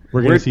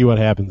 We're going to see what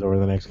happens over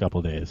the next couple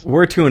of days.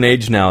 We're to an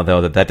age now,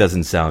 though, that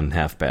doesn't sound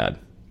half bad.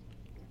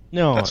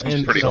 No, that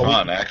sounds pretty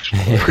fun,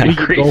 actually. We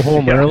could go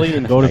home early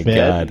and go to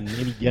bed, and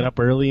maybe get up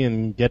early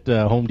and get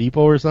to Home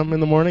Depot or something in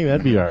the morning.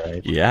 That'd be all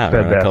right. Yeah,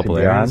 Bed a Bath couple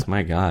and Beyond. areas.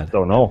 My God.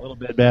 Don't know. A little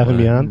bit Bath and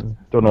Beyond.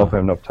 Don't know if I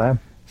have enough time.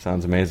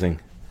 Sounds amazing.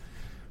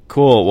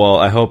 Cool. Well,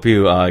 I hope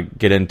you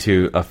get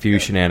into a few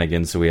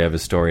shenanigans so we have a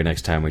story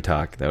next time we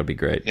talk. That would be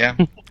great. Yeah.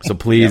 So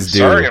please do.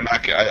 Sorry, I'm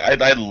not.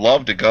 I'd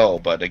love to go,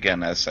 but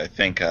again, as I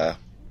think if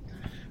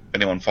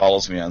anyone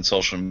follows me on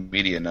social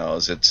media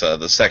knows, it's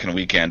the second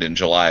weekend in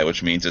July,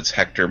 which means it's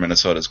Hector,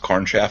 Minnesota's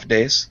Corn Shaft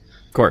Days.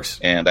 Of course.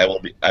 And I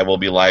will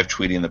be live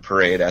tweeting the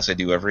parade as I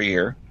do every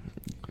year,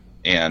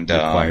 and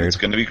it's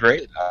going to be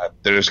great.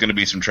 There's going to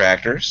be some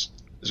tractors.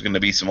 There's going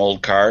to be some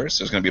old cars.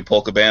 There's going to be a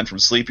polka band from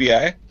Sleepy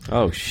Eye.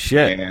 Oh,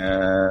 shit.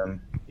 And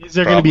is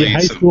there going to be a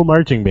high school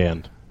marching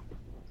band?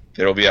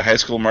 There will be a high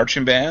school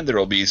marching band. There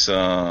will be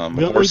some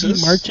horses. Will they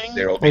be marching,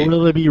 or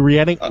will they be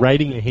riding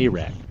a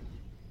hayrack?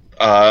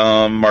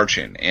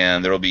 Marching.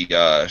 And there will be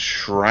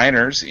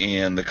Shriners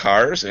in the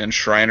cars and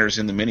Shriners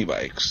in the mini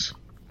bikes.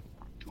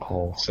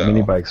 Oh, the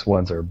mini bikes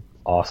ones are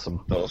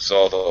awesome. Those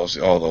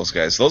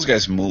guys. Those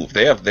guys move.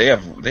 They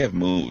have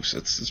moves.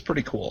 It's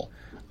pretty cool.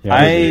 Yeah,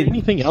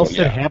 anything else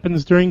that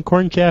happens during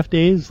Corn Shaft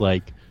Days?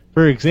 Like,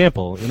 for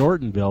example, in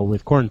Ortonville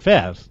with Corn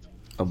Fest,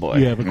 oh boy,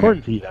 you have a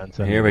corn feed on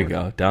Sunday. Here we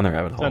go, down the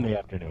rabbit hole. Sunday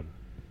afternoon.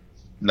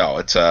 No,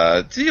 it's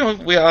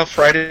we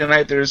Friday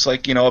night. There's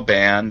a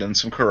band and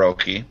some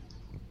karaoke.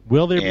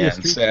 Will there be a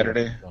street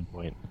Saturday dance at some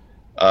point?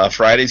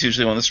 Friday's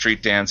usually when the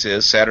street dance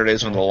is.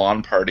 Saturday's when the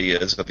lawn party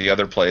is at the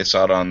other place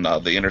out on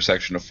the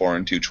intersection of 4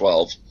 and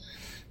 212.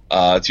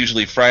 It's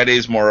usually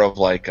Fridays more of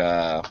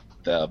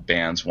the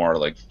band's more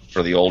like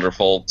for the older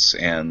folks,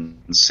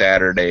 and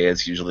Saturday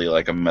is usually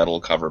like a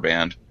metal cover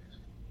band.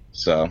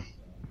 So,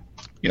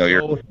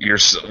 your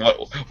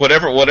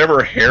whatever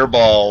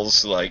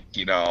hairballs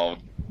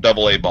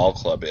AA ball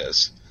club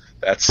is.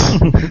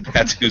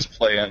 That's who's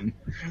playing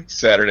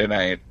Saturday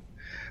night.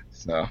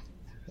 So,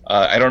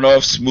 I don't know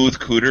if Smooth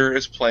Cooter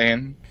is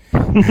playing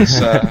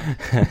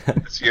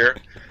this year.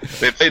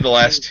 They played the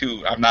last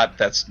two.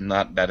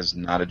 That is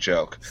not a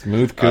joke.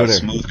 Smooth Cooter.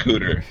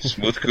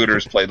 Smooth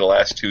Cooter's played the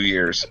last 2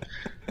 years.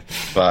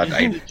 But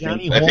I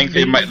think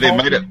they might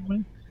have.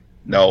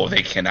 No,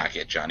 they cannot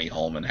get Johnny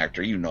Holman,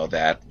 Hector. You know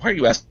that. Why are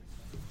you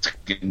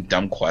asking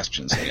dumb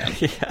questions again?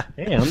 Yeah.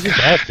 Hey, I'm just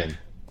asking.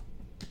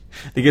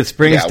 They get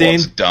Springsteen. Yeah, well,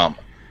 it's dumb.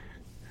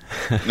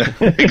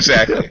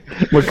 Exactly.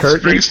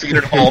 Springsteen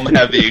and Holman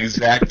have the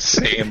exact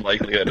same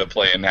likelihood of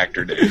playing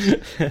Hector Days.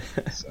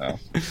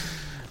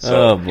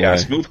 So yeah,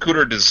 Smooth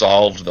Cooter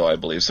dissolved, though, I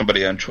believe.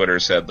 Somebody on Twitter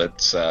said that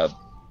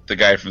the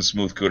guy from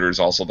Smooth Cooter is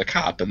also the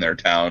cop in their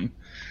town.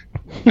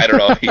 I don't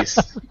know if he's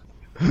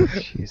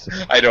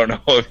I don't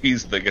know if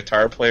he's the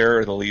guitar player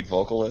or the lead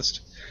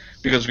vocalist,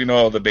 because we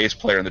know the bass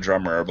player and the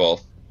drummer are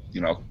both,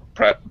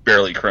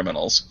 barely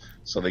criminals,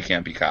 so they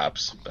can't be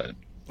cops. But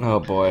oh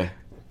boy,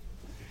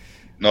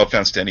 no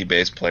offense to any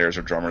bass players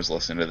or drummers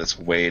listening to this,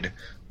 Wade.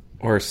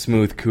 Or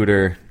smooth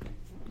Cooter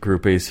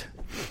groupies.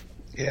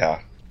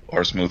 Yeah,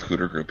 or smooth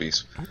Cooter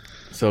groupies.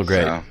 So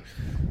great.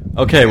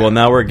 Okay, well,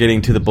 now we're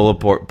getting to the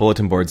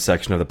bulletin board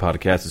section of the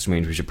podcast, which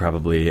means we should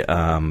probably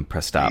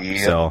press stop. Yep.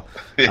 So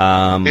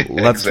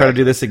let's try to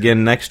do this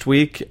again next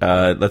week.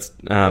 Let's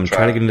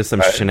try to get into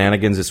some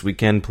shenanigans this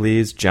weekend,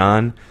 please.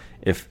 John,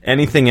 if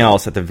anything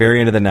else, at the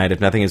very end of the night,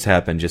 if nothing has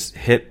happened, just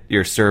hit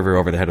your server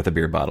over the head with a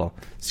beer bottle.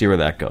 See where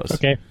that goes.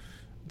 Okay.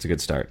 It's a good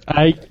start.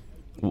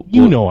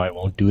 You know I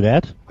won't do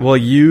that. We'll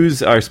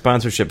use our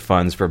sponsorship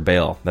funds for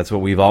bail. That's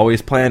what we've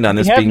always planned on,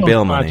 this being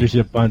bail money.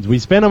 Sponsorship funds. We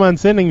spent them on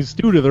sending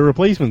Stu to the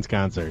Replacements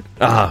concert.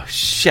 Oh,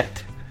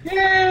 shit.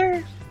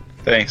 Yay!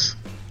 Thanks.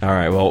 All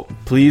right, well,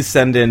 please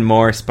send in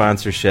more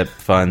sponsorship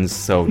funds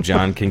so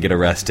John can get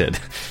arrested.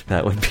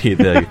 That would be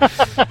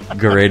the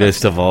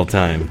greatest of all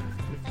time.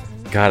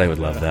 God, I would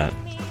love that.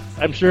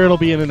 I'm sure it'll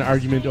be in an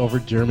argument over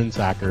German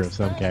soccer of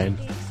some kind.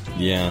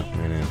 Yeah,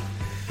 I know.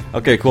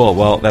 Okay, cool.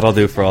 Well, that'll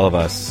do for all of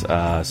us.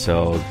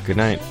 So, good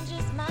night.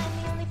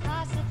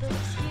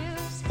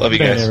 Love you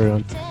Good night, guys.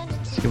 everyone.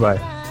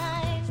 Goodbye.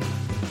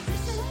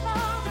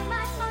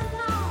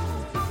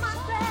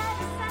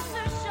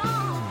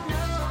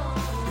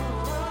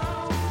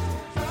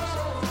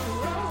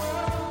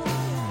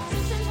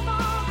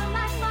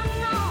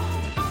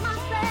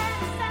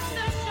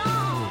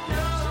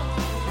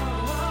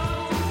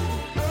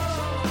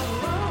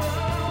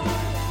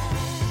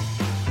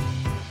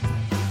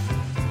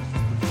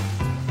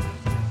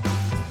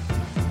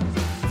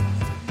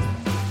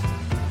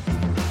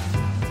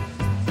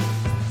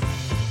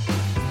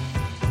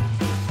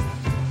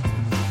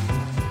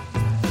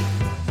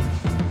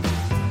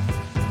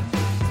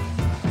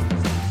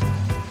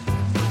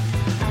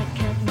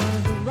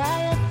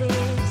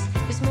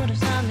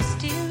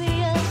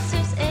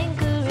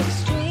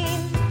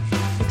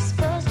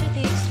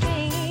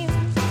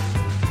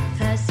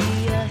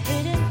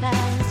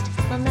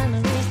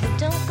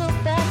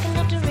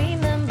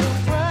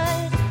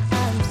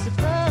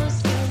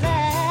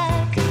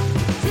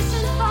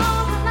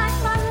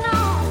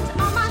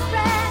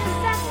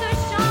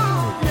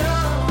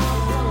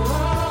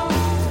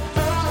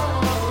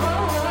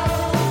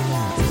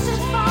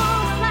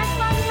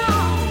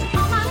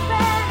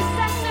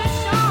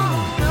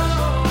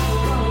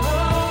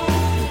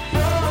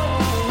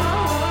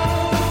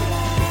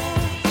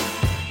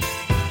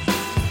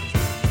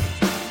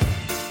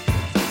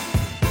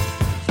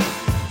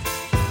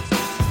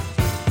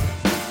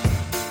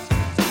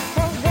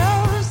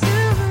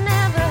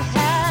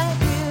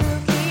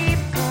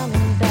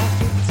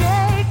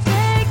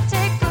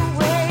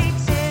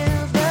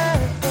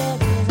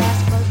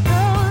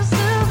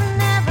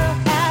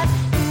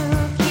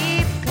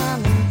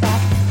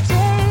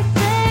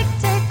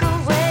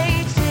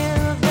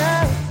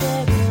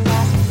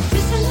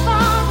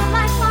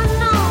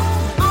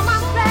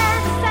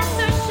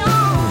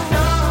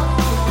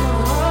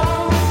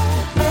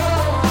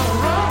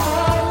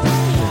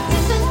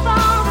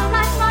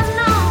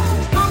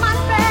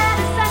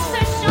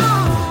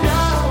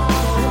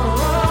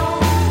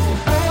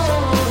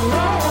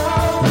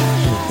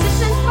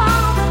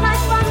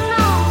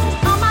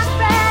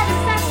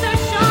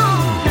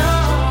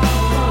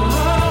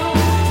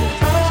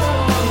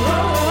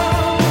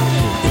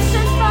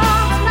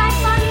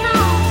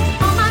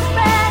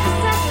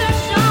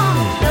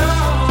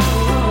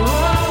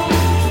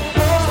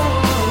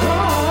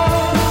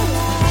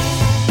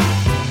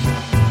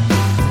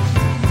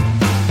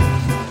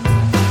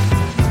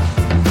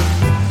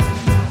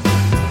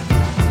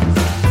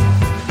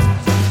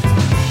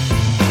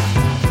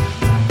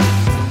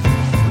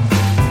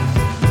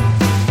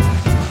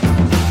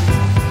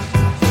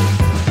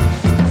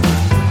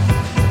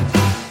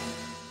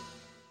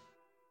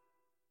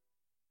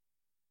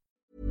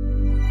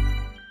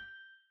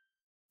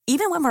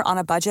 Even when we're on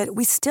a budget,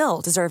 we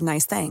still deserve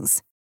nice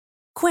things.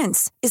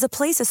 Quince is a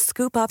place to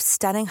scoop up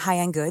stunning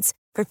high-end goods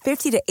for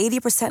 50 to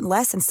 80%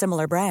 less than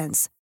similar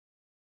brands.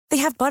 They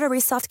have buttery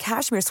soft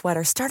cashmere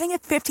sweaters starting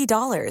at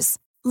 $50,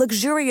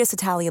 luxurious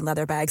Italian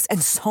leather bags,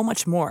 and so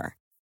much more.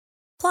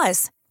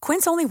 Plus,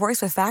 Quince only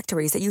works with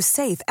factories that use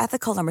safe,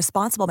 ethical, and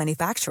responsible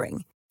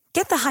manufacturing.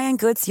 Get the high-end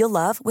goods you'll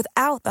love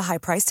without the high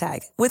price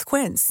tag with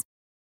Quince.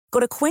 Go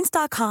to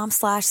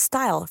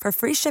quince.com/style for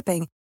free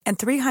shipping and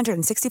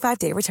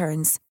 365-day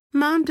returns.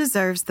 Mom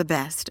deserves the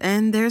best,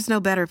 and there's no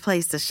better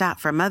place to shop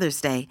for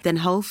Mother's Day than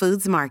Whole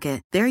Foods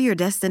Market. They're your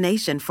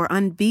destination for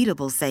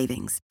unbeatable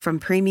savings, from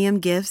premium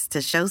gifts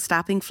to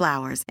show-stopping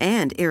flowers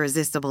and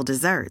irresistible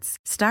desserts.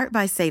 Start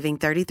by saving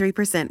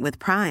 33% with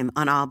Prime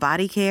on all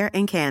body care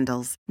and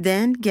candles.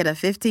 Then get a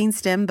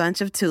 15-stem bunch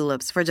of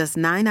tulips for just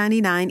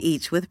 $9.99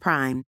 each with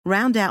Prime.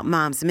 Round out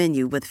Mom's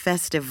menu with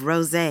festive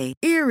rosé,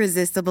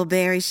 irresistible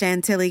berry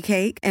chantilly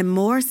cake, and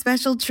more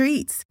special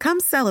treats. Come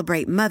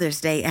celebrate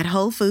Mother's Day at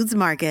Whole Foods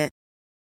Market.